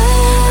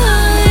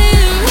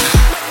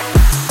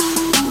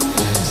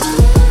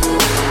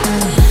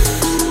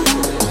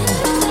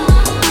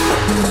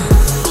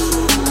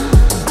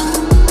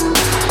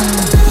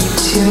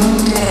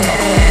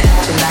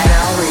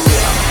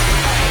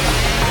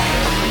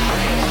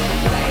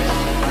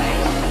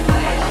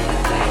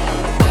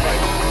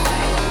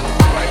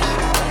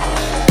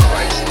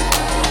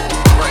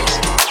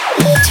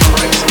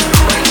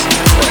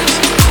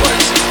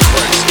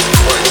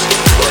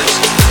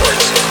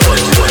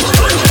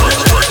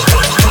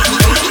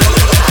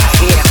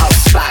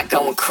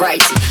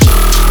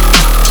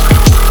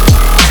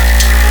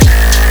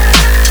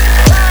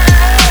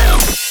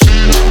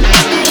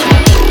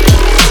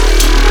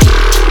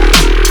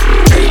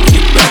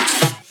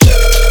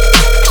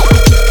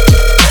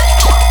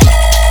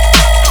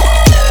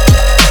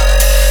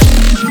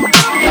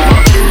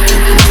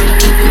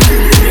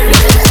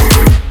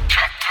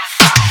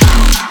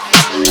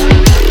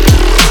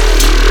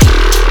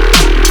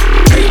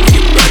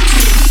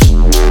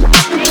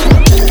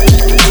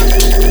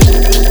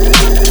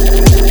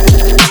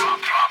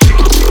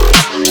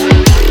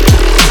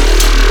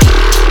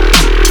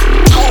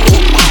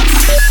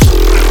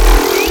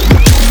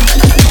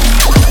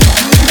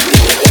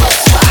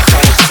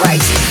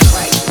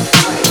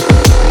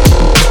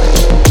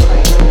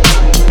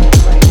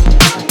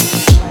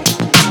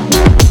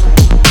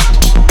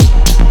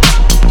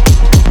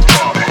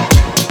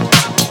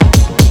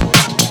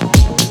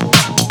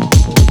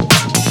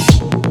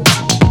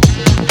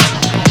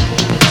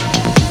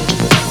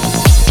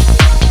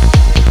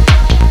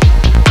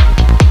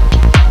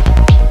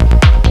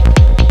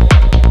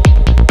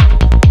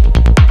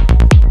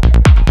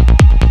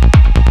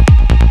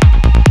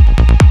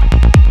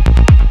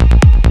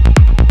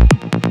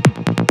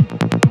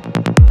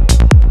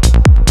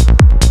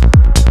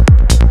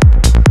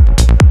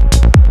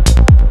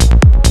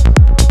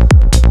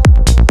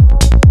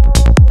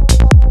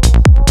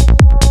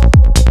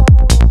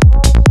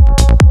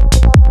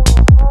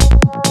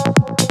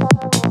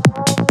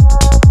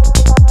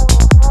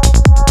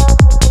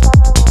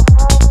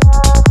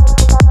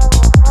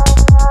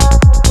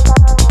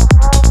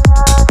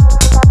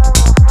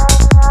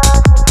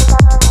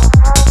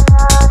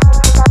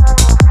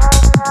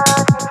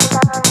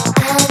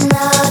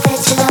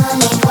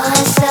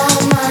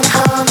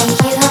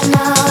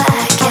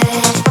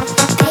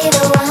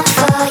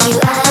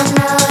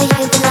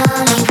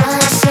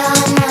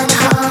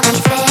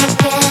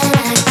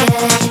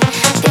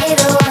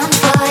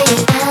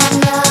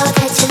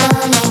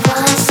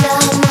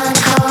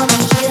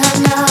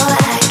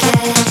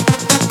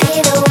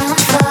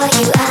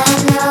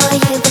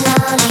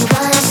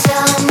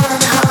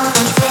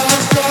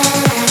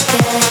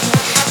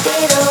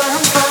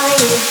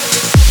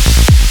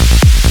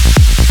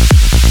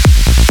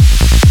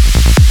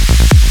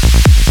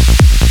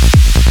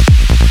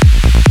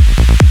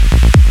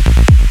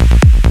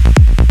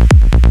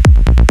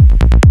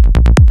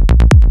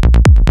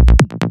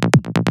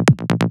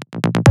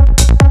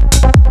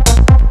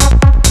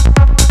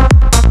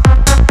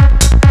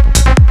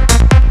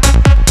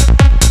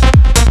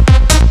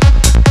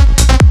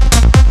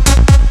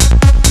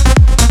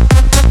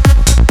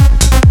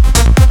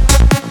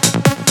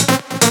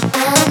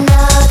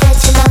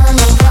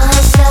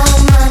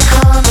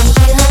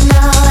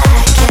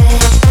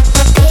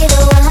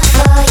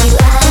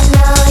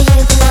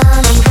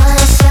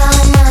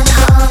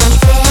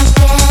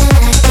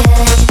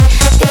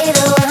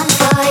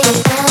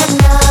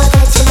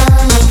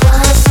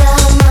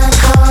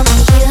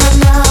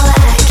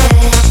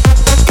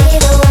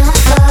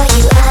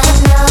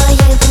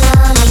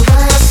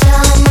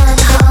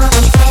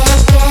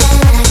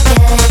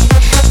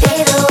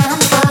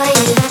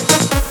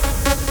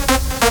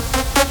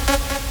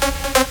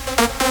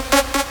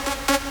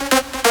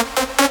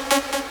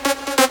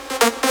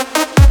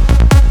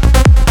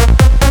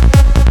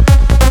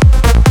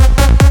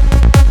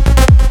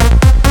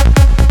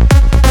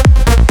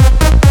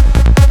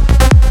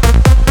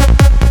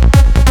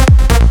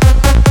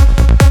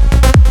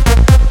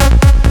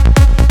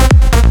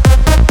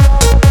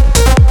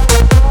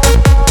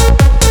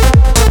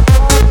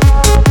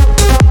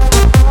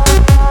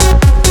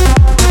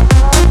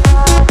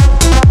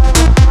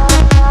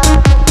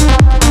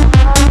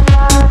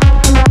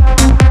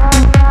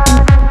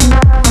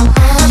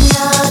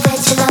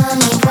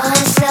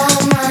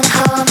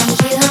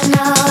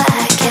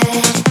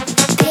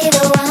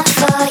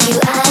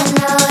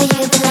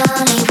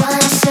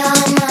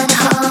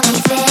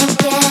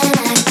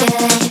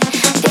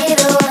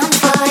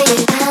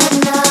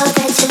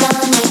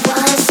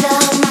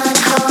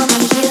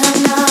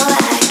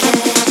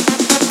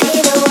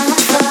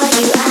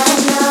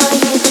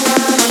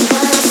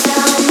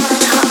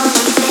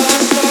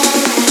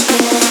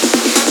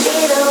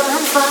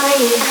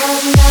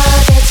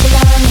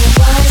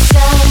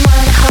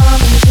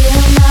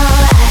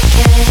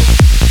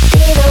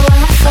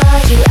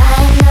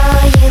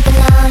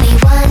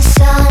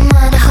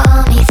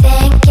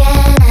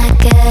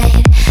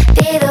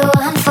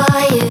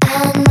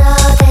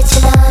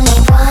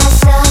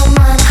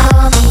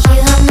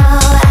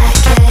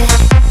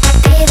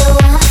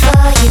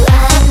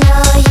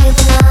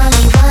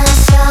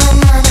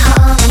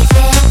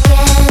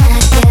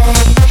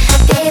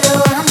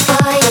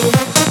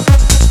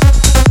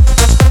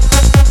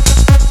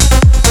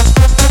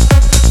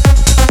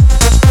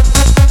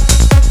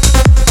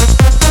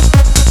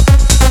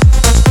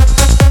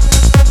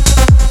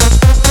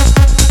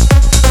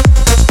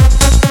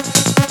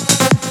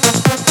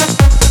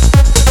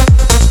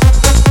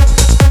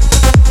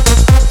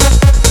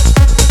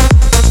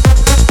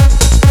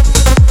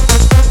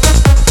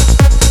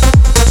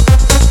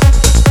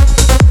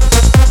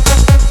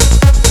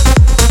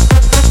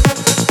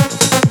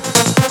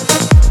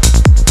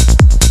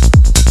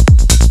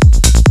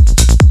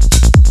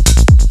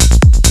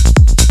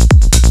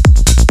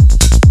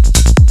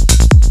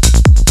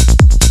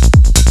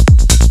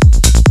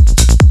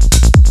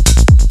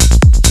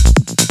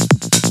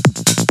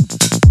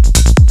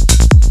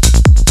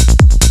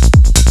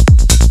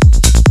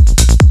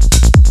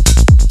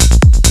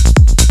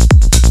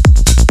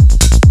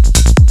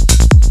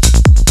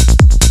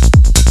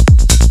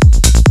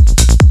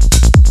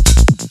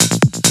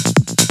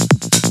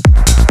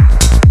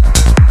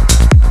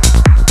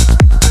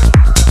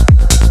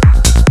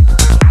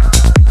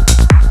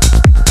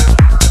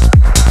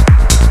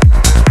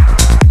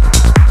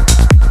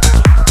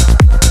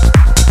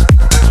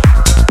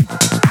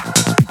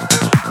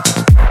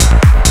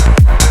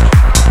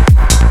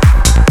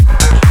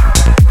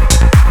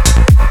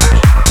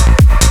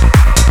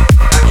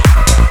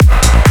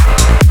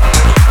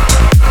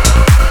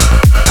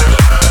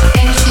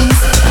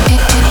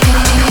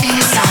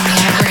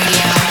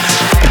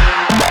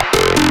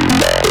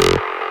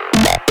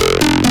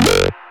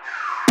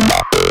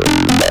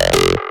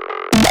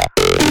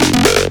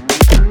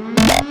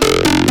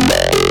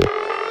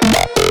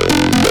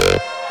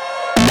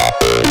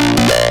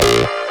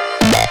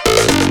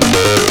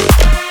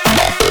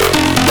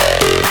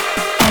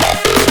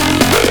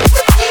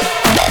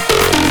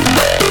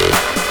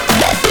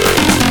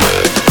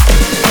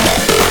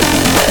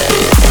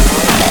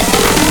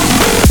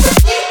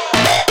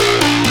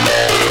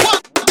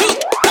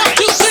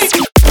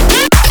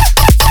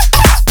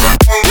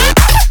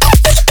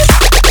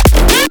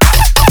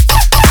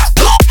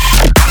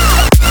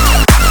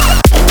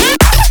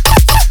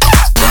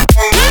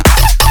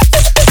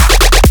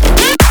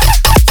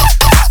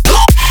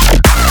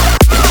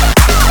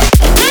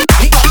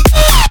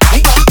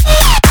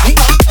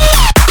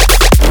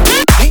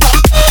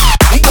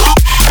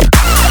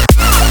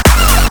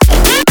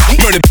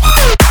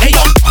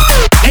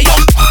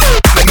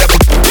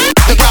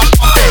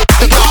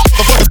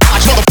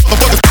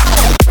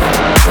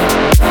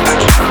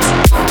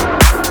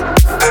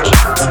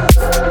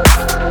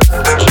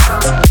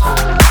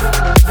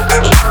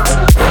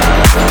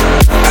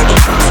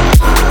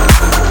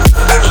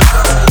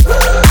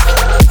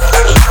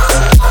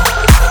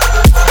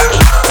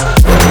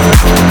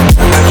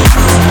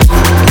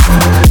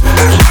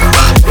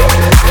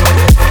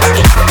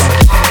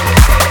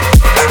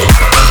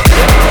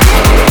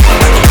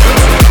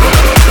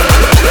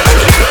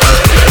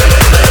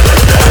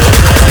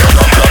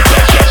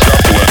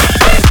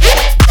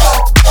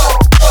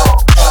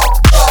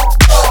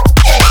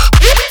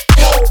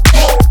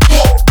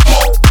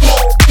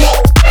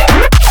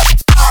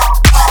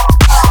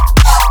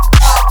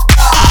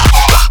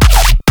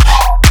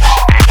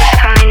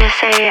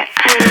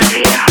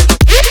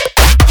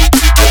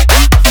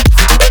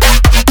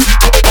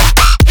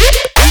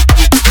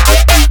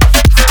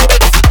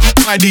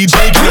 my DJ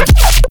get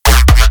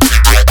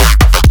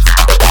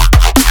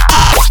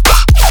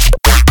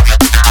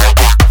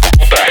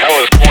What the hell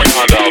is going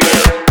on down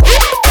there?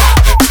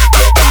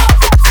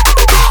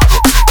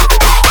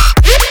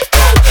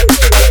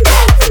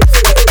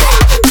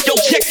 Yo,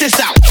 check this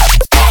out.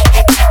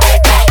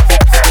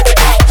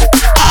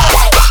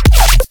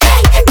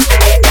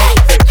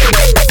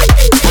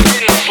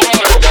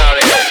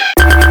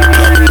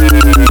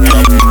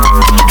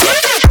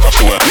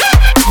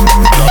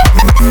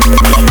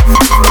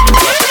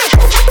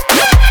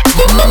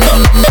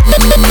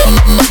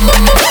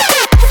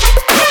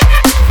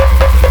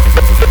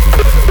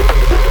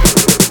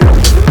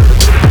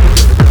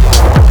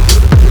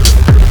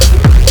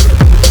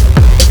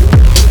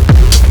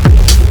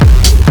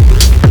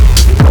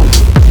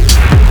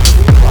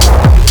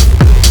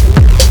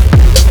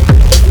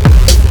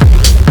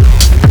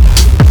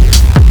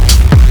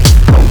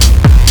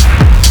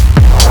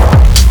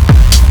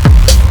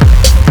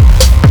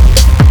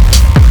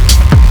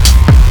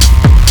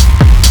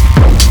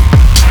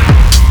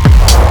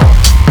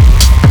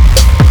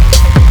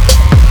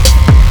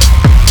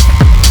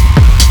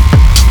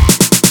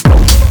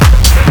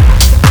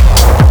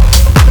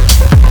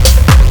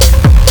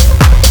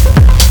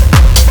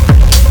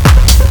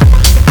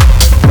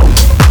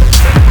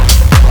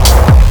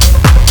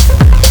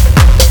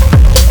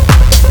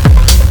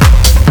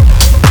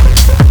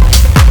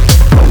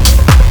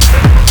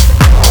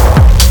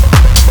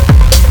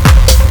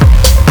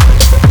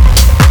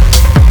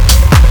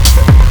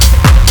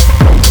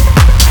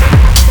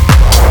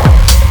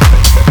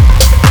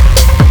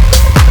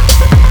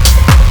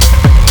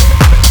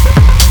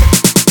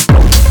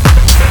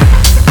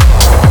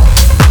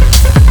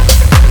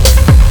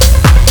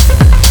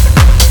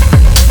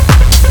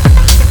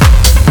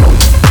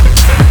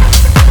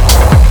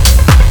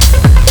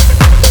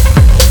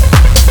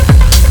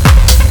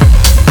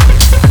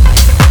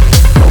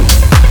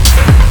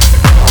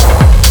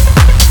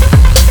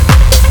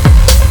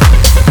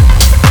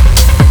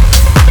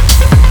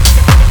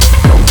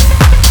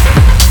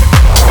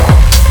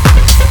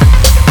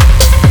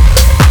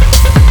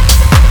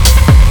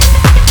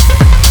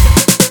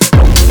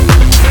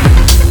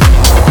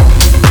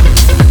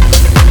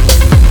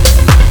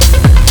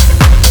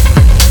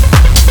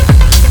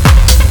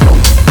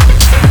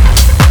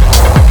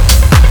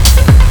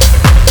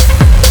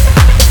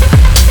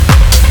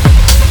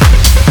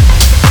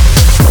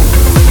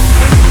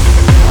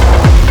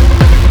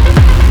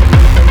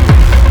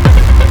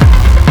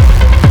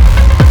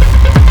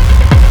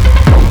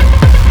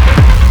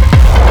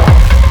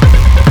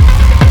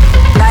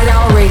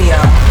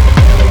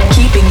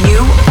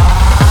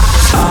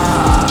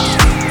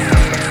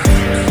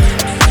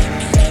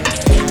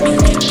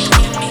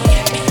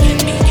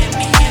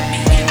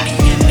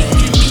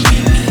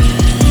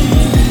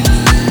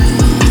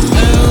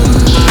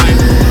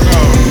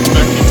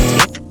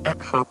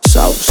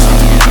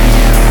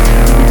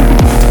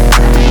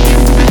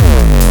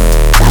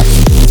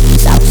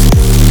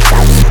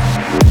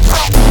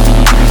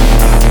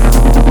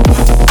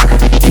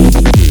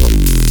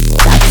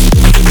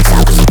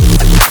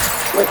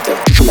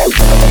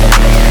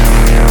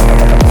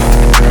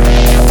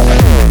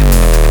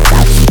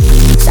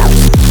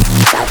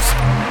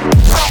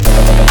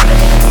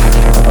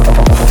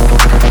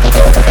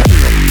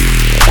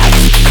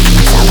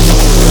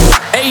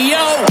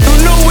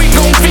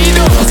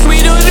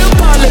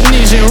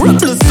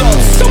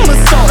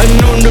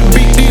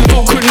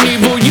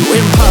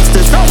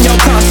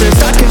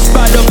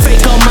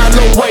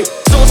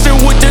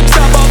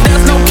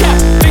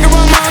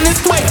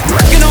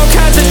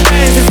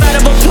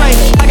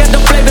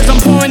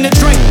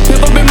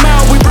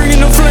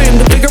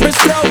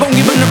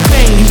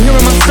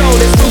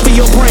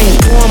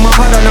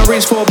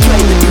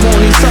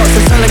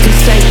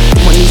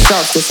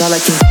 That's all I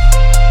can.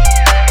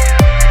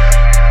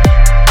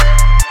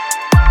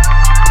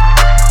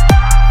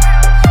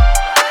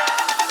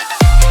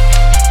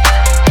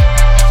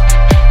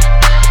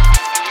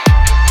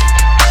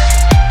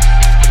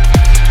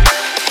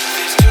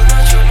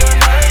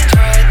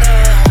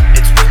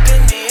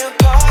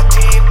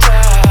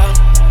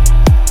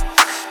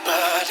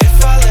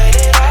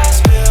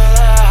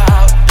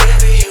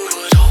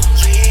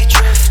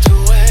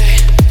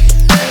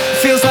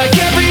 Feels like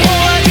every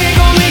hole I dig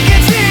only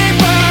gets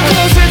deeper,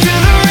 closer to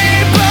the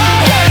reaper.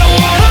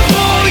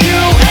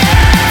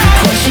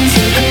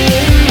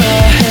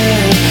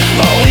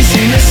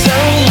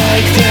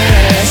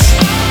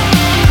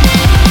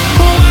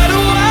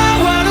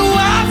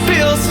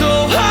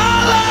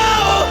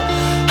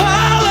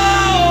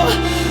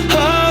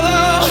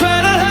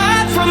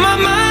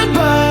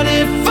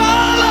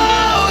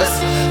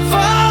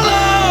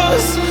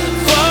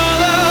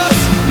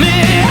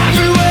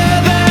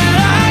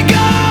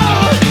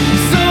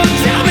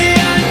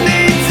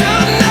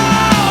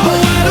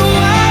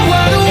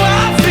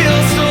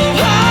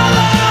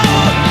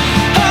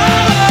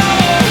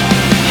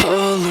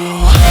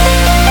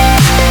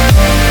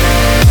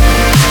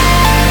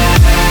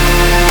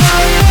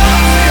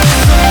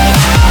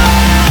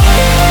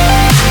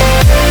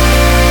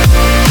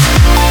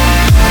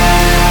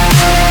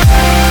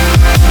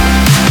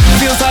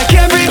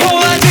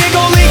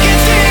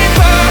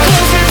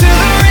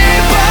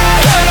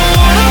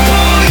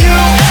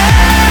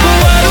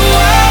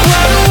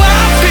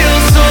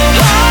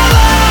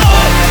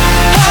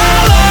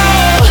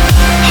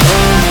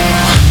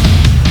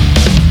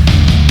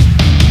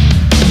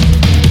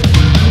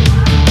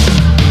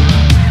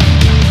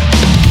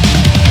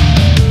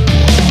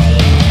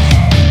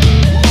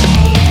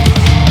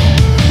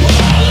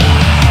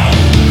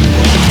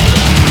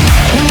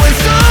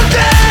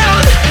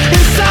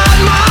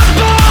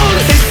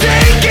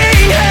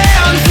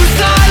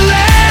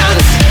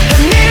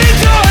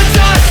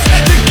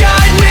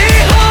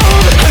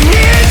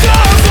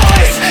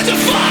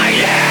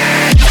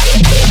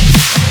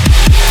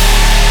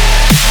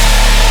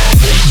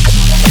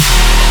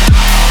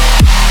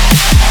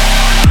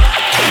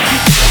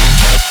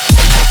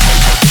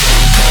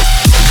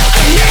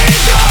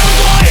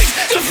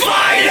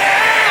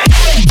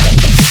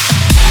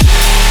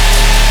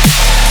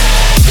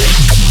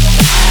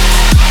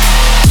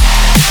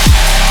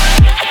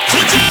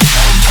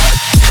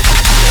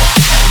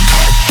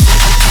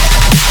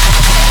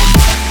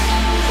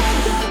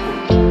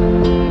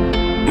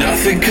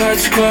 it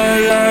cuts quite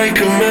like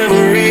a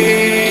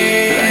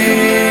memory.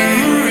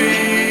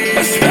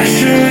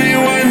 Especially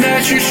one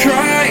that you're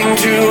trying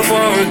to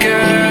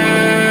forget.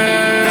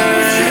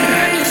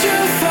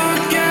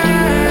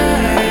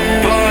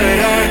 But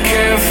I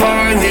can't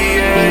find the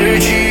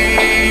energy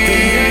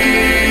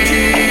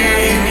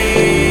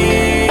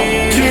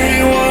to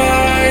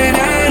rewind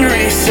and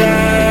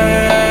reset.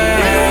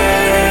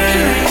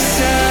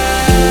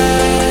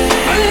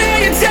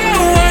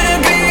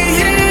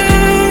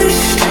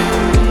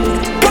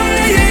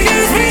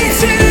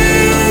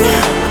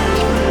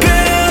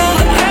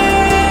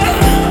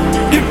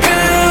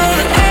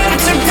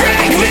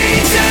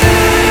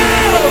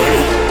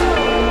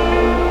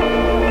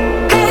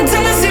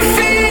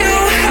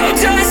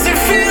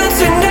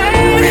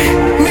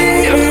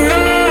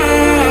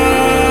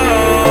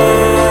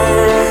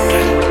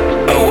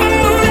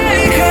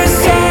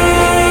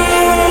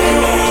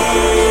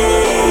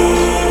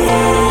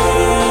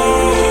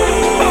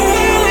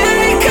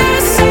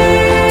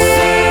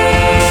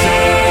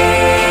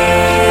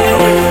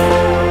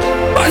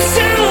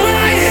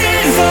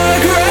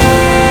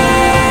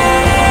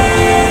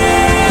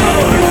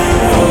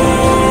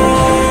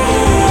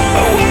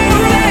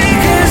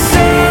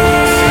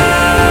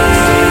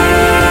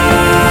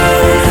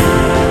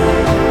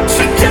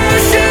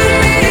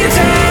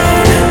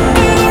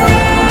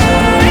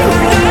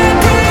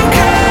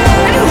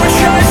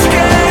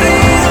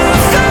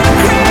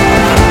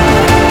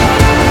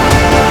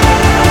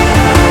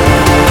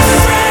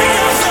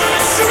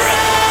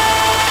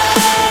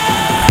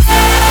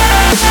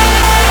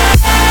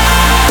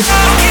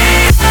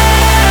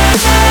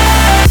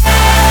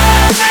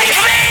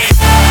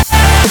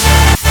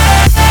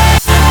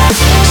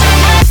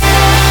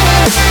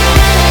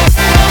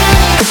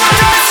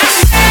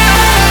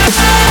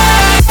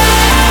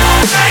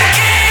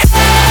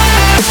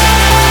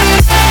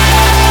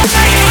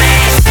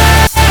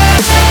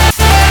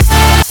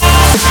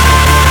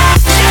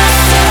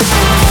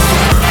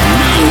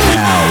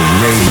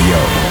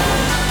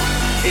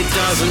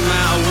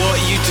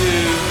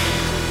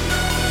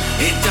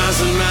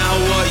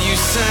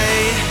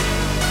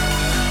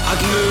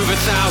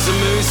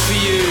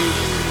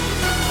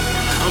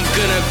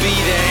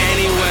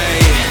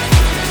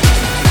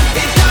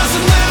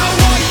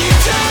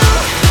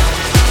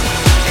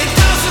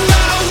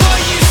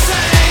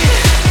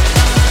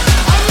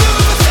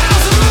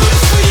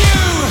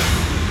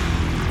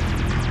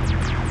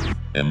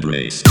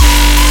 Embrace.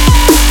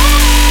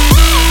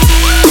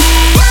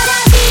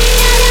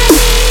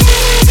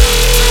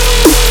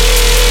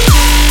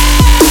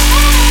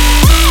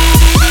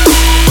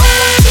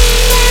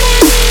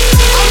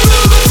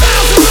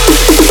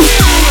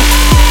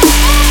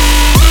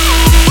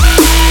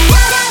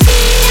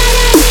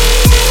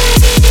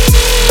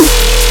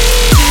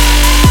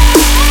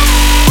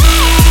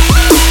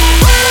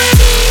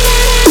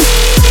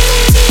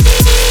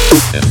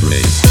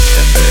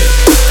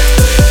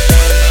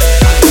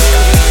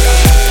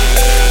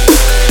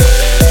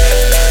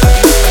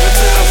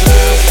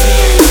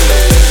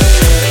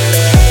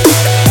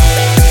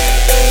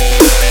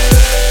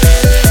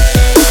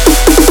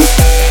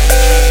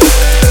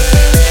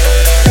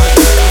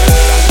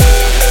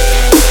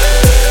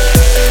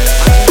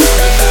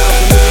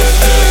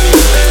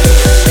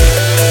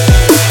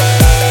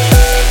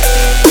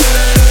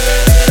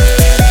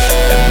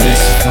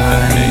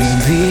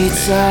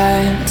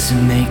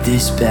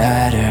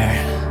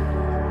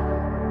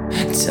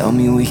 Tell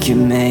me we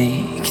can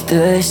make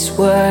this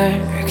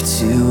work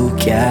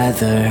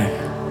together.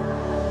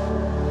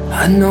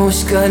 I know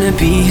it's gonna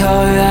be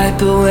alright,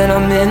 but when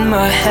I'm in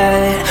my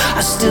head,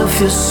 I still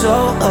feel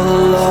so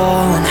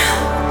alone.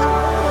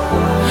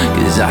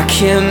 Cause I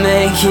can't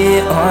make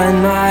it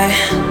on my